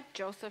gonna let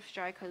Joseph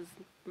try because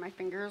my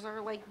fingers are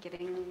like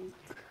getting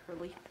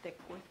really thick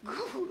with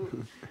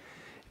glue.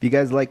 If you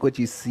guys like what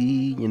you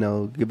see,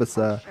 give us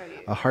a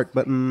heart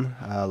button,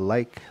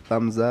 like,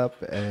 thumbs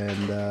up,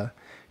 and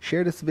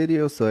share this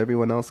video so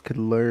everyone else could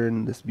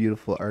learn this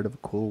beautiful art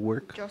of quill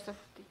work. Joseph,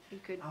 you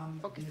could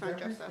focus on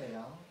Joseph.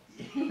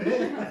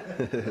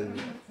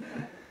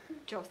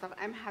 Joseph,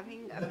 I'm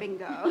having a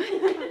bingo.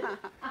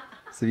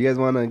 So if you guys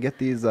want to get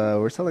these,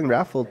 we're selling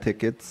raffle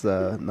tickets.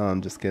 No,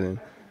 I'm just kidding.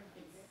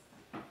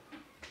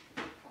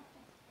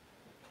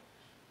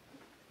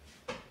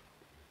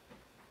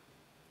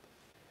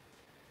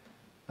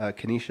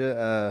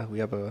 Kenisha, we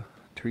have a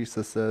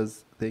Teresa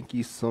says, thank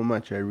you so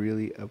much. I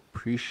really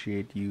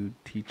appreciate you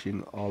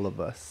teaching all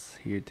of us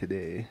here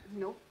today.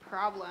 No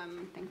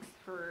problem. Thanks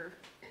for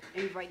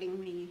inviting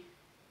me.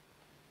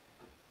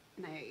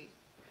 And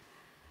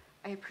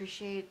I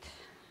appreciate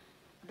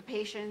the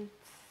patience.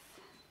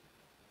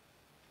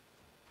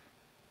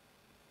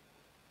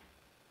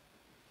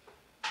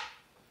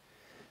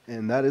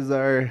 And that is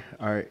our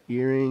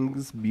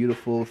earrings,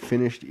 beautiful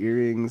finished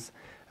earrings.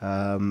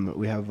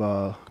 We have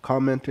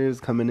commenters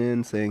coming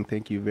in saying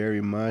thank you very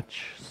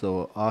much.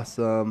 So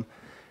awesome.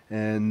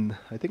 And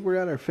I think we're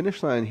at our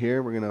finish line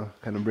here. We're going to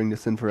kind of bring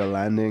this in for a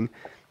landing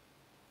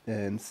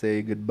and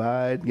say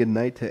goodbye, good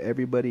night to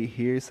everybody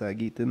here.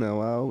 Sagita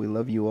Nawao, we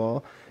love you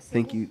all.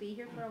 Thank you. We'll be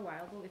here for a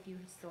while though if you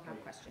still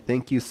have questions.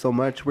 Thank you so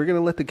much. We're going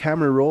to let the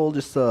camera roll.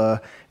 Just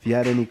if you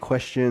had any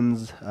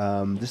questions,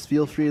 just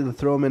feel free to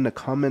throw them in the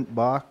comment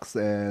box.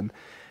 And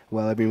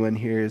while everyone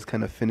here is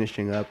kind of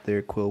finishing up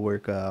their quill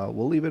work,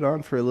 we'll leave it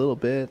on for a little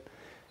bit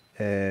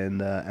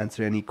and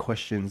answer any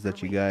questions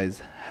that you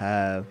guys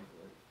have.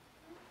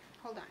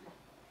 Hold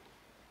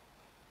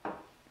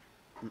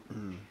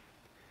on.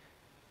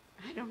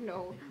 I don't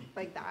know,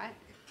 like that.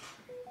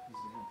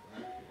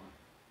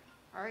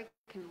 Or I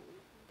can.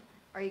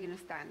 Are you gonna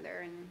stand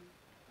there and?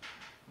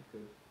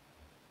 Okay.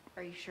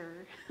 Are you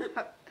sure?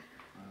 Okay.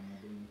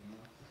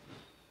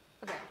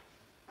 Okay.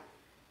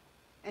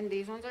 And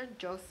these ones are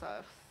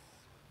Joseph's.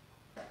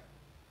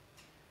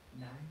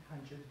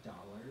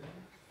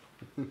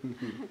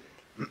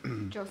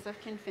 $900.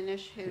 Joseph can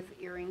finish his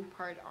earring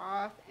part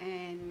off,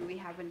 and we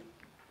have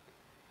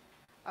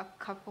a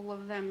couple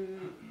of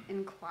them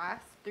in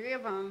class. 3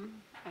 of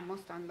them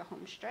almost on the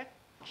home stretch.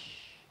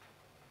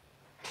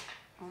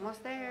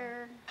 Almost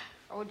there.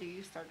 Oh, do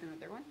you start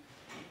another one?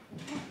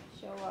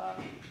 Show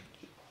up.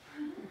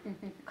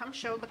 Come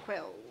show the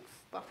quills,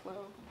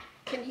 Buffalo.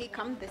 Can he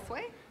come this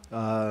way?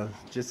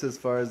 Just as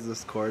far as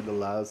this cord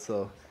allows,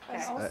 so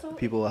And also,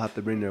 people will have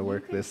to bring their you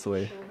work could this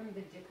way. Show them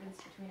the difference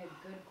between a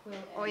good quill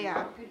and Oh, a yeah.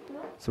 not good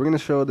quill. So we're going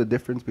to show the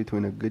difference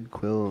between a good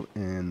quill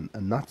and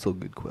a not so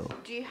good quill.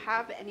 Do you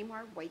have any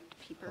more white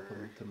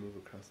paper? To move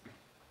across.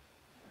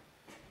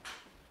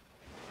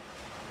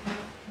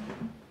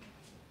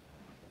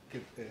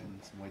 Get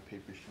and some white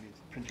paper. She needs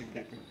printing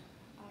paper.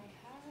 I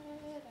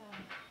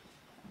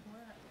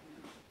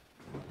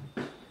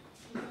had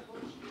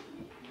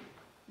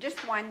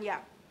Just one, yeah.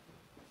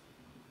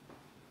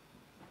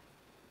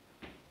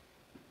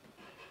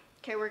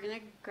 Okay, we're gonna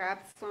grab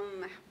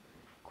some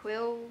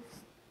quills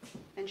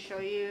and show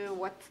you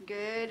what's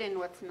good and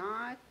what's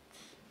not.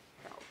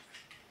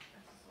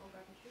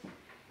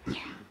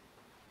 Yeah.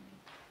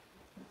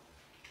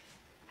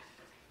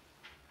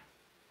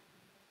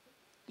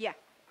 Yeah,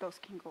 those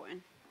can go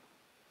in.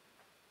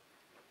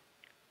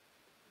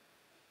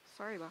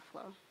 Sorry,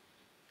 Buffalo.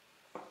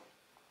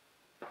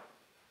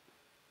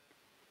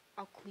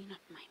 I'll clean up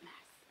my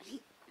mess.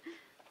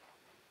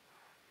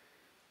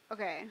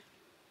 Okay.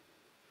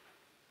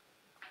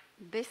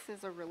 This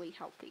is a really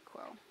healthy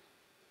quill.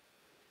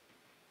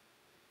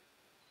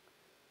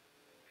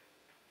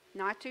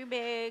 Not too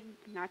big,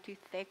 not too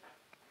thick.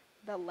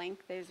 The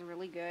length is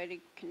really good.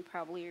 It can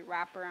probably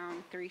wrap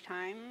around 3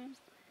 times.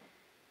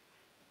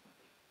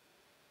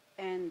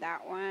 And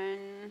that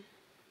one,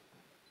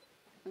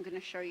 I'm going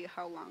to show you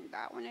how long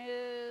that one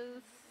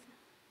is.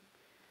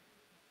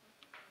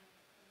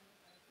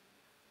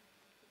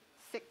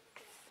 6.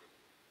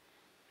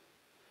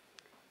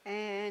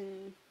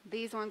 And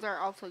these ones are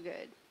also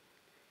good.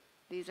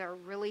 These are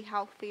really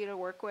healthy to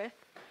work with.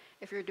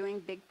 If you're doing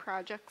big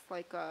projects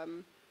like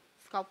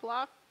sculpt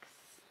blocks,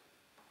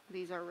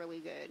 these are really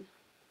good.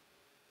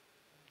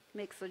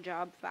 Makes the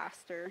job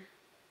faster.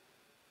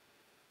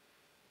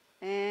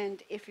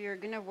 And if you're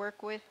going to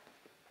work with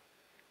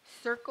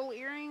circle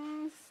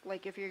earrings,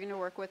 like if you're going to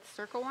work with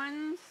circle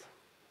ones,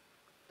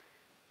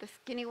 the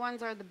skinny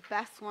ones are the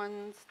best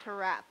ones to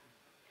wrap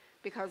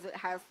because it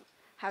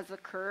has a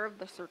curve.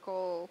 The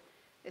circle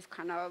is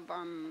kind of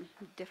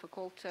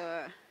difficult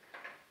to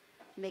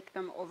make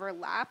them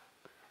overlap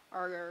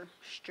or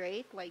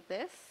straight like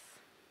this,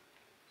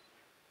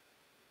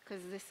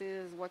 because this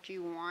is what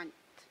you want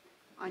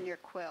on your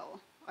quill,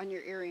 on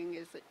your earring,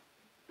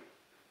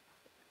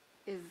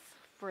 is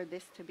for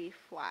this to be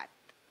flat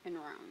and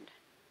round.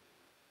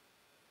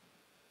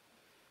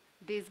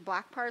 These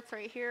black parts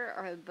right here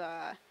are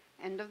the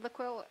end of the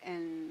quill,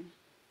 and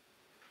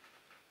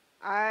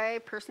I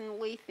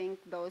personally think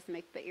those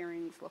make the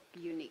earrings look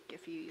unique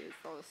if you use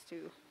those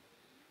two.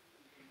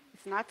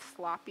 It's not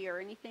sloppy or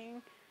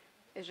anything.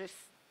 It's just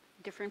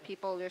different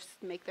people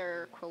just make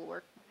their quill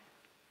work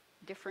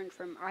different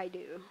from I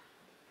do.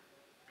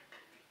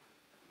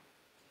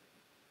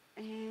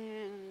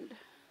 And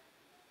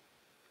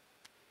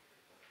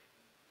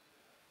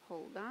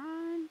hold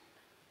on.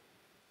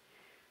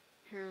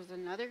 Here's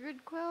another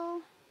good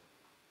quill.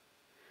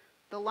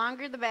 The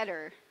longer the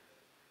better.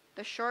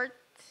 The short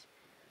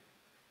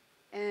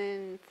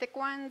and thick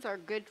ones are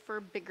good for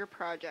bigger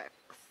projects.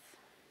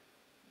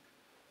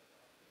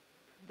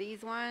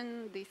 These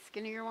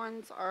skinnier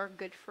ones are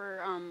good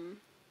for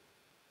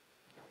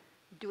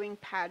doing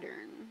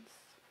patterns,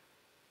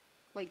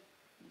 like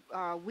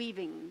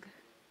weaving.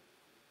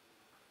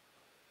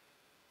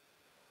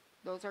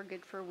 Those are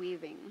good for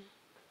weaving.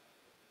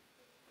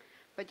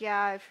 But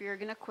yeah, if you're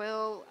gonna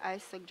quill, I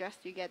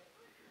suggest you get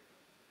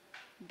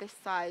this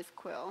size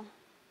quill.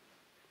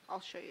 I'll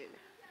show you.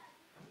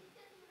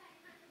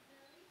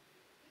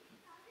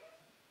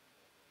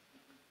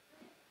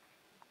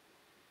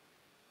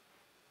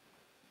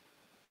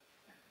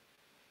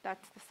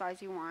 That's the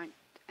size you want,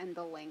 and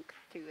the length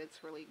too,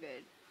 it's really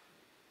good.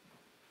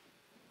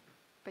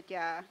 But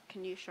yeah,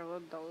 can you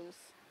show those?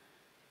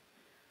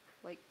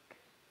 Like,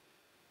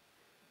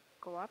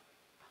 go up?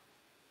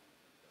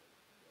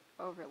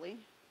 Oh, really?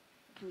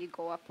 Can you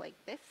go up like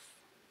this?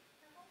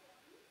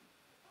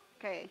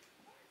 Okay.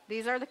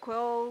 These are the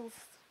quills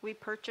we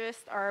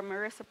purchased, or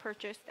Marissa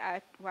purchased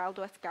at Wild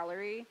West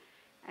Gallery,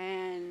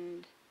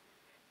 and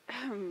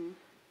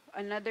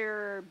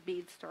another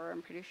bead store,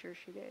 I'm pretty sure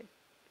she did.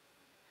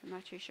 I'm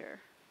not too sure.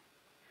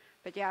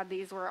 But yeah,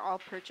 these were all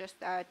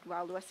purchased at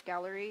Wild West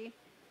Gallery.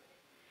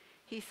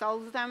 He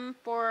sells them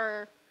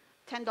for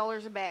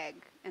 $10 a bag,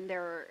 and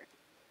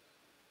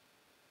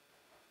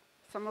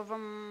some of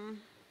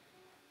them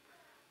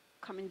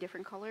come in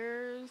different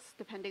colors,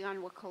 depending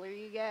on what color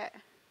you get.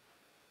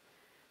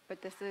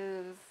 But this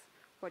is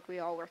what we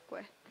all work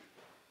with,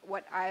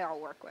 what I all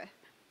work with.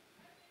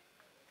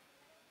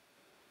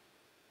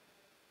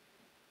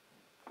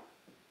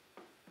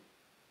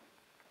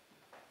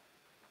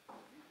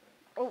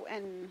 Oh,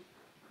 and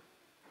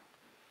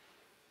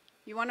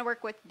you want to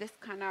work with this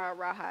kind of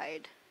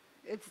rawhide.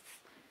 It's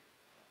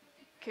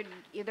could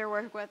either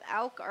work with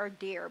elk or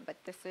deer, but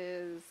this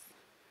is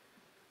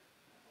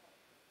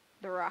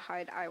the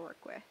rawhide I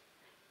work with.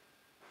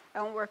 I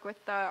don't work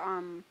with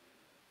the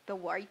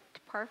white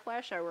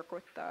parfleche. I work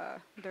with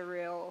the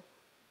real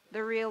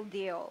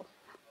deal.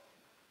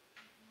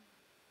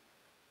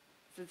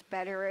 It's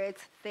better.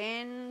 It's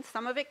thin.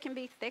 Some of it can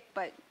be thick,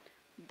 but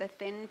the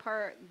thinner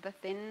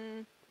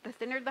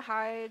the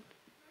hide,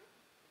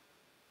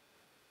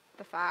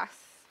 the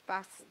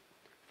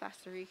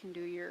faster you can do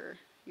your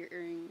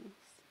earrings.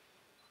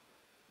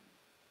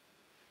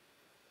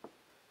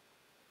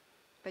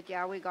 But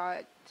yeah,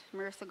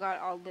 Marissa got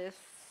all this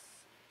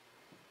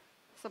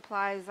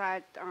supplies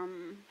at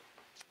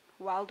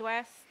Wild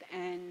West,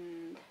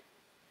 and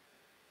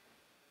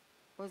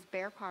was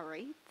Bear Paw,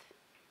 right?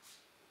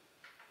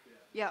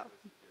 Yeah,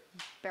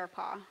 Bear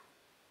Paw.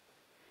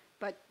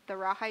 But the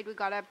rawhide we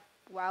got at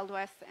Wild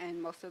West,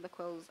 and most of the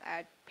quills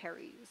at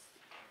Perry's.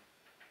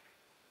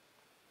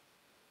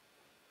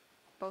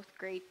 Both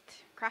great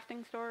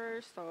crafting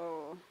stores,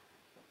 so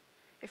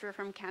if you're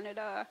from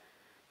Canada,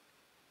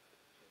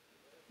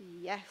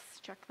 yes,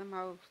 check them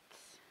out.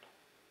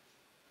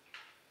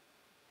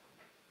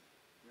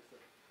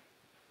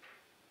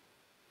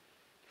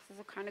 This is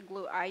the kind of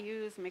glue I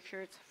use. Make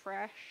sure it's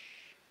fresh.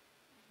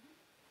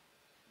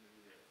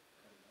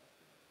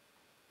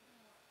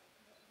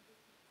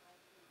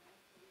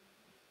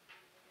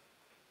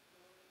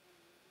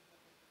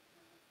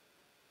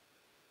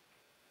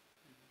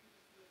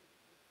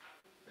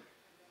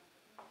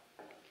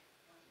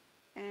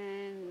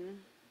 And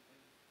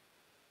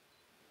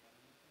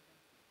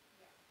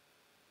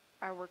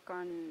I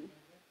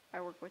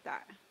work with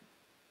that.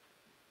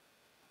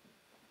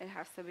 It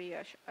has to be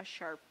a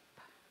sharp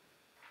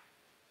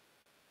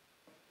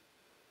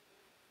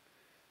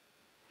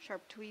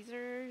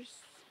tweezers,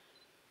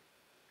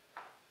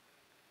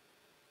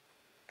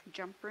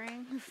 jump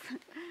rings.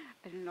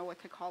 I don't know what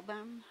to call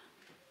them.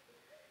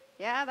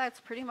 Yeah,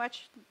 that's pretty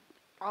much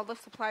all the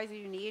supplies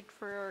you need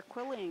for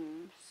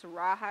quilling. So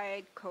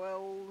rawhide,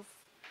 quills,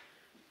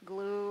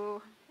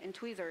 glue, and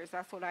tweezers.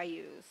 That's what I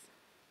use.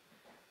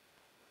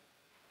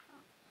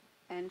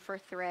 And for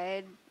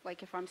thread,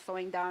 like if I'm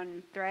sewing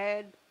down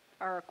thread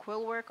or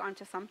quill work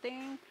onto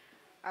something,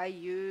 I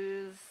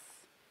use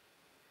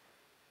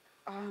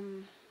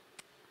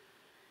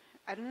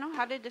I don't know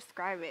how to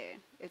describe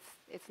it.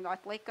 It's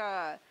not like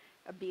a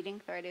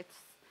beading thread.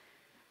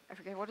 I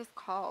forget what it's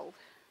called.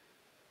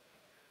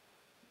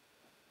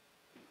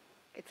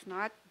 It's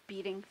not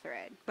beading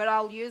thread, but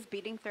I'll use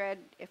beading thread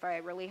if I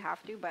really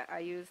have to, but I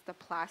use the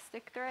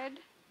plastic thread.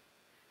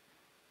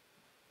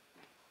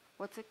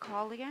 What's it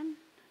called again?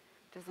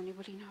 Does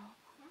anybody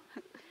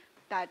know?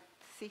 That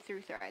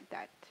see-through thread,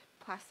 that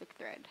plastic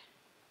thread.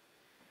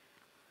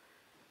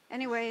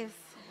 Anyways,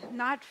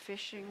 not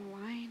fishing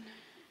line.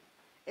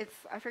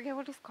 I forget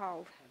what it's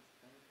called.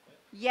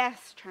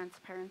 Yes,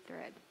 transparent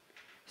thread.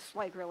 Just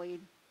like really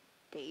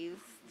dazed.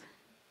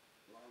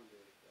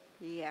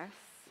 Yes.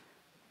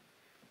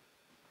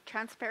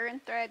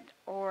 Transparent thread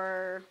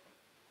or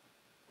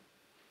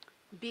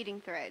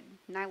beading thread,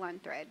 nylon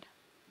thread.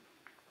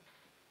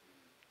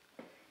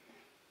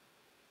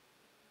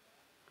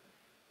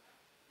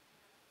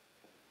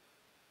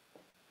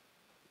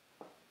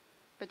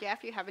 But yeah,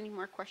 if you have any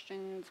more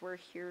questions, we're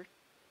here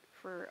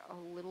for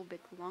a little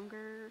bit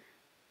longer.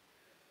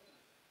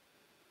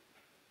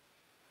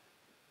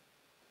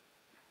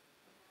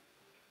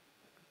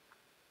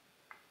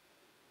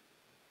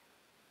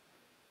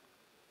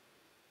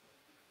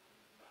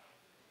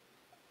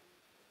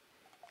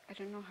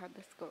 don't know how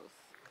this goes.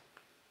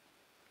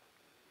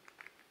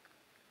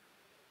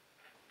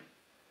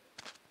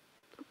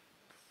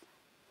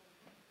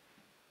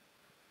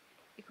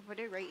 You can put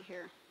it right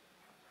here.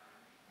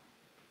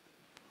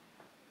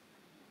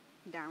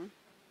 Down.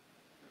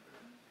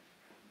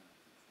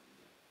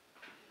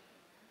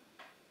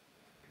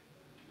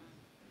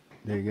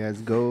 There you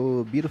guys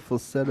go. Beautiful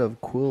set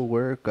of quill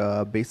work,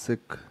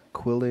 basic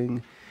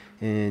quilling,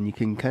 and you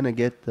can kind of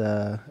get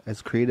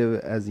as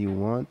creative as you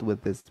want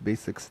with this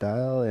basic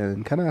style,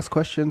 and kind of ask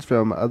questions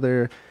from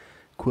other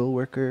quill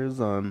workers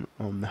on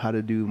how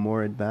to do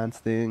more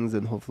advanced things,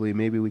 and hopefully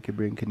maybe we could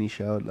bring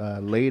Kanisha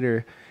out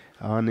later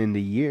on in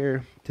the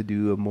year to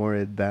do a more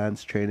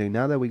advanced training.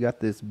 Now that we got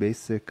this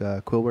basic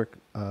quill work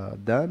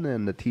done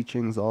and the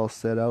teachings all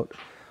set out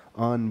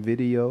on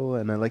video,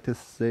 and I'd like to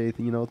say,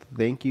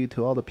 thank you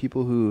to all the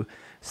people who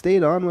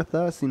stayed on with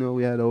us.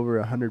 We had over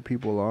 100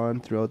 people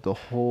on throughout the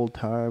whole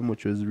time,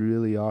 which was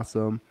really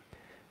awesome.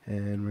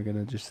 And we're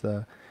gonna just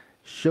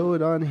show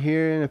it on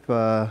here, and if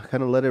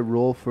kind of let it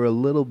roll for a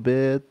little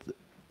bit,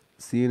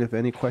 seeing if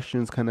any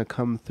questions kind of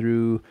come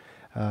through.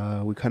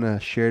 We kind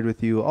of shared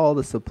with you all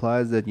the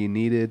supplies that you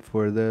needed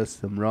for this: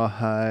 some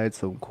rawhide,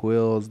 some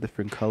quills,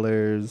 different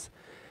colors.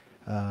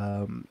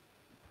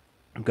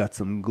 Got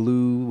some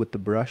glue with the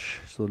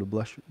brush, so the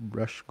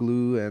brush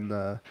glue, and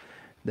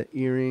the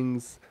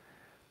earrings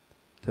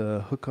to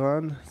hook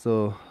on.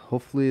 So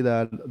hopefully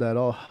that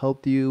all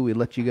helped you. We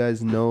let you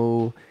guys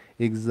know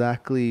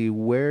exactly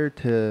where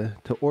to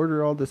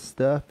order all this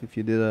stuff. If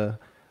you did a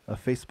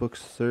Facebook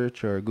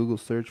search or a Google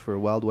search for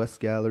Wild West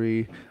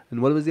Gallery,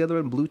 and what was the other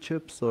one? Blue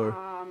Chips or?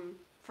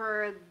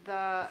 For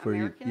the For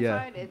you- American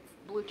yeah. side, it's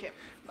blue chip.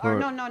 For- Or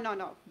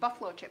no,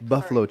 buffalo chips.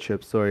 Buffalo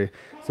chips, sorry.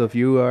 So if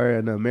you are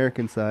an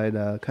American side,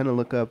 kind of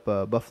look up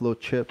buffalo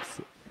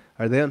chips.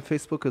 Are they on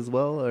Facebook as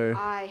well, or?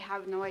 I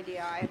have no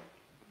idea.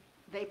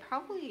 They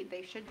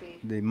should be.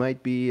 They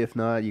might be. If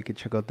not, you could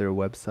check out their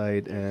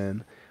website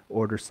and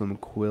order some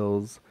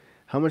quills.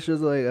 How much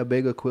does like a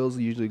bag of quills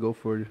usually go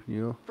for?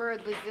 For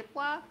the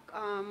Ziploc,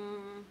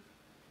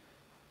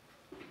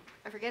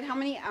 I forget how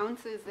many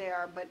ounces they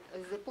are, but a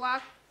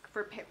Ziploc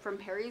from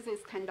Perry's is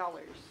 $10.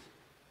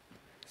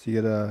 So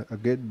you get a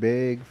good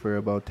bag for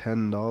about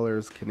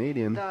 $10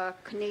 Canadian. The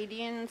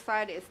Canadian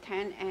side is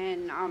 10,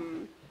 and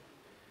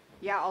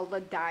all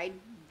the dyed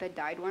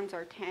ones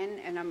are 10,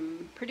 and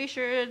I'm pretty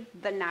sure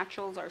the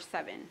naturals are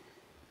 7.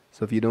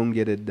 So if you don't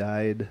get it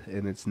dyed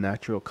in its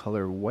natural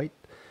color white,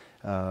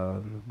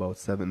 about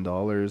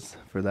 $7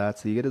 for that.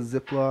 So you get a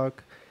Ziploc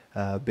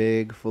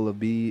bag full of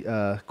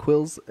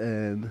quills,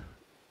 and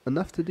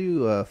enough to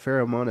do a fair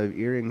amount of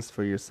earrings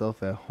for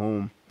yourself at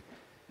home.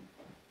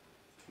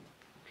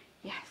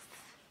 Yes.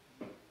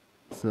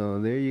 So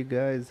there you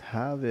guys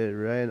have it.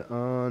 Right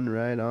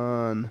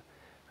on.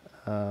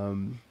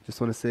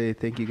 Just want to say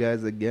thank you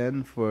guys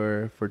again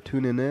for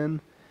tuning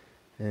in,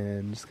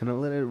 and just kind of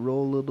let it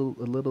roll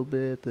a little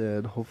bit,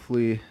 and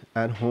hopefully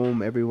at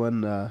home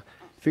everyone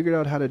figured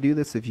out how to do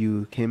this. If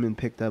you came and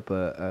picked up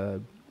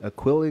a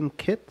quilling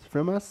kit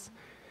from us,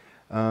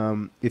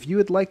 if you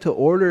would like to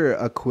order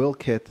a quill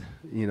kit,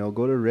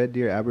 go to Red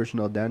Deer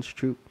Aboriginal Dance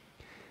Troupe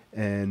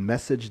and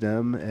message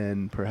them,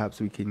 and perhaps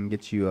we can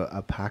get you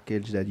a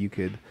package that you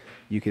could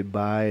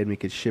buy, and we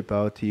could ship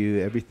out to you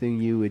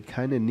everything you would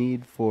kind of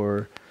need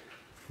for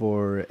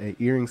an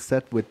earring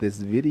set with this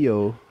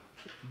video.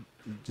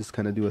 Just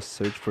kind of do a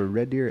search for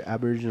Red Deer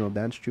Aboriginal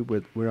Dance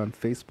Troupe. We're on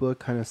Facebook.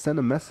 Kind of send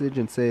a message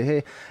and say,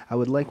 hey, I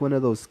would like one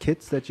of those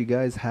kits that you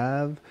guys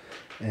have,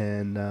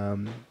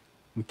 and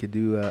we could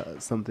do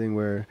something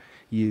where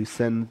you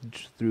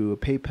send through a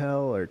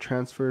PayPal or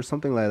transfer,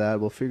 something like that.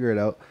 We'll figure it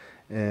out,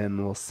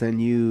 and we'll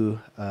send you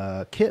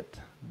a kit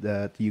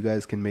that you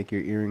guys can make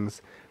your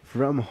earrings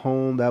from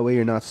home. That way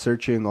you're not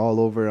searching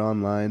all over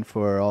online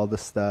for all the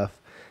stuff,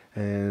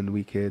 and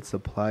we could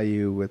supply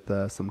you with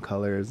some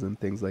colors and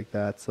things like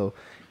that. So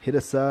hit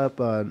us up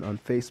on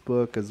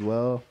Facebook as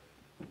well,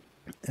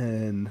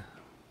 and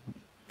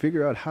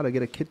figure out how to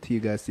get a kit to you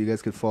guys so you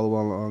guys could follow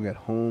along at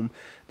home.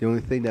 The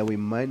only thing that we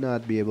might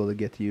not be able to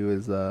get to you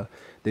is the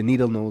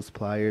needle nose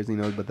pliers,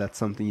 but that's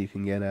something you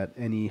can get at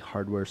any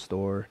hardware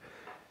store,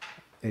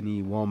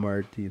 any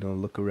Walmart.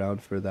 Look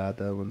around for that.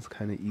 That one's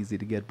kind of easy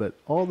to get. But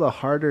all the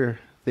harder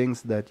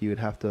things that you would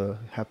have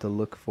to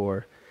look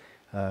for,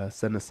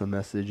 send us a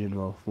message, and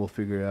we'll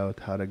figure out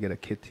how to get a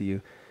kit to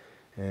you,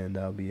 and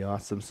that'll be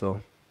awesome.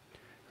 So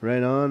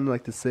right on, I'd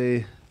like to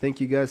say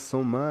thank you guys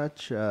so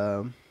much.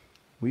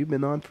 We've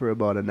been on for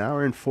about an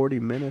hour and 40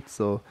 minutes,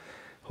 so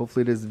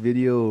hopefully this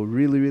video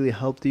really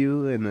helped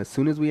you, and as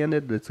soon as we end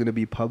it, it's going to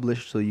be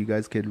published so you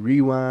guys could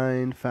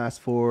rewind, fast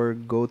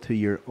forward, go to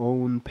your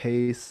own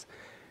pace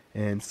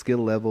and skill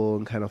level,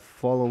 and kind of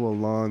follow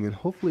along, and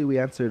hopefully we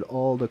answered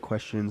all the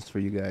questions for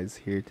you guys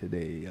here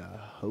today.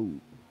 Ho.